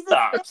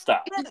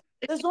 Stop.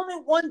 There's only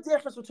one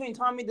difference between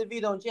Tommy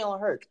DeVito and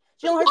Jalen Hurts.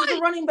 Jalen Hurts is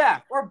a running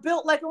back or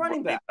built like a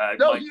running back.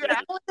 No,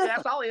 yes,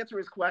 I'll answer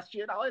his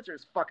question. I'll answer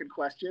his fucking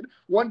question.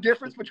 One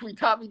difference between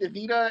Tommy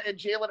DeVito and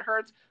Jalen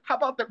Hurts. How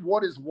about that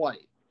one is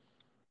white?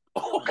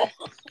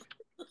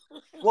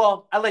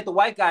 Well, I like the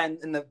white guy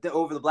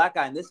over the black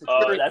guy in this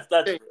situation.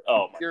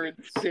 You're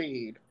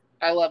insane.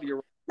 I love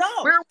you. No,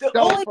 Where are we the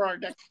going only for our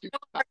next stupid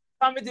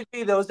coming to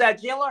be though is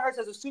that Jalen Hurts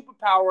has a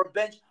superpower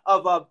bench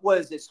of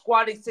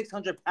squatting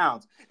 600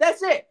 pounds.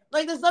 That's it.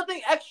 Like there's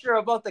nothing extra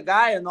about the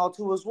guy and all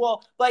too as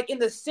well. Like in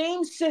the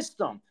same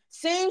system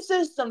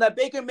that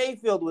Baker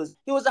Mayfield was,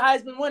 he was a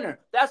Heisman winner.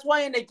 That's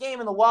why in the game,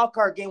 in the wild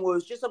card game, where it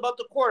was just about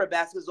the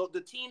quarterbacks, because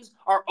the teams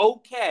are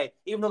okay,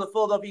 even though the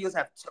Philadelphia Eagles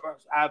have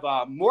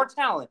more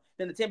talent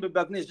than the Tampa Bay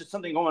Buccaneers. Just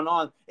something going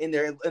on in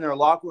their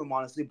locker room,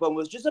 honestly. But it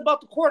was just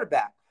about the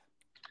quarterback.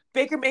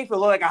 Baker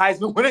Mayfield looked like a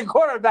Heisman winning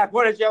quarterback.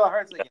 What did Jalen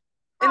Hurts again?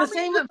 And the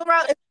same with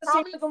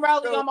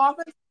rally on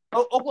offense.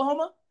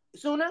 Oklahoma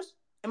Sooners.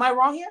 Am I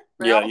wrong here?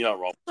 Yeah, you're not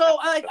wrong. So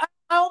I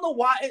don't know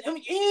why. I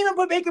mean, you didn't even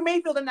put Baker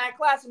Mayfield in that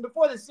class. And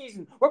before the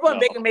season, we're putting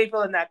Baker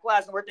Mayfield in that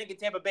class, and we're thinking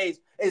Tampa Bay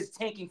is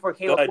tanking for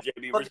Caleb. Go ahead,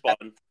 JB.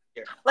 Respond.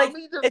 Like,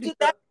 is it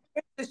that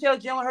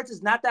Jalen Hurts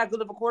is not that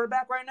good of a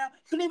quarterback right now?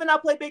 He couldn't even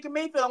outplay Baker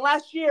Mayfield. And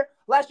last year,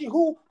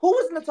 who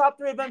was in the top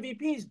 3 of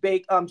MVPs?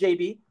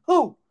 JB.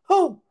 Who?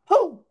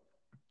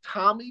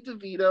 Tommy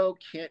DeVito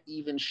can't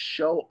even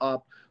show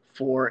up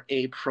for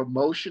a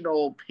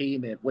promotional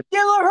payment.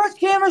 Jalen Hurts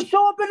can't even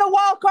show up in the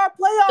wild card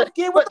playoff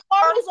game with the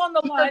Cardinals on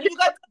the line. You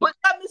got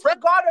Mr.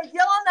 Goddard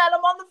yelling at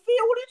him on the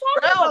field. What are you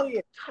talking about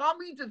here?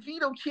 Tommy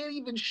DeVito can't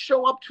even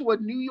show up to a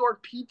New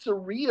York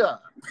pizzeria.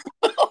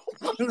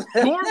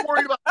 You're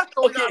worried about what's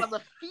going on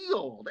the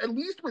field. At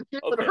least with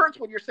Jalen Hurts,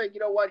 when you're saying, you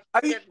know what?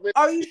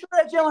 Are you sure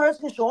that Jalen Hurts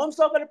can show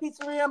himself at a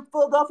pizzeria in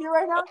Philadelphia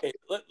right now? Okay,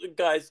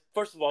 guys,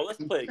 first of all,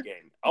 let's play a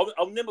game.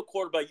 I'll name a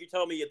quarterback. You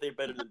tell me if they're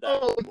better than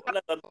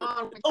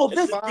that.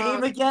 This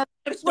game again?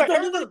 Just real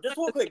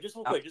quick.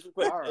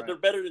 Right. If they're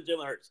better than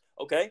Jalen Hurts.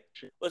 Okay?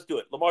 Let's do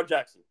it. Lamar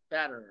Jackson.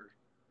 Better.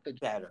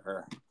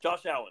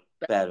 Josh Allen.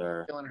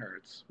 Better. Jalen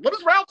Hurts. What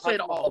does Ralph say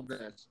to all of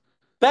this?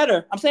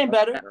 Better. I'm saying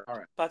better. All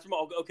right. Patrick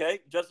Mahomes. Okay.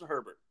 Justin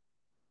Herbert.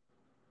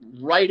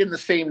 Right in the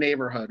same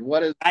neighborhood.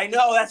 What is? I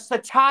know that's a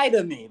tie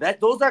to me.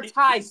 Those are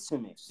ties to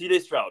me. C.J.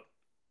 Stroud.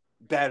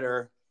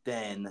 Better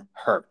than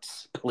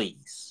Hurts,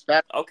 please.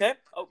 Okay.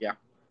 Oh, yeah.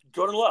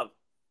 Jordan Love.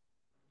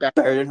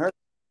 Better than Hurts.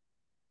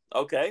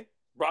 Okay.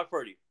 Brock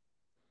Purdy.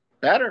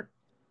 Better.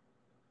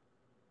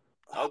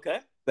 Okay.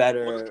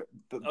 Better.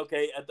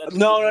 Okay.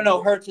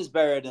 No. Hurts is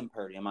better than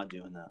Purdy. I'm not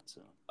doing that.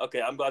 So.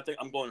 Okay. I'm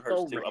going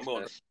Hurts too. I'm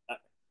going.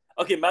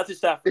 Okay, Matthew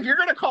Stafford. If you're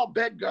going to call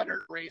Ben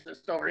Gunner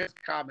racist over his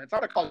comments, I'm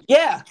going to call you.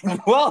 Yeah,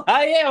 well,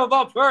 I am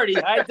about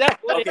Purdy. I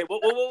definitely.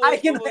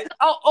 Okay, wait.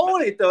 I'll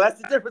own it, though.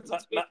 That's the difference.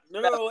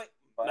 No, wait.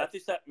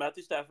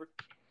 Matthew Stafford.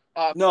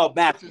 No,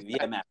 Matthew.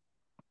 Yeah, Matthew.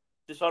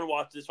 Deshaun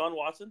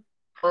Watson.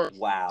 Hurts.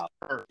 Wow.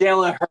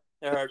 Jalen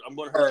Hurts. I'm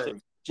going Hurts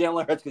too.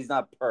 Jalen Hurts because he's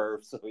not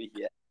perv, so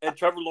yeah. And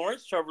Trevor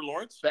Lawrence.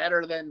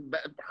 Better than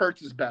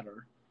Hurts is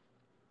better.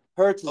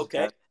 Hurts is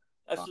okay.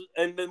 Better.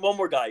 And then one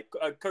more guy,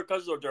 Kirk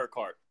Cousins or Derek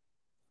Carr.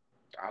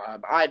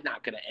 I'm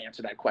not going to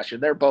answer that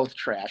question. They're both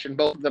trash, and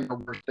both of them are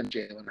worse than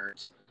Jalen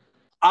Hurts.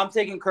 I'm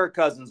taking Kirk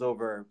Cousins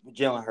over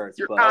Jalen Hurts.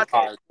 You're not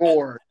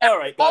bored. All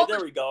right, guys,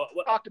 there we go.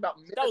 Talked about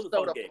that was a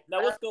fun game.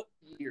 Now let's go.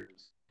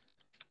 Years.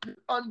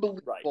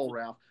 Unbelievable,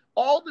 right. Ralph.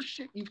 All the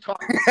shit you've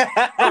talked about,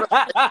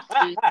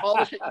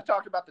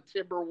 the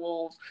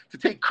Timberwolves, to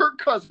take Kirk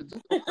Cousins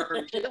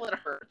over Jalen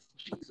Hurts.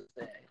 Jesus,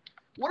 man.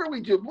 What are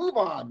we doing? Move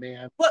on,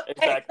 man.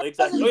 Exactly.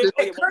 Kirk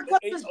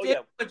Cousins did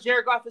what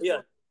Jared Goff is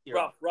doing.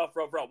 Rough.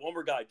 One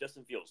more guy,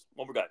 Justin Fields.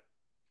 One more guy.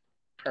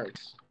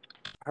 Hurts.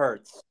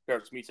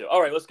 Me too.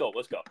 All right, let's go.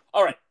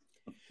 All right.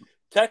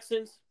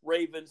 Texans,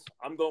 Ravens.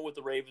 I'm going with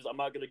the Ravens. I'm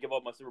not going to give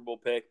up my Super Bowl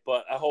pick,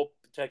 but I hope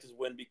the Texans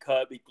win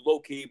because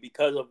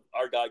of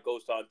our guy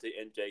goes on to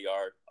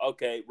NJR.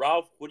 Okay,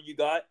 Ralph, what do you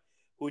got?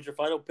 Who's your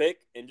final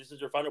pick? And this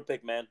is your final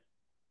pick, man.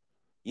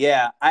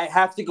 Yeah, I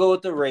have to go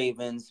with the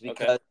Ravens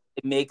because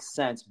it makes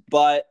sense,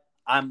 but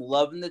I'm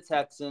loving the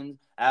Texans.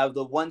 Out of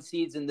the 1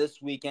 seeds in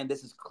this weekend,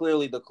 this is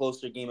clearly the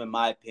closer game in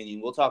my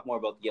opinion. We'll talk more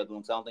about the other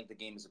ones. I don't think the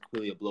game is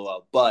clearly a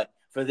blowout. But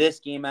for this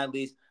game, at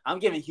least, I'm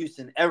giving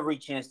Houston every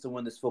chance to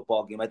win this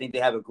football game. I think they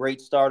have a great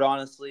start,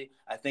 honestly.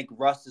 I think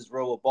Russ is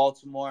roll with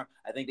Baltimore.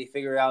 I think they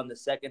figure it out in the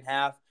second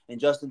half. And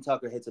Justin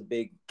Tucker hits a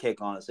big kick,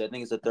 honestly. I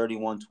think it's a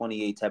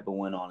 31-28 type of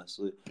win,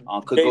 honestly.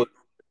 Could go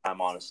time,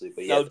 honestly.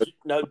 But yeah.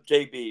 Now,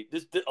 JB,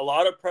 this a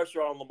lot of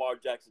pressure on Lamar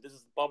Jackson. This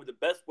is probably the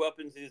best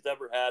weapons he's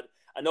ever had.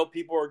 I know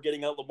people are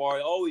getting out Lamar.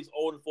 He's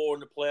 0-4 in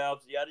the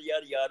playoffs, yada,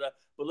 yada, yada.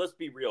 But let's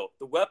be real.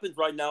 The weapons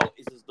right now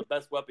is the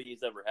best weapon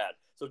he's ever had.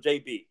 So,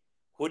 JB,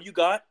 what do you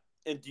got?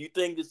 And do you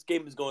think this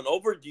game is going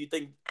over? Do you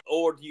think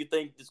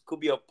this could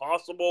be a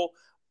possible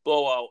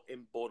blowout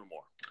in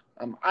Baltimore?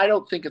 I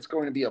don't think it's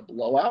going to be a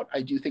blowout.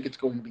 I do think it's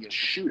going to be a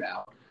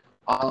shootout.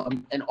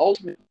 And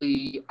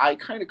ultimately, I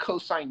kind of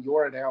co-sign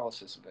your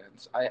analysis,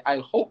 Vince.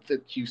 I hope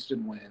that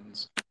Houston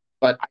wins,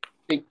 but I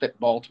think that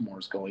Baltimore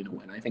is going to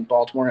win. I think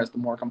Baltimore has the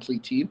more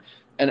complete team.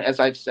 And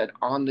as I've said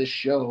on this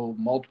show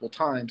multiple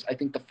times, I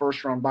think the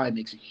first round bye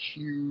makes a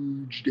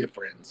huge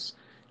difference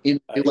in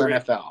the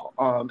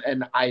NFL.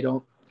 And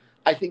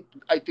I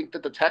think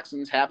that the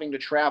Texans having to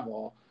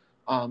travel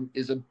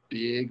is a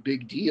big,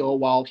 big deal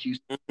while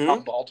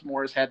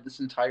Baltimore has had this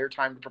entire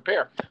time to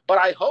prepare. But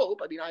I hope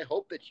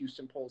that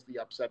Houston pulls the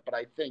upset, but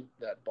I think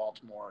that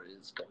Baltimore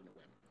is going to win.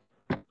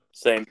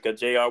 Same, because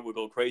JR will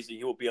go crazy.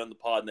 He will be on the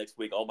pod next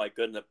week. Oh, my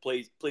goodness.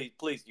 Please,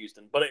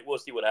 Houston. But we'll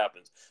see what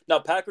happens. Now,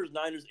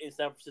 Packers-Niners in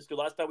San Francisco.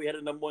 Last time we had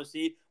a number one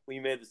seed,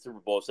 we made the Super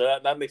Bowl. So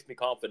that makes me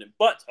confident.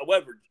 But,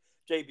 however,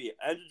 JB,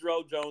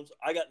 Andrew Jones,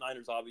 I got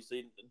Niners,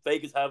 obviously.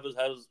 Vegas has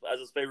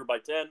us favored by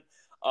 10.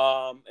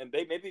 And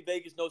maybe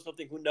Vegas knows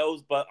something. Who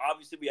knows? But,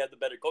 obviously, we have the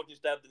better coaching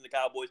staff than the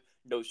Cowboys.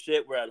 No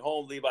shit. We're at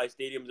home. Levi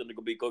Stadium's going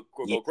to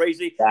go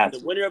crazy. And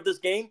the winner of this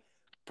game,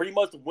 pretty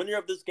much the winner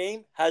of this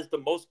game has the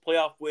most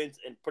playoff wins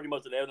in pretty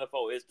much in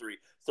NFL history.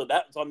 So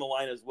that's on the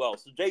line as well.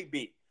 So,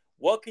 JB,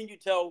 what can you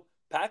tell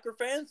Packer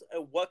fans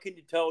and what can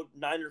you tell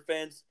Niner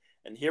fans?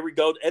 And here we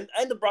go. And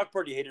the Brock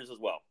Purdy haters as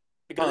well.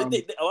 Because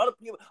a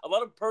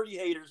lot of Purdy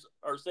haters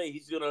are saying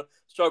he's going to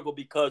struggle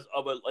because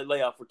of a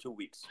layoff for 2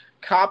 weeks.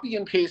 Copy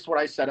and paste what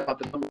I said about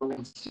the number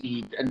one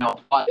seed and now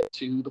apply it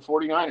to the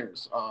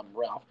 49ers,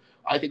 Ralph.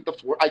 I think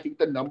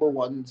the number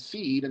one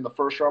seed in the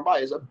first round bye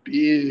is a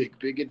big,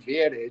 big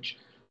advantage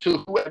to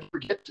whoever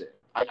gets it.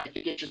 I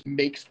think it just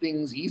makes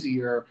things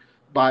easier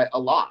by a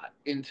lot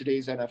in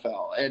today's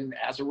NFL. And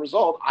as a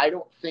result, I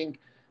don't think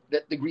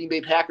that the Green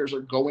Bay Packers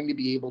are going to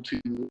be able to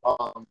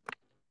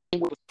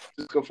with the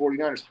San Francisco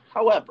 49ers.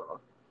 However,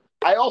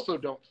 I also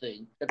don't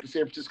think that the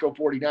San Francisco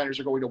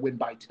 49ers are going to win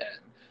by 10.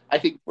 I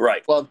think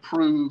Love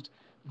proved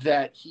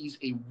that he's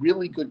a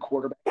really good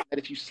quarterback. And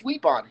if you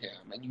sleep on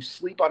him and you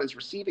sleep on his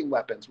receiving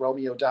weapons,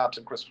 Romeo Doubs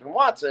and Christian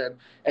Watson,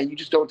 and you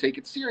just don't take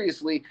it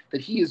seriously,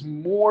 that he is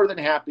more than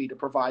happy to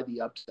provide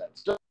the upset.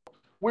 So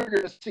we're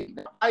going to see.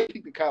 Now, I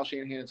think that Kyle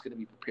Shanahan is going to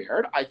be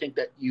prepared. I think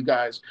that you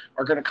guys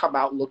are going to come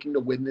out looking to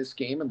win this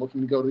game and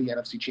looking to go to the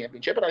NFC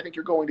Championship, and I think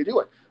you're going to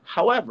do it.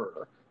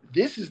 However,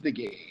 this is the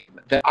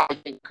game that I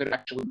think could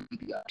actually be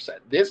the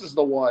upset. This is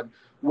the one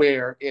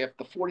where if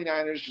the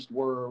 49ers just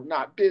were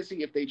not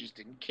busy, if they just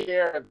didn't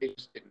care, if they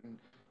just didn't,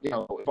 if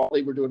all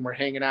they were doing were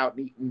hanging out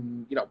and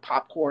eating,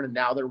 popcorn, and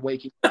now they're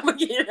waking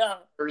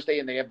up Thursday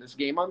and they have this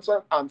game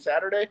on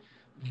Saturday,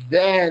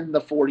 then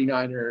the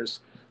 49ers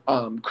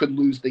could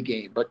lose the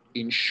game. But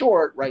in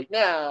short, right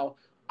now,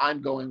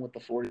 I'm going with the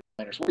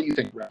 49ers. What do you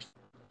think, Ref?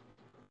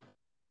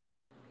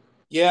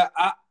 Yeah,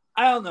 I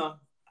don't know.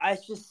 I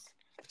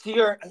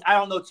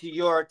don't know to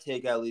your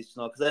take at least,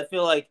 because I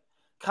feel like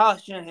Kyle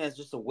Shanahan is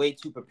just a way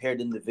too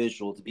prepared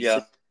individual to be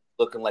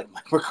looking like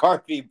Mike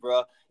McCarthy,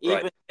 bro.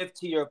 Even if,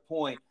 to your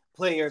point,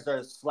 players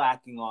are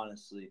slacking,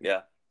 honestly.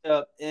 Yeah.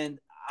 And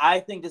I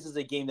think this is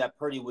a game that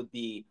Purdy would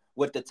be,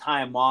 with the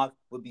time off,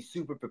 would be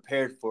super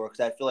prepared for, because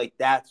I feel like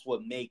that's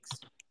what makes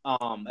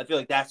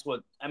that's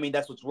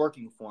what's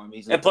working for him.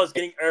 And plus,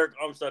 getting Eric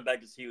Armstead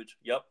back is huge.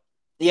 Yep.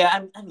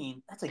 Yeah, I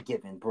mean, that's a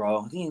given,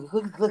 bro.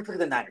 Look at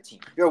the Niner team.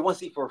 You're a 1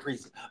 seed for a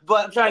reason.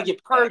 But I'm trying to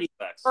give Purdy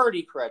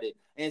credit,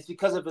 and it's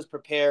because of his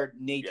prepared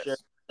nature,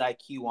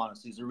 IQ,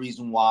 honestly, is the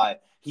reason why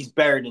he's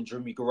better than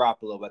Jimmy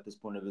Garoppolo at this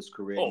point of his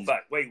career. Oh, in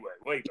fact, way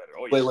better.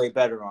 Oh, yes. Way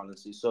better,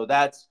 honestly. So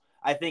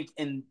I think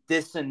in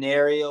this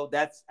scenario,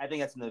 that's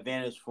an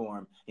advantage for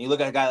him. And you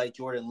look at a guy like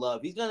Jordan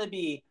Love, he's gonna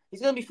be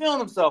feeling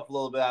himself a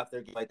little bit after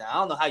a game like that. I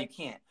don't know how you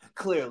can't,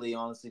 clearly,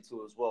 honestly,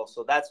 too, as well.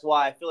 So that's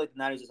why I feel like the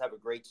Niners just have a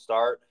great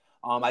start.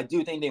 I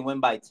do think they win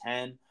by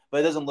 10, but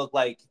it doesn't look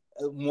like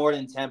more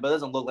than 10, but it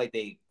doesn't look like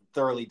they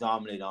thoroughly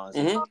dominate,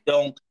 honestly.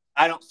 Mm-hmm.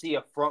 I don't see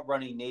a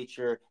front-running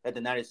nature that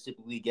the Niners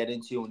typically get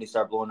into when they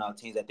start blowing out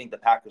teams. I think the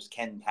Packers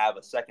can have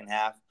a second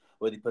half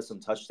where they put some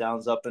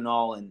touchdowns up and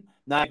all, and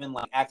not even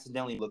like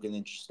accidentally looking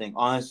interesting.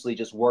 Honestly,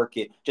 just work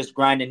it, just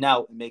grinding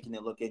out and making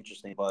it look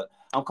interesting. But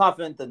I'm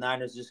confident the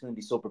Niners are just going to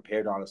be so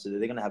prepared, honestly, that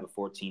they're going to have a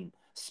 14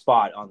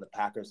 spot on the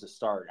Packers to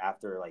start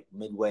after like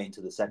midway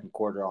into the second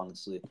quarter,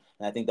 honestly.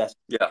 And I think that's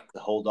to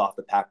hold off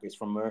the Packers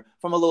from a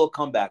little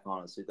comeback,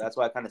 honestly. That's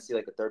why I kind of see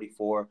like a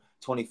 34-24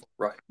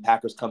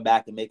 Packers come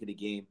back and make it a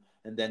game.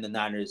 And then the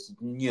Niners,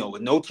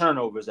 with no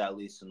turnovers at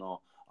least and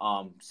all,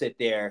 sit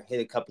there, hit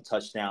a couple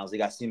touchdowns. They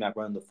got C-Mac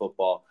running the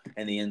football,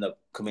 and they end up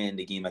commanding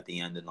the game at the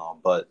end and all.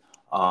 But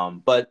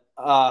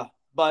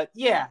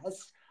yeah,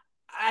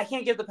 I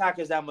can't give the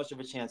Packers that much of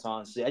a chance,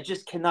 honestly. I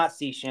just cannot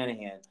see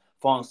Shanahan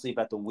falling asleep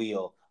at the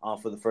wheel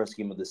for the first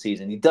game of the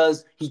season.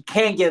 He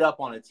can get up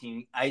on a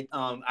team.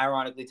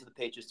 Ironically, to the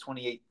Patriots,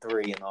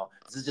 28-3 and all.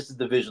 This is just a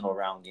divisional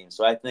round game.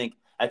 So I think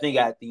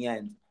at the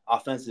end,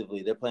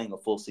 offensively, they're playing a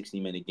full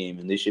 60-minute game,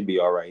 and they should be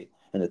all right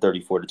in the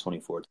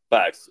 34-24.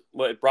 Facts.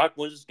 Well, if Brock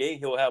wins this game,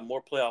 he'll have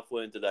more playoff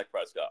wins than Dak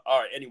Prescott. All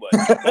right, anyway.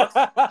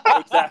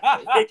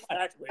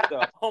 Exactly.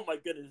 So, oh, my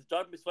goodness.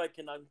 John McSway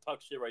cannot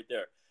talk shit right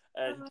there.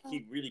 And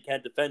he really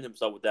can't defend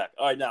himself with that.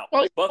 All right, now.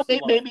 Well,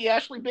 maybe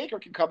Ashley Baker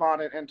can come on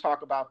and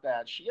talk about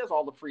that. She has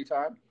all the free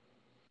time.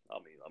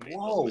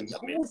 No,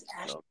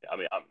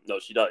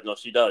 she does. No,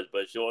 she does.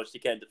 But she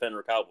can't defend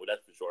her Cowboy.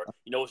 That's for sure.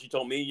 You know what she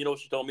told me?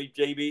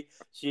 JB.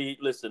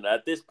 Listen.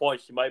 At this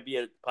point, she might be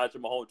a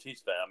Patrick Mahomes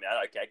Chiefs fan. I mean,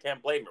 I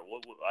can't blame her.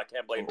 I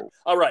can't blame her.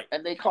 All right.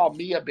 And they call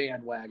me a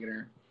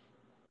bandwagoner.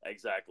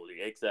 Exactly.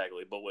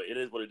 But it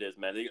is what it is,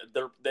 man.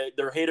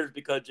 They're haters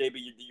because JB,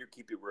 you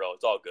keep it real.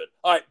 It's all good.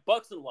 All right,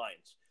 Bucks and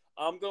Lions.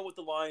 I'm going with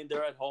the Lions.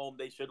 They're at home.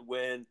 They should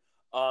win.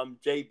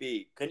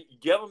 JB, do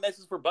you have a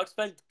message for Bucks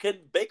fans? Can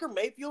Baker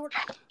Mayfield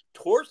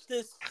torch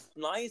this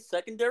Lions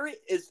secondary?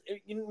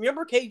 You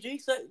remember KG?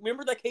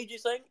 Remember that KG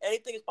saying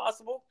anything is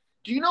possible?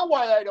 Do you know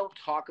why I don't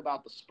talk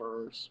about the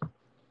Spurs?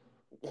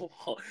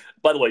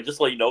 By the way, just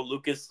to let you know,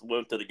 Lucas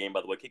went to the game.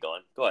 By the way, keep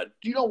going. Go ahead.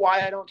 Do you know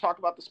why I don't talk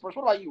about the Spurs?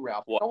 What about you,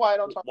 Ralph? Why? You know why I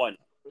don't talk Why? about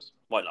the Spurs?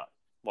 Why not?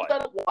 Why?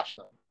 Because I don't watch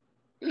them.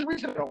 There's a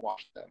reason I don't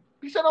watch them.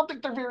 Because I don't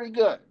think they're very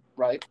good,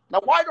 right? Now,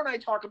 why don't I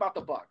talk about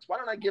the Bucks? Why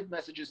don't I give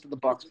messages to the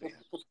Bucks fans?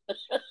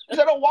 Because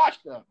I don't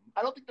watch them.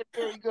 I don't think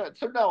they're very good.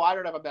 So, no, I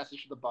don't have a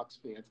message to the Bucks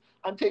fans.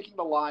 I'm taking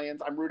the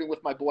Lions. I'm rooting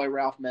with my boy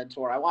Ralph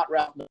Mentor. I want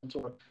Ralph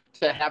Mentor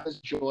to have his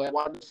joy. I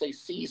want him to say,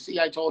 see,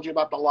 I told you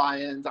about the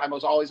Lions. I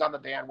was always on the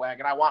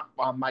bandwagon. I want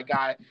my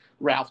guy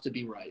Ralph to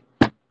be right.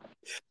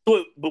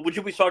 But would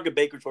you be shocked if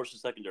Baker torched the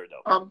secondary,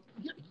 though?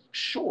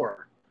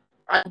 Sure.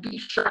 I'd be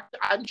shocked.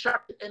 I'm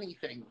shocked at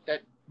anything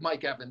that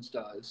Mike Evans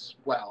does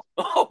well.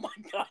 Oh my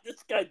God,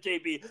 this guy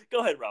JB. Go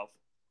ahead, Ralph.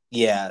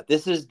 Yeah,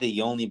 this is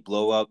the only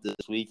blowout this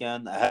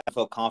weekend. I haven't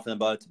felt confident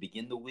about it to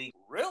begin the week.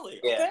 Really?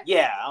 Yeah, okay.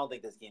 Yeah. I don't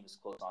think this game is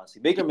close,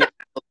 honestly. Baker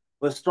Mayfield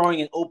was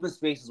throwing in open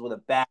spaces with a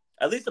bat.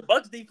 At least the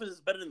Bucks defense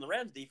is better than the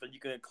Rams defense. You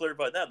can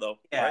clarify that, though.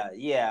 Yeah, right?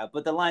 yeah.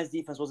 But the Lions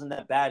defense wasn't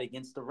that bad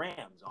against the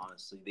Rams,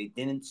 honestly. They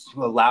didn't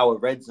allow a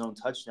red zone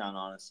touchdown,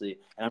 honestly.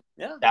 And I'm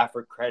giving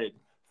Stafford credit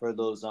for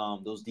those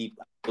deep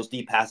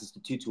passes to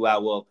Tutu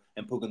Atwell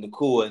and Puka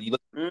Nacua. And you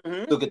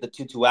look at the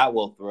Tutu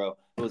Atwell throw.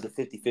 It was a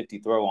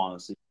 50-50 throw,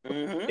 honestly.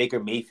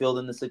 Baker Mayfield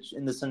in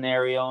the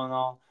scenario and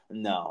all.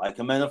 No, I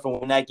commend him for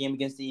winning that game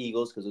against the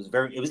Eagles because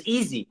it was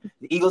easy.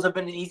 The Eagles have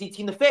been an easy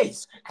team to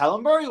face.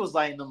 Kyler Murray was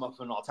lighting them up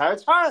and all. Tyler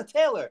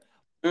Taylor.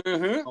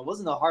 It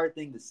wasn't a hard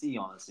thing to see,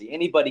 honestly.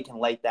 Anybody can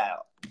light that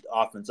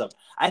offense up.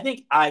 I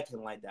think I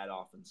can light that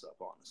offense up,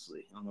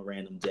 honestly, on a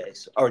random day.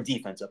 Or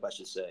defense up, I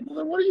should say. Well,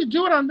 then what are you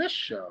doing on this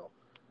show?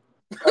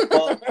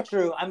 Well,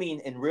 true. I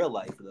mean, in real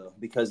life, though,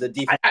 because the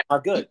defense is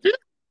not good.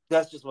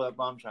 That's just what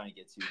I'm trying to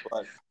get to.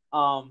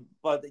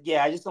 But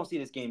yeah, I just don't see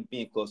this game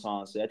being close,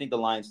 honestly. I think the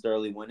Lions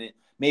thoroughly win it.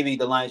 Maybe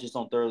the Lions just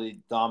don't thoroughly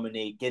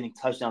dominate, getting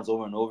touchdowns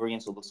over and over again,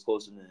 so it looks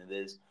closer than it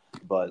is.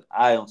 But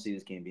I don't see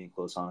this game being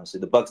close, honestly.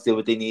 The Bucks did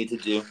what they needed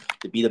to do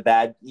to beat a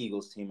bad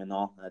Eagles team and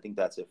all. And I think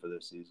that's it for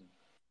this season.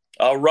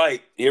 All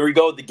right, here we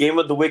go. The game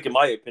of the week, in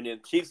my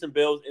opinion. Chiefs and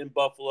Bills in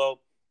Buffalo.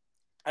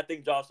 I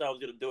think Josh Allen's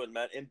going to do it,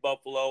 man, in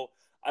Buffalo.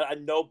 I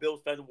know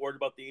Bills fans are worried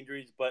about the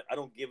injuries, but I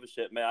don't give a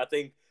shit, man. I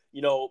think,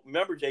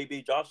 remember,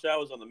 JB, Josh Allen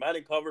was on the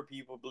Madden cover.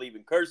 People believe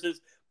in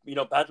curses.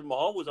 Patrick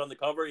Mahomes was on the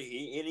cover, and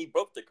he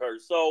broke the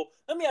curse. So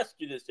let me ask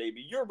you this,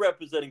 JB. You're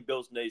representing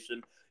Bills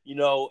Nation,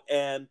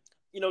 and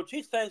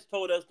Chiefs fans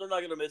told us they're not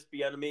going to miss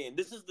Bieniemy, and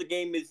this is the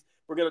game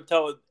we're going to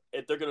tell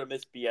if they're going to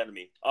miss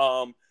Bieniemy.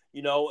 And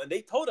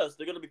they told us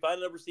they're going to be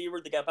finding a receiver.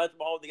 They got Patrick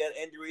Mahomes, they got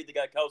Andy Reid, they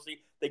got Kelsey,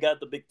 they got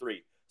the big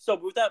three. So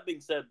with that being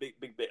said,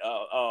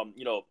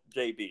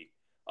 JB,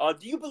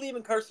 do you believe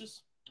in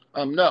curses?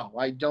 No,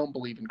 I don't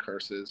believe in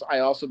curses. I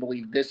also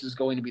believe this is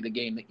going to be the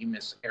game that you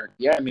miss Eric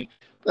Bieniemy.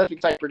 That's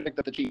because I predict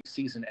that the Chiefs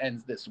season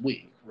ends this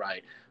week,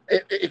 right?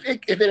 If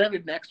it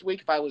ended next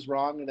week, if I was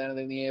wrong and then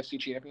in the AFC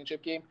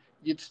Championship game,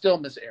 you'd still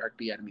miss Eric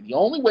Bieniemy. The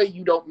only way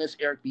you don't miss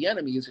Eric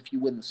Bieniemy is if you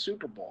win the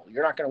Super Bowl.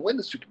 You're not going to win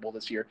the Super Bowl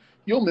this year.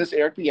 You'll miss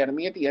Eric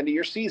Bieniemy at the end of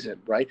your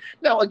season, right?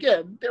 Now,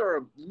 again, there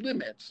are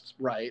limits,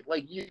 right?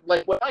 Like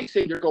when I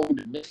say you're going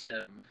to miss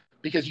him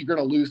because you're going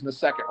to lose in the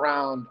second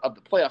round of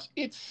the playoffs,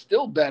 it's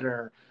still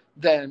better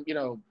than,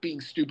 being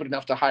stupid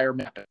enough to hire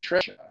Matt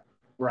Patricia,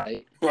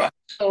 right?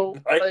 So,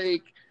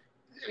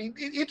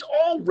 it's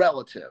all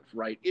relative,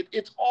 right?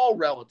 It's all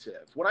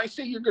relative. When I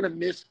say you're going to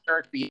miss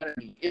Eric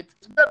Bieniemy, it's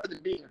better than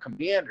being a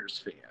Commanders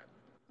fan,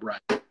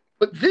 right?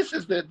 But this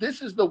is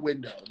the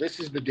window. This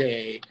is the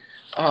day.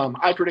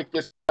 I predict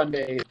this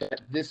Sunday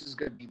that this is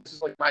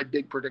like my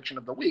big prediction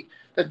of the week,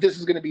 that this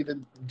is going to be the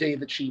day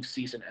the Chiefs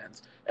season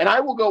ends. And I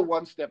will go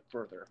one step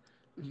further,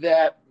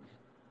 that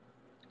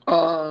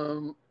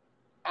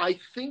I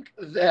think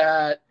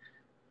that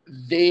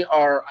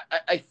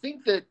I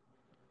think that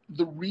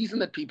the reason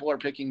that people are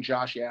picking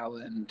Josh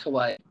Allen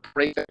to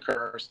break the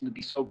curse and to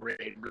be so great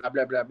and blah,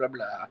 blah, blah, blah,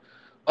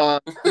 blah,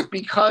 is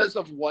because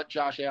of what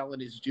Josh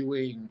Allen is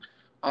doing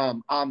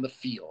on the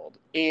field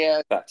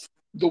and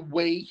the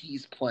way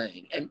he's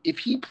playing. And if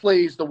he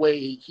plays the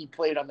way he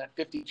played on that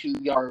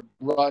 52-yard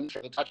run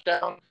for the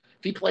touchdown,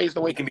 if he plays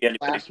the way he did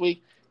last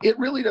week, it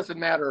really doesn't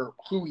matter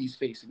who he's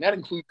facing. That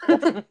includes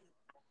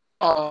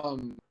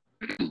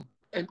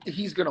and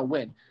he's going to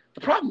win.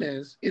 The problem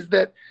is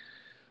that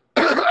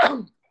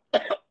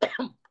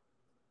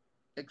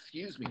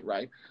excuse me,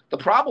 right? The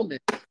problem is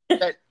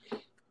that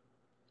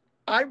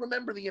I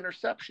remember the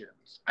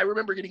interceptions. I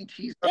remember getting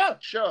teased on the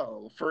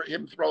show for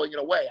him throwing it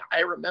away.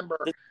 I remember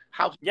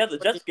the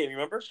Jets game, you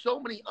remember? So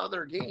many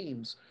other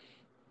games.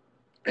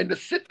 And to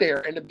sit there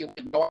and to be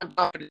like, no, I'm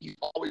confident he's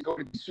always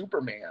going to be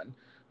Superman,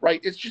 right?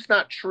 It's just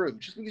not true.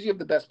 Just because you have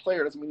the best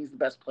player doesn't mean he's the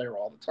best player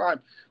all the time.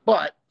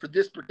 But for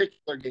this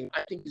particular game,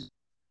 I think he's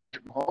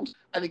Mahomes.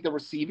 I think the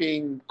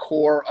receiving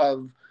core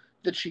of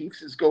the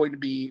Chiefs is going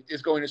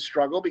to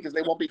struggle because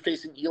they won't be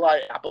facing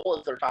Eli Apple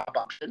as their top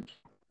option.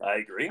 I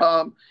agree.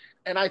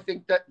 And I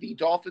think that the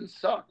Dolphins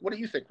suck. What do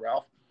you think,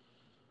 Ralph?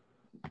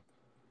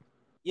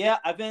 Yeah,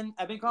 I've been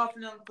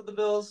confident for the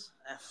Bills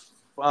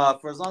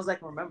for as long as I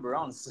can remember,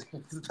 honestly.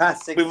 The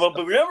past 6 But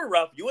remember,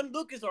 Ralph, you and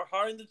Lucas are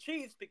hard on the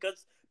Chiefs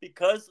because the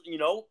Chiefs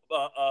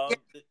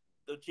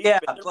been there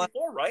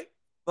before, right?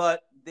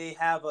 But they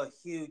have a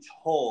huge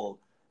hole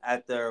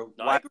at their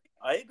wide.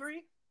 I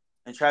agree.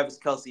 And Travis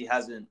Kelce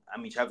hasn't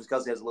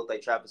looked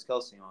like Travis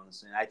Kelce,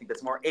 honestly. And I think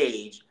that's more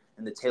age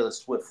than the Taylor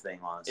Swift thing,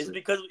 honestly. Is it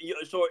because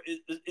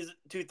is it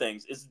two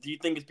things? Do you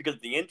think it's because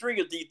of the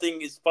injury, or do you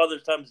think his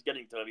father's time is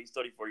getting to him? He's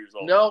 34 years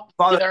old. No,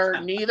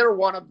 neither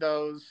one of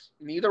those.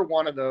 Neither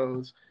one of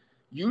those.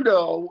 You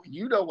know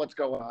what's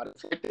going on.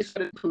 It's like they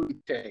said in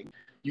Pootie.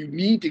 You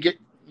need to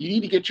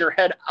get your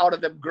head out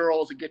of them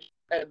girls and get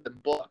your head in the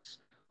books.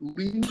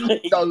 Leave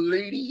the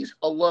ladies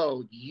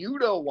alone. You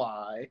know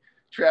why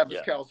Travis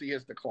Kelce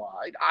has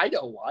declined. I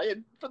know why.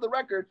 And for the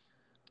record,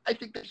 I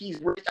think he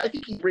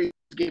raised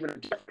his game in a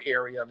different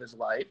area of his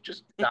life,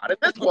 just not in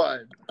this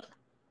one.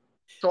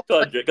 So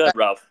go ahead,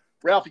 Ralph.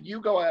 Ralph, you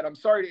go ahead. I'm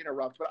sorry to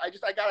interrupt, but I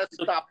gotta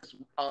stop this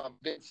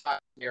Vince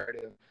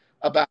narrative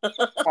about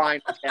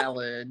fine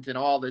talent and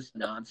all this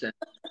nonsense.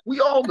 We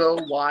all know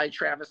why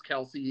Travis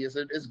Kelce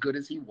isn't as good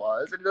as he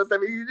was, and it doesn't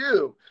have anything to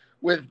do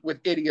with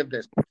any of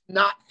this. It's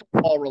not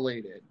football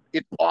related.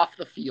 It's off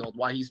the field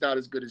why he's not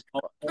as good as he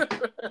was.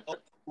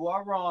 You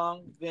are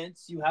wrong,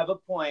 Vince. You have a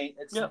point.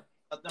 It's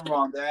nothing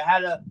wrong there.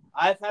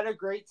 I've had a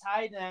great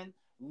tight end.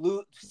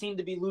 Seemed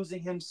to be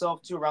losing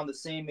himself to around the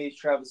same age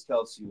Travis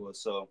Kelce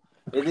was. So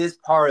it is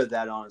part of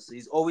that, honestly.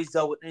 He's always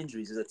dealt with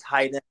injuries as a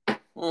tight end.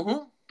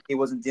 Mm-hmm. He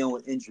wasn't dealing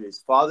with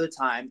injuries. Father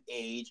time,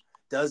 age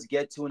does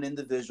get to an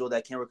individual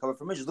that can't recover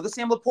from injuries. Look at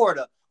Sam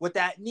Laporta with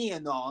that knee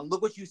and all, and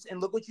look what you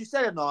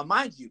said and all.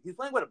 Mind you, he's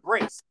playing with a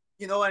brace.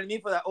 You know what I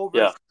mean? For that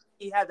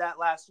he had that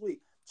last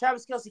week.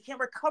 Travis Kelce can't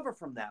recover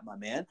from that, my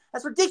man.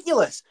 That's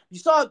ridiculous.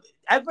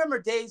 I remember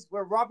days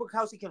where Rob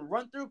Gronkowski can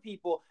run through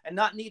people and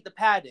not need the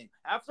padding.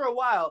 After a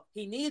while,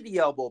 he needed the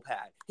elbow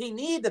pad. He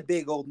needed the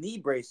big old knee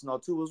brace and all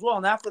too as well.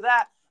 And after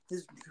that,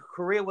 his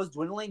career was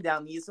dwindling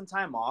down, needed some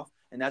time off,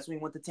 and that's when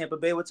he went to Tampa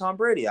Bay with Tom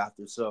Brady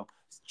after. So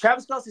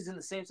Travis Kelce's in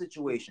the same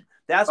situation.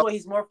 That's why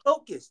he's more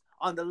focused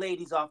on the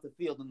ladies off the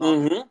field and all.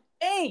 Mm-hmm.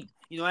 Hey,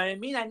 you know what I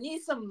mean? I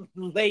need some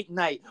late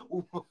night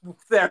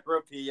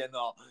therapy and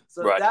all.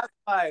 So that's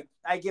why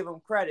I give him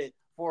credit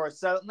for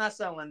not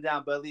settling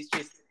down, but at least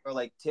just for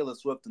like Taylor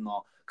Swift and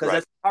all.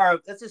 Because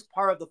that's just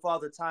part of the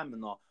father time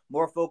and all.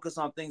 More focus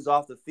on things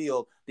off the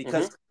field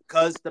because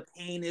the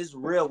pain is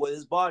real with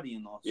his body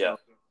and all. So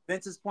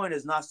Vince's point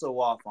is not so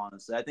off,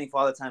 honestly. I think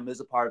father time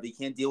is a part of it. He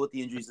can't deal with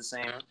the injuries the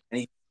same,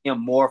 and he's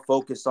more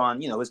focused on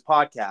his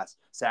podcast,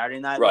 Saturday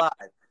Night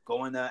Live,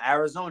 going to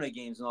Arizona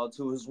games and all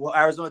too, his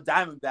Arizona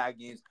Diamondback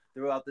games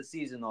throughout the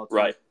season and all too.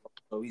 Right.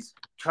 So he's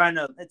trying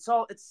to.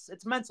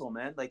 It's mental,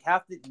 man. Like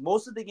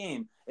most of the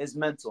game is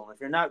mental. And if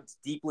you're not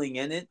deeply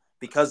in it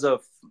because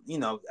of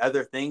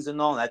other things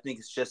and all, and I think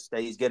it's just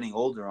that he's getting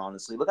older.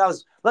 Honestly, look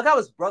how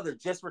his brother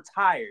just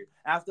retired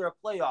after a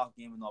playoff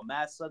game and all,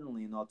 Matt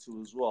suddenly and all too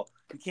as well.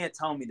 You can't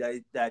tell me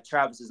that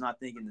Travis is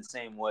not thinking the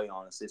same way,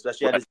 honestly,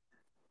 especially at his.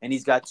 And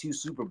he's got 2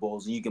 Super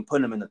Bowls, and you can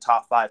put him in the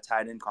top 5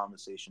 tight end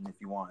conversation if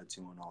you wanted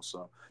to. And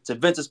also, to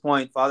Vince's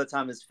point, father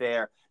time is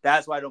fair.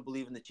 That's why I don't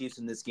believe in the Chiefs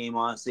in this game.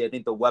 Honestly, I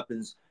think the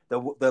weapons,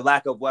 the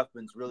lack of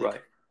weapons, really.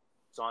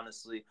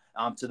 Honestly,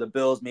 to the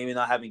Bills, maybe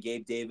not having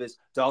Gabe Davis,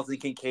 Dalton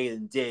Kincaid,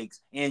 and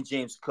Diggs, and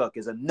James Cook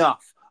is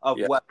enough of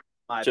weapons.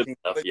 My opinion,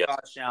 with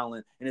Josh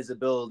Allen and his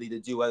ability to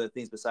do other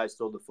things besides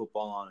throw the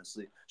football,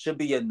 honestly, should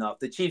be enough.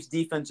 The Chiefs'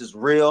 defense is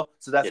real,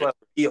 so that's why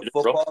it'll be a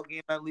football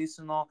game at least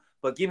and all.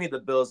 But give me the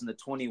Bills in the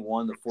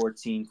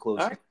 21-14 close.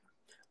 Right.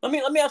 Let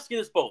me ask you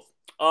this both.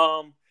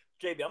 JB,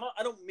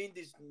 I don't mean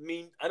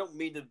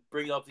to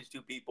bring up these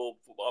two people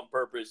on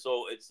purpose,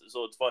 so it's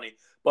funny.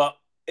 But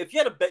if you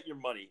had to bet your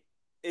money,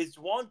 is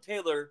Juwan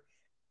Taylor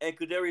and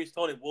Kadarius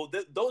Toney, will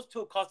those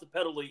two cost a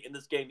penalty in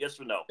this game? Yes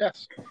or no?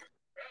 Yes.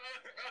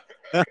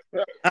 I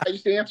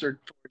just answered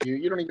for you.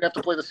 You don't even have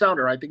to play the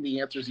sounder. I think the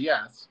answer is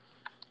yes.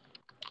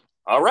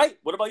 All right.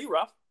 What about you,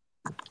 Ralph?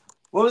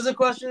 What was the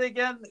question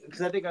again?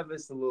 Because I think I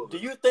missed a little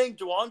bit. Do you think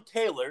Juwan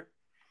Taylor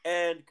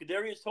and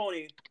Kadarius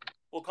Toney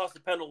will cost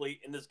a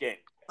penalty in this game?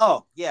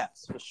 Oh,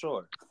 yes, for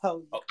sure.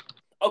 Oh,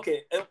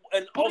 okay.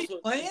 And also,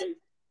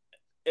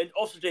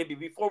 JB,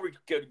 before we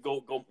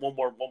go one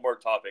more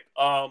topic,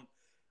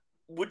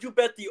 would you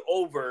bet the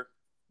over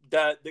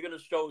that they're going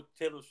to show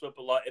Taylor Swift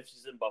a lot if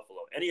she's in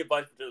Buffalo? Any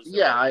advice for Taylor Swift?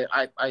 Yeah,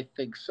 I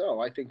think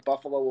so. I think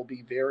Buffalo will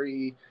be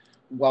very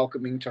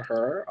welcoming to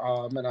her,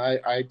 and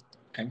I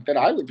think that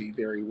I would be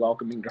very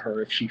welcoming to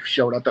her if she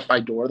showed up at my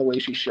door the way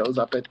she shows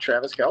up at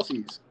Travis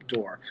Kelce's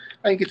door.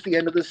 I think it's the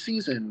end of the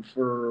season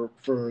for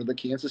the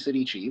Kansas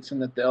City Chiefs, and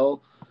that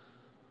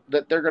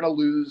they're going to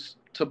lose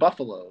to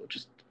Buffalo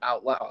just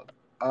out loud.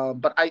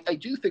 But I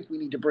do think we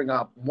need to bring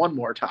up one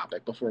more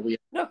topic before we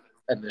Yeah.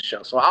 end this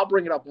show. So I'll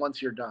bring it up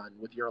once you're done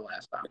with your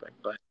last topic.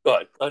 But Go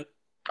ahead.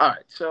 all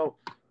right. So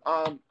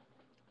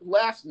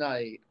last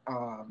night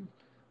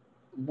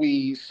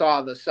we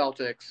saw the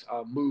Celtics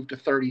move to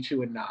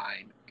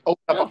 32-9,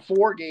 open up a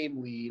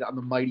 4-game lead on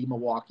the mighty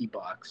Milwaukee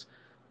Bucks,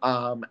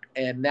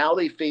 and now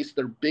they face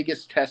their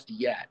biggest test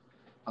yet.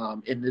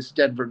 In this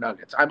Denver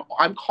Nuggets.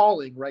 I'm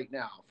calling right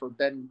now for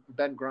Ben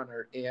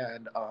Grunner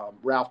and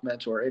Ralph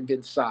Mentor and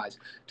Vince Size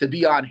to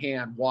be on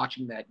hand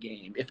watching that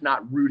game, if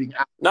not rooting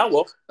out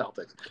the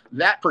Celtics.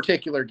 That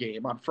particular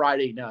game on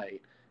Friday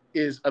night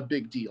is a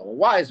big deal.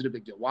 Why is it a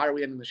big deal? Why are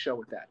we ending the show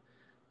with that?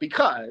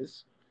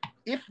 Because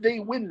if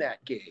they win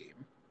that game,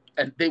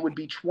 and they would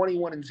be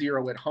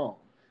 21-0 at home,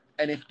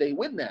 and if they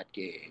win that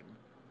game,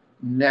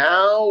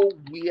 now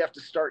we have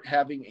to start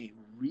having a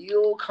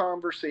real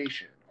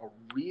conversation, a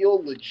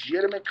real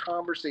legitimate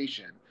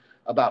conversation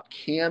about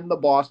can the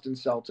Boston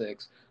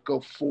Celtics go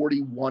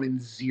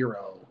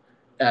 41-0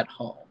 at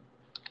home?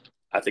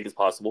 I think it's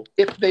possible.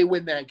 If they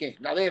win that game.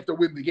 Now they have to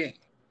win the game,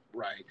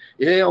 right?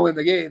 If they don't win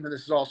the game, then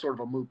this is all sort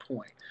of a moot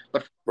point.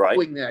 But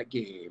winning that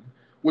game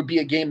would be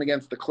a game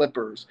against the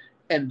Clippers.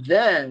 And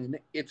then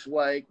it's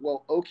like,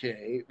 well,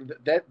 okay,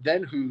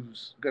 then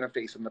who's going to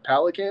face them? The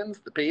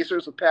Pelicans, the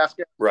Pacers with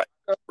Pascal?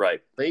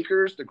 Right.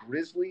 Lakers, the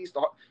Grizzlies.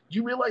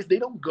 You realize they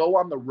don't go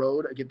on the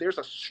road again. There's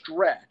a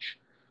stretch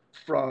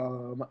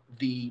from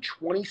the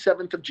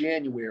 27th of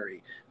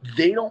January.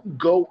 They don't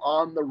go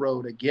on the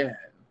road again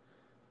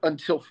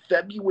until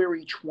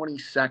February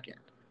 22nd.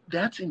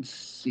 That's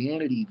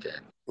insanity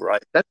then.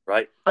 Right. That's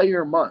right.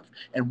 Entire month.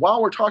 And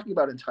while we're talking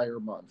about entire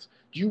months,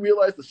 do you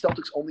realize the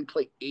Celtics only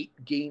play 8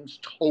 games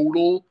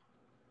total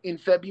in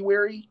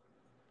February?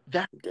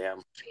 That's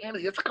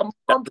insanity. That's like a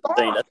month off.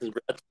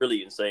 That's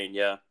really insane,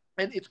 yeah.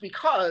 And it's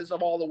because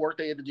of all the work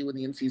they had to do in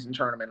the in-season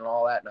tournament and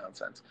all that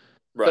nonsense.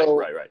 Right.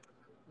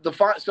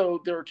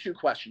 So there are 2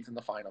 questions in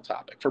the final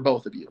topic for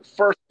both of you.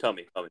 First, tell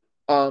me.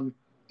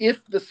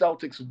 If the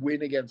Celtics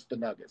win against the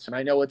Nuggets, and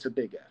I know it's a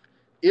big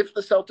if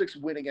the Celtics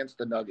win against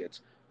the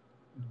Nuggets,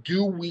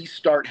 do we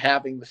start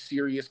having the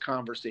serious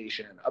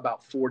conversation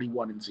about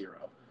 41-0?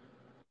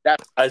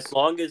 As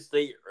long as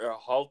they are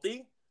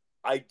healthy,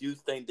 I do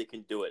think they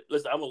can do it.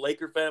 Listen, I'm a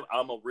Laker fan.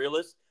 I'm a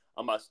realist.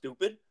 I'm not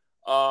stupid.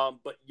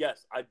 But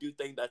yes, I do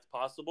think that's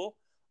possible.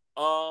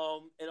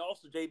 And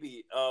also,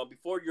 JB,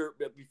 before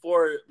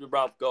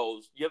Ralph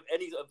goes, you have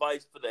any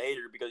advice for the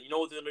hater? Because you know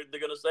what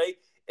they're gonna say?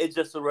 It's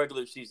just a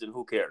regular season.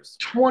 Who cares?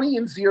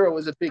 20-0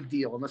 is a big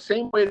deal. In the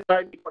same way that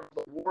I make fun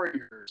of the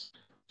Warriors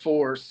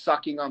for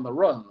sucking on the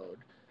road,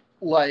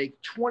 like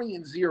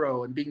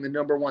 20-0 and being the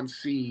number 1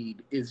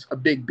 seed is a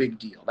big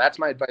deal. That's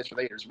my advice for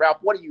the haters. Ralph,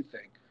 what do you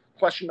think?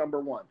 Question number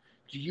 1: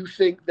 do you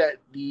think that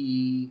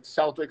the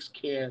Celtics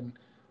can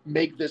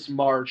make this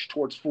march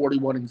towards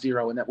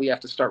 41-0, and that we have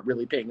to start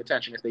really paying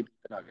attention if they beat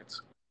the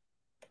Nuggets?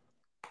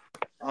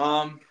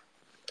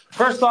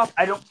 First off,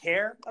 I don't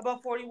care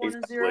about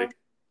 41-0.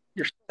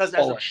 You're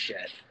full of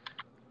shit.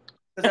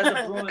 Because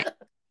as a Bruins,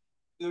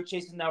 we were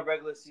chasing down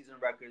regular season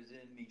records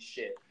and me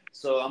shit.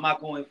 So I'm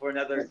not going for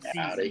another season.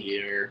 Out of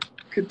here.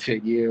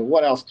 Continue.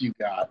 What else do you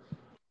got?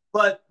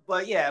 But to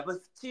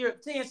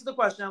answer the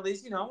question, at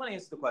least, I'm going to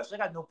answer the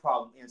question. I got no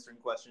problem answering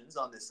questions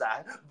on this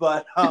side.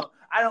 But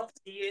I don't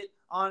see it,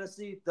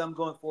 honestly, them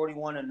going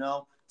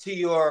 41-0. To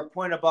your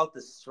point about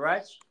the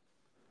stretch.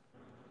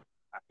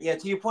 Yeah,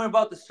 to your point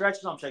about the stretch.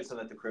 No, I'm checking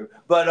something at the crib.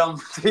 But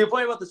to your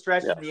point about the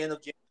stretch at the end of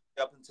January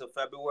up until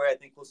February, I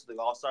think close to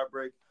the All-Star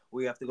break,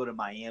 we have to go to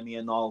Miami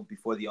and all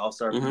before the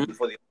All-Star break,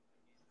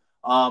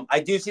 I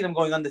do see them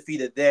going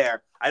undefeated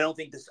there. I don't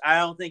think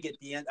at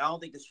the end. I don't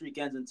think the streak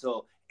ends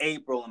until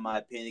April, in my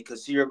opinion.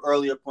 Because to your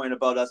earlier point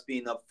about us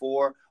being up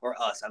 4,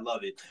 or us, I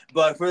love it.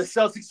 But for the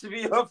Celtics to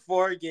be up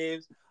 4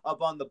 games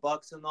up on the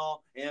Bucks and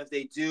all, and if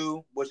they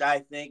do, which I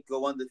think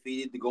go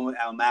undefeated, to go at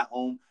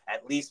home,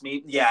 at least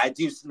me. Yeah, I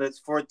do. Let's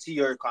to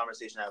your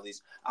conversation at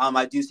least.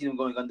 I do see them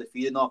going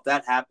undefeated. And all, if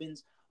that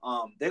happens,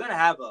 they're gonna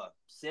have a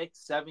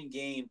 6-7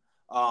 game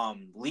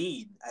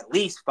lead, at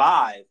least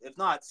 5, if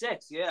not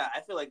 6. Yeah,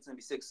 I feel like it's gonna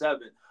be 6-7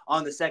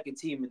 on the second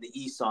team in the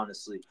East,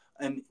 honestly.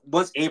 And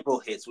once April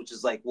hits, which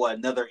is like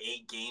another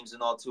 8 games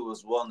and all too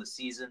as well in the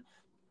season,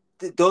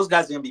 those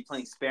guys are gonna be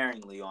playing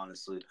sparingly,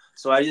 honestly.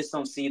 So I just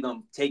don't see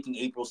them taking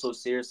April so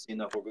seriously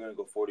enough. We're gonna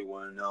go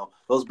 41-0.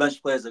 Those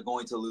bench players are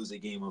going to lose a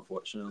game,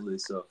 unfortunately.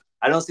 So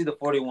I don't see the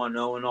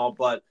 41-0 and all,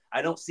 but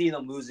I don't see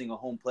them losing a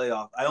home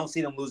playoff. I don't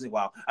see them losing.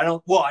 I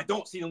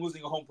don't see them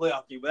losing a home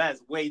playoff game, but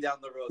that's way down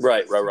the road.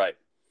 Right.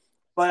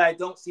 But I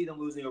don't see them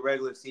losing a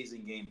regular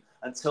season game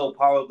until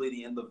probably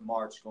the end of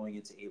March, going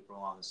into April,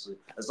 honestly.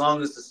 As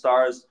long as the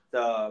Stars,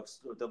 the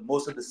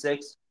most of the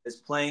 6 is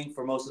playing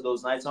for most of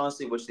those nights,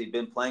 honestly, which they've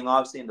been playing,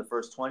 obviously, in the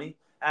first 20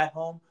 at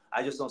home.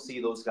 I just don't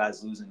see those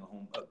guys losing a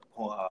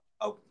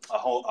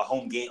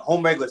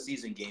home regular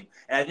season game.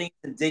 And I think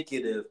it's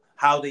indicative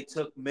how they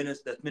took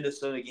the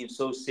Minnesota game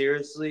so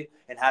seriously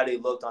and how they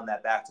looked on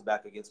that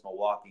back-to-back against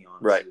Milwaukee,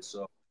 honestly. Right.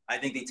 So I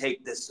think they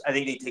take this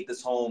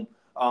home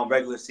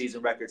regular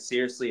season record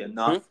seriously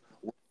enough.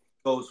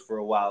 goes for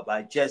a while.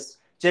 But just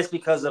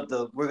because of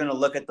we're going to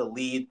look at the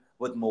lead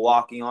with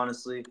Milwaukee,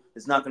 honestly,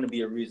 it's not going to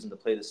be a reason to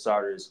play the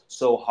starters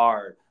so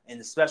hard. And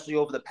especially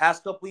over the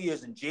past couple of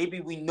years, and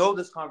JB, we know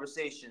this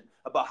conversation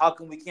about how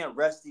come we can't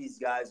rest these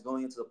guys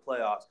going into the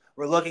playoffs.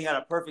 We're looking at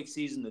a perfect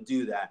season to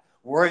do that.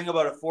 Worrying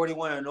about a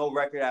 41-0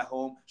 record at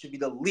home should be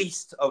the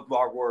least of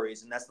our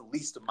worries, and that's the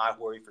least of my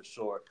worry for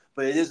sure.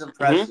 But it is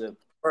impressive.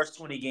 First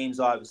 20 games,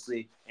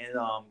 obviously, and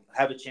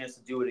have a chance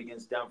to do it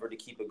against Denver to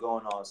keep it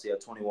going, honestly,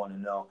 at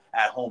 21-0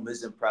 at home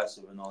is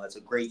impressive and all. That's a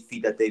great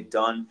feat that they've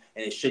done,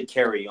 and it should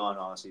carry on,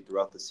 honestly,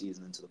 throughout the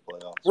season into the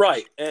playoffs.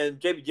 Right.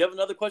 And, JB, do you have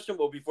another question?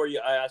 Well, before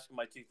I ask you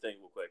my two things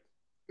real quick.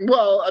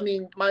 Well, I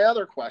mean, my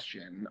other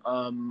question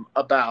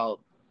about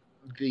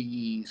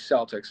the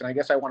Celtics, and I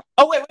guess I want to...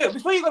 Oh, wait,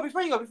 before you go.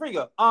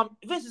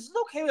 Vince, is it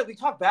okay that we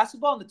talk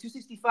basketball on the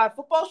 265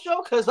 football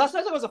show? Because last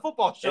night it was a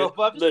football show.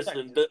 But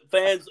listen, the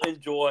fans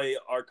enjoy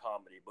our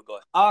comedy, but go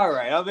ahead. All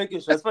right, I'm making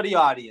sure. It's for the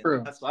audience.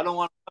 True. That's why I don't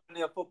want to be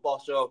a football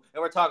show,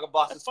 and we're talking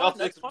Boston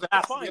Celtics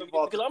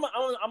basketball. Because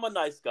I'm a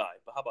nice guy,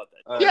 but how about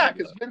that? Yeah,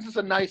 because Vince is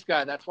a nice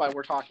guy. That's why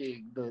we're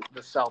talking the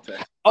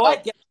Celtics. Oh, I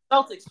get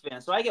Celtics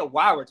fans, so I get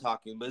why we're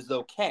talking, but it's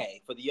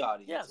okay for the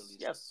audience.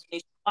 Yes.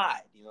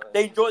 You know,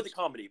 they enjoy the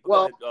comedy.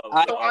 Well, go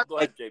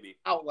ahead, JB.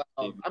 Out loud,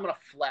 I'm going to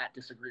flat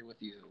disagree with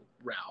you,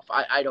 Ralph.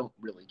 I don't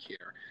really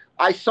care.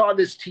 I saw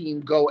this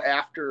team go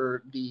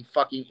after the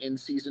fucking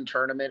in-season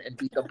tournament and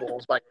beat the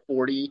Bulls by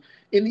 40.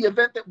 In the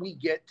event that we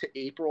get to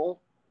April,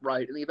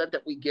 right, in the event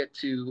that we get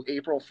to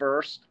April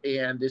 1st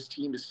and this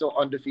team is still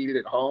undefeated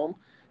at home,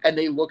 and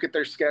they look at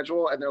their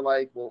schedule and they're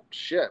like, well,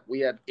 shit,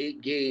 we have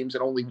 8 games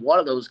and only one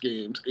of those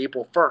games,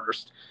 April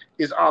 1st,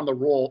 is on the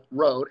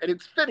road. And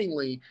it's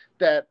fittingly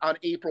that on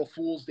April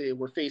Fool's Day,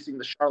 we're facing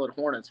the Charlotte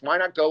Hornets. Why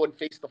not go and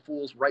face the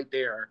Fools right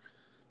there?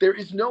 There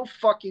is no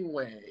fucking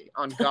way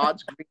on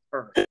God's green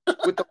earth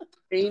with the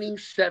remaining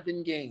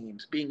 7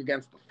 games being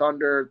against the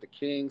Thunder, the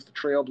Kings, the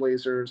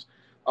Trailblazers,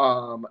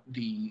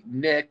 the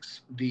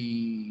Knicks,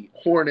 the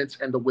Hornets,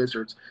 and the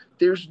Wizards.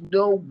 There's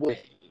no way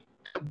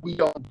we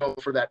don't go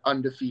for that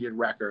undefeated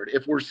record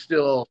if we're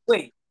still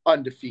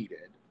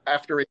undefeated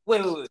after it.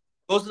 Wait.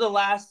 Those are the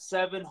last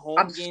 7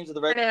 home games of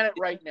the regular season. At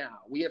it right now.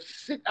 We have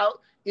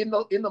in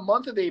the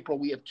month of April.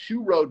 We have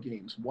 2 road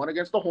games: one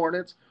against the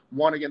Hornets,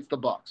 one against the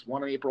Bucks.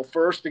 One on April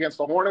 1st against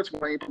the Hornets,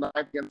 one on April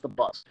 9th against the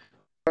Bucks.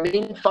 The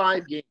remaining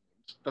 5 games: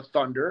 the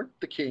Thunder,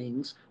 the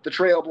Kings, the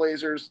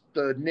Trailblazers,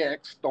 the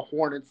Knicks, the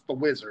Hornets, the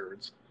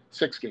Wizards.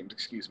 6 games,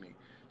 excuse me.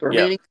 The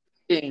remaining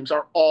games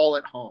are all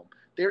at home.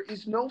 There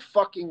is no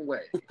fucking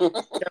way.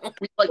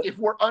 If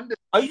we're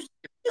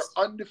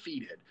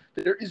undefeated,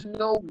 there is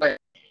no way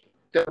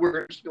that we're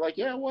going to just be like,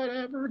 yeah,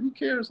 whatever, who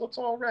cares? Let's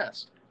all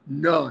rest.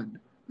 None.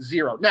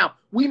 0. Now,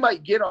 we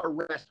might get our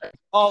rest.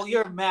 Oh,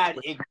 you're mad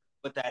ignorant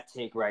with that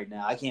take right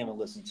now. I can't even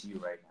listen to you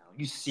right now. Are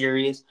you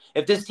serious?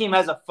 If this team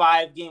has a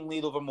 5-game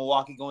lead over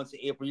Milwaukee going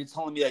to April, you're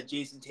telling me that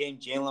Jason Tatum,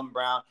 Jaylen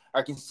Brown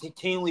are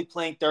continually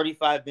playing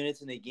 35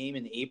 minutes in a game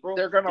in April?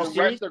 They're going to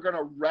rest. They're going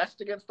to rest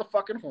against the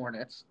fucking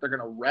Hornets. They're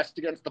going to rest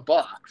against the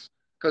Bucks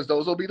because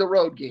those will be the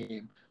road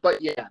game.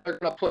 But yeah, they're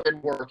going to put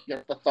in work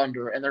against the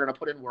Thunder, and they're going to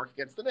put in work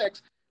against the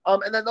Knicks.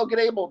 And then they'll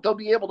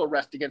be able to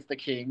rest against the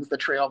Kings, the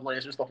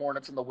Trailblazers, the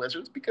Hornets, and the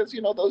Wizards because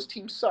those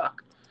teams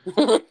suck.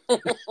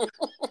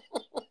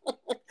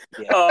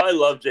 Yeah. Oh, I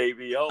love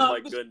JB. Oh, my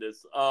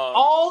goodness.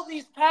 All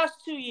these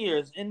past 2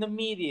 years in the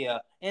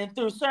media and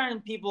through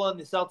certain people in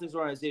the Celtics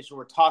organization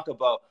were talk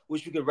about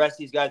wish we could rest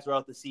these guys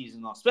throughout the season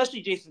and all,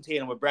 especially Jason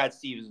Tatum with Brad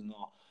Stevens and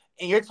all.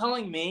 And you're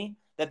telling me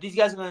that these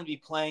guys are going to be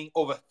playing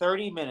over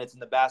 30 minutes in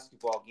the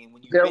basketball game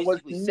when there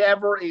was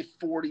never a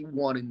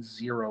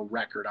 41-0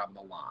 record on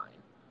the line.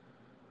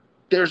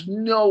 There's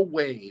no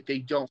way they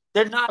don't.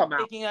 They're not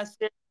taking us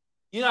serious.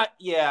 You're not.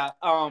 Yeah.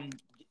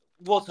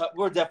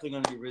 We're definitely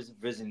going to be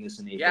visiting this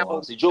in April. Yeah, we'll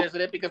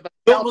visit it because the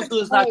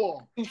Celtics is not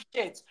two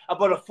shits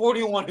about a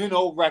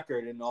 41-0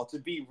 record and all. To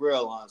be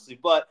real, honestly,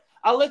 but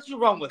I'll let you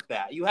run with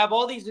that. You have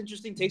all these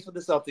interesting takes for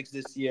the Celtics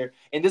this year,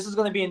 and this is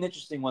going to be an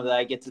interesting one that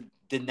I get to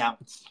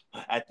denounce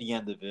at the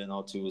end of it and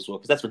all too as well,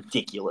 because that's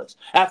ridiculous.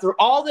 After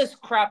all this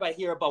crap I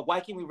hear about why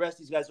can't we rest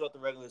these guys throughout the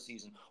regular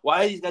season?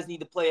 Why do these guys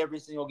need to play every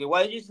single game?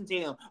 Why is Jason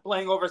Tatum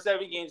playing over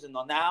 7 games and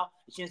all? Now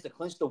a chance to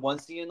clinch the 1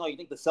 seed and all? You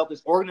think the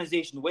Celtics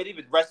organization, the way they've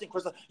been resting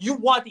Chris, you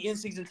want the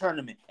in-season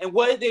tournament, and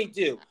what did they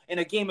do in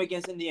a game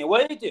against Indiana?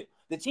 What did they do?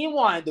 The team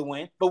wanted to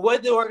win, but what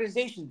did the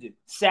organization do?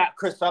 Sat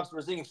Kristaps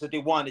Porzingis so they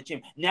wanted to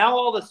win. Now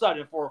all of a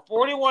sudden, for a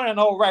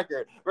 41-0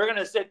 record, we're going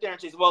to sit there and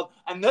chase. Well,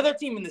 another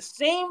team in the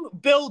same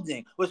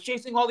building was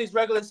chasing all these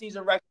regular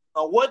season records.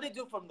 What did they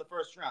do from the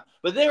first round?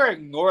 But they're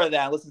ignoring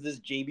that. Listen to this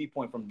JB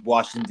point from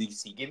Washington,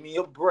 D.C. Give me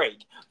a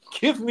break.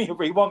 Give me a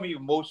break. You want me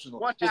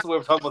emotional? Just the way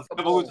we're talking about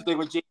the Bulls thing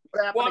with JB.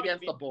 What happened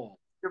against the Bulls?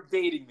 You're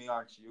baiting me,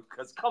 aren't you?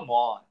 Because come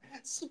on.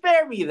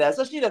 Spare me that.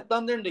 Especially the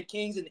Thunder and the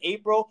Kings in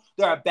April.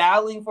 They're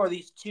battling for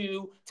these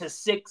 2 to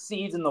 6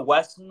 seeds in the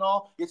West and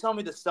all. You're telling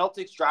me the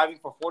Celtics driving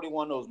for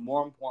 41 is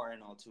more important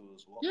and all too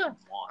as well. Yeah.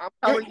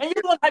 You're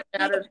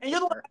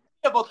the one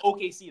about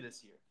OKC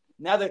this year.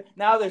 Now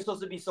they're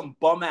supposed to be some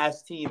bum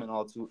ass team and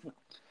all too.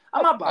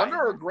 I'm not buying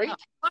Thunder are it. great. No.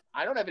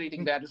 I don't have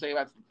anything bad to say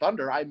about the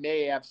Thunder. I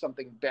may have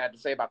something bad to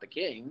say about the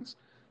Kings,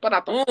 but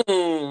not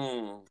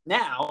the.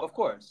 Now, of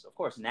course,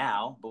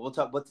 now. But we'll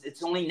talk. But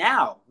it's only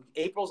now.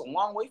 April's a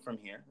long way from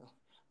here.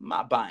 I'm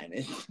not buying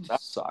it.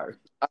 Sorry.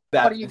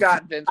 What do you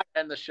got, Vince?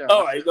 End the show.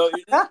 All right,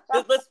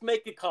 let's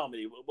make it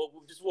comedy.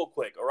 Just real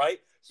quick, all right?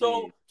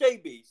 So,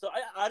 JB,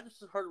 I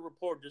just heard a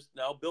report just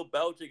now. Bill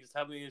Belichick is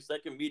having a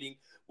second meeting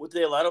with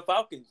the Atlanta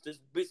Falcons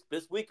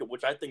this weekend,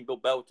 which I think Bill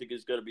Belichick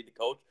is going to be the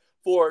coach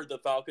for the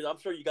Falcons. I'm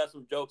sure you got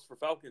some jokes for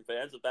Falcon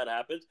fans if that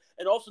happens.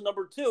 And also,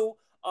 number two,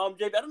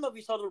 JB, I don't know if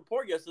you saw the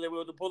report yesterday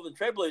with the Portland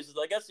Trailblazers.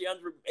 I guess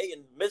DeAndre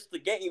Ayton missed the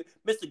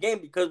game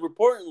because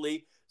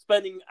reportedly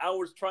spending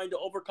hours trying to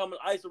overcome an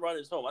ice around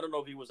his home. I don't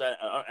know if he was at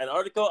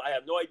Antarctica. I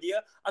have no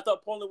idea. I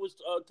thought Portland was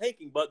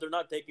taking, but they're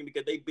not taking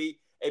because they beat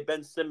a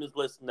Ben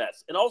Simmons-less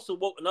Nets. And also,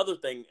 another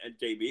thing,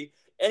 JB,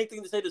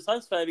 anything to say to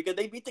Suns fan because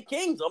they beat the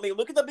Kings. I mean,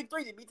 look at the big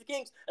three. They beat the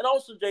Kings. And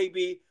also,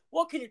 JB,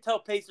 what can you tell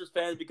Pacers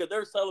fans because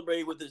they're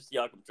celebrating with this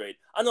Siakam trade?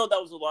 I know that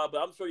was a lot,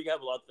 but I'm sure you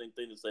have a lot of things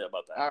to say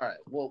about that. All right.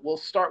 Well, we'll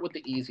start with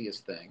the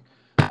easiest thing.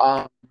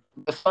 The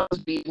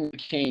Suns beating the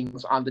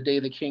Kings on the day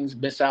the Kings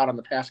miss out on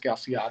the Pascal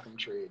Siakam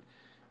trade.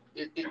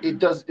 It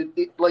does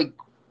like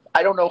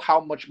I don't know how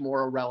much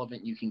more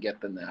irrelevant you can get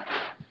than that.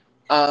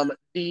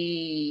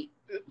 The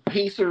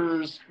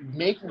Pacers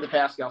making the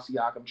Pascal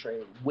Siakam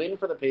trade win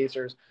for the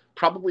Pacers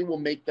probably will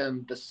make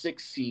them the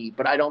 6th seed,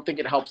 but I don't think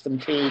it helps them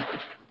take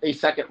a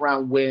second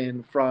round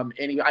win from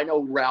any. I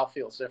know Ralph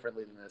feels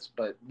differently than this,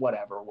 but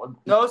whatever.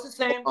 No, it's the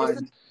same.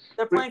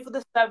 They're playing for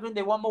the 7.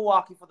 They won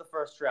Milwaukee for the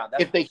first round.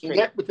 If they can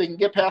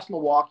get past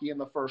Milwaukee in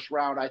the first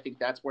round, I think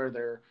that's where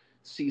they're.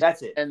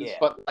 That's it. And yeah.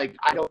 But I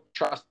don't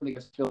trust them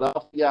against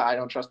Philadelphia. I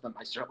don't trust them.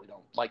 I certainly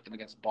don't like them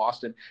against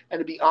Boston. And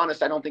to be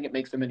honest, I don't think it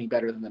makes them any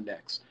better than the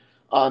Knicks.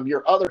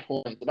 Your other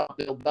point about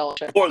Bill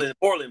Belichick.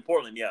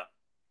 Portland, yeah.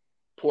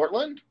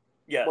 Portland?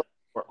 Yeah.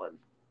 Portland.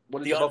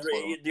 What is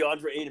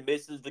DeAndre Ayton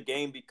misses the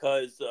game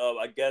because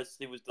I guess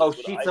he was.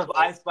 Sheets of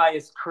ice by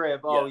his crib.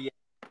 Yeah. Oh yeah.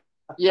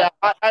 Yeah,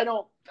 I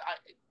don't.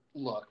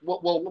 Look,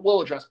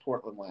 we'll address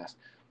Portland last.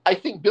 I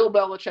think Bill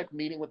Belichick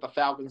meeting with the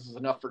Falcons is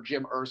enough for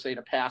Jim Irsay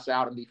to pass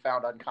out and be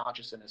found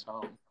unconscious in his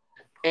home.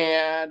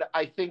 And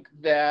I think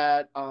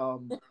that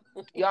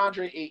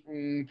DeAndre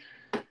Ayton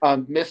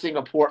missing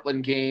a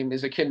Portland game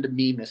is akin to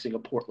me missing a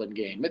Portland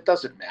game. It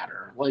doesn't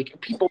matter.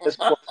 Like, people miss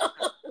Portland.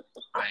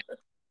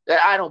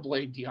 I don't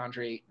blame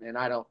DeAndre Ayton, and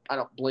I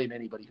don't blame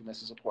anybody who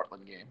misses a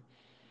Portland game.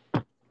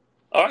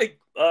 All right,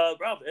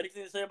 Ralph,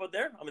 anything to say about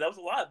there? I mean, that was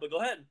a lot, but go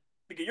ahead.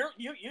 Because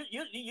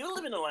you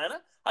live in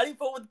Atlanta. How do you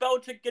feel with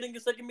Belichick getting a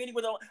second meeting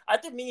with Atlanta? I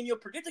think me and you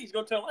predicted he's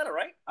going to Atlanta,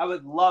 right? I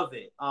would love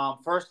it.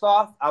 First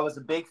off, I was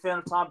a big fan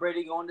of Tom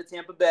Brady going to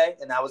Tampa Bay,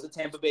 and I was a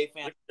Tampa Bay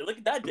fan. Look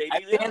at that, JD.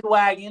 I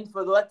bandwagoned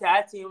for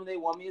that team when they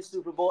won me a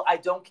Super Bowl. I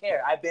don't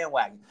care. I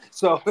bandwagoned.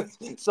 So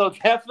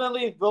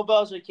definitely, if Bill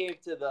Belichick came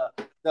to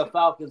the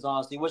Falcons,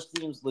 honestly, which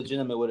seems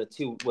legitimate with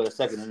a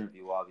second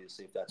interview,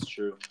 obviously, if that's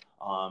true.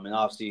 And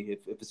obviously, if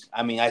it's,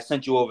 I mean, I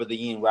sent you over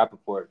the Ian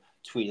Rappaport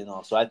tweet and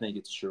all, so I think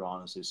it's true,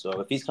 honestly.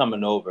 So if he's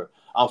coming over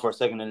for a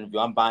second interview,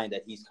 I'm buying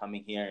that he's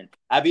coming here, and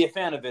I'd be a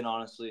fan of it,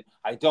 honestly.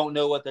 I don't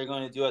know what they're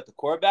going to do at the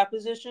quarterback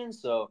position,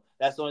 so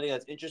that's the only thing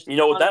that's interesting. You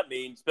know what that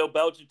means? Bill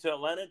Belichick to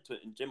Atlanta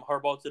and Jim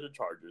Harbaugh to the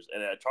Chargers.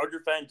 And a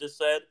Charger fan just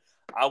said,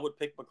 I would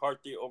pick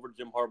McCarthy over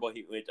Jim Harbaugh.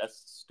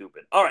 That's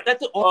stupid. All right.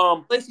 That's the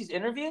only place he's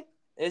interviewed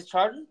is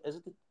Chargers? Is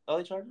it the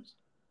LA Chargers?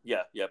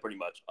 Yeah, pretty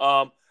much.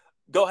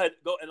 Go ahead.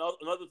 And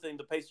another thing,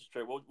 the Pacers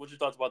trade. What's your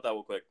thoughts about that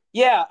real quick?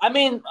 Yeah, I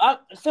mean,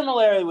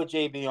 similarly with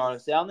JB,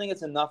 honestly. I don't think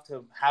it's enough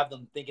to have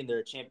them thinking they're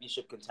a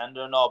championship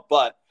contender and all,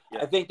 but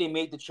I think they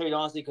made the trade,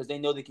 honestly, because they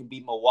know they can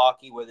beat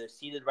Milwaukee, where they're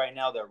seated right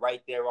now. They're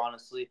right there,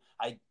 honestly.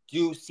 I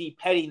do see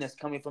pettiness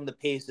coming from the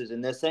Pacers,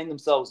 and they're setting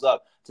themselves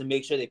up to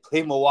make sure they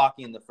play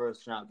Milwaukee in the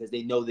first round because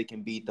they know they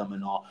can beat them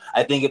and all.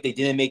 I think if they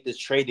didn't make this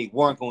trade, they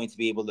weren't going to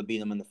be able to beat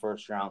them in the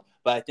first round.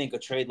 But I think a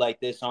trade like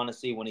this,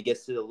 honestly, when it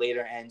gets to the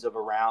later ends of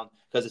a round,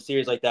 because a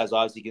series like that is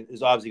obviously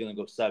going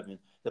to go 7.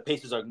 The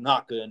Pacers are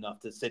not good enough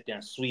to sit there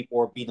and sweep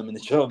or beat them in the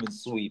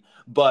gentleman's sweep.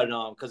 But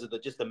because of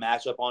just the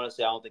matchup,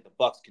 honestly, I don't think the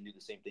Bucks can do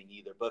the same thing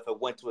either. But if it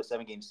went to a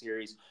 7-game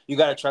series, you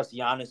got to trust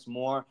Giannis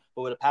more.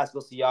 But with a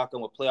Pascal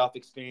Siakam, with playoff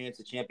experience,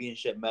 a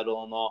championship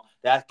medal and all,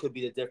 that could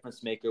be the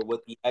difference maker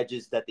with the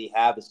edges that they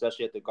have,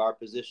 especially at the guard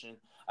position.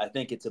 I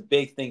think it's a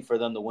big thing for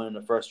them to win in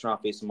the first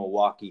round facing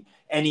Milwaukee.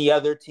 Any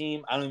other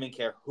team, I don't even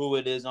care who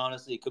it is,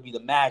 honestly. It could be the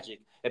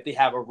Magic. If they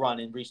have a run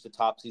and reach the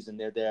top season,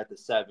 they're there at the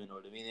 7.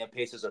 Or the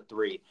Pacers are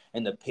 3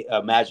 and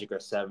the Magic are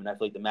 7. I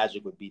feel like the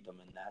Magic would beat them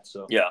in that.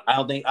 So yeah, I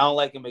don't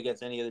like them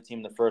against any other team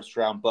in the first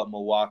round, but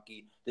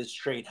Milwaukee. This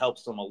trade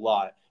helps them a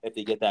lot if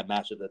they get that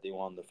matchup that they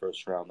want in the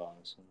first round,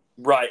 honestly.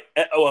 Right.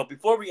 Well,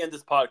 before we end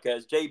this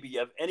podcast, JB, you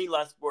have any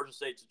last words to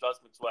say to Josh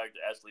McSwag, to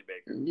Ashley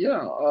Baker?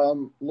 Yeah.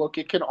 Look,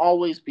 it can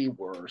always be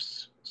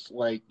worse. It's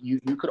like you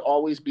could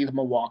always be the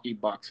Milwaukee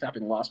Bucks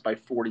having lost by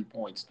 40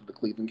 points to the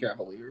Cleveland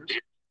Cavaliers.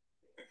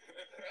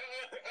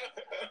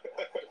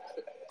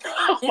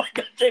 Oh my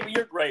God, JB,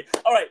 you're great.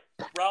 All right,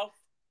 Ralph,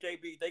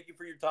 JB, thank you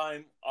for your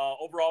time.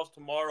 Overall's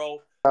tomorrow.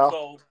 Well.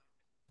 So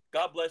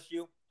God bless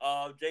you.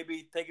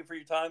 JB, thank you for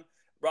your time.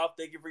 Rob,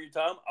 thank you for your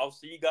time. I'll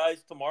see you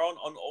guys tomorrow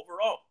on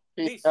overall.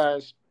 Peace, Peace.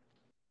 guys.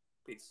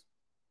 Peace.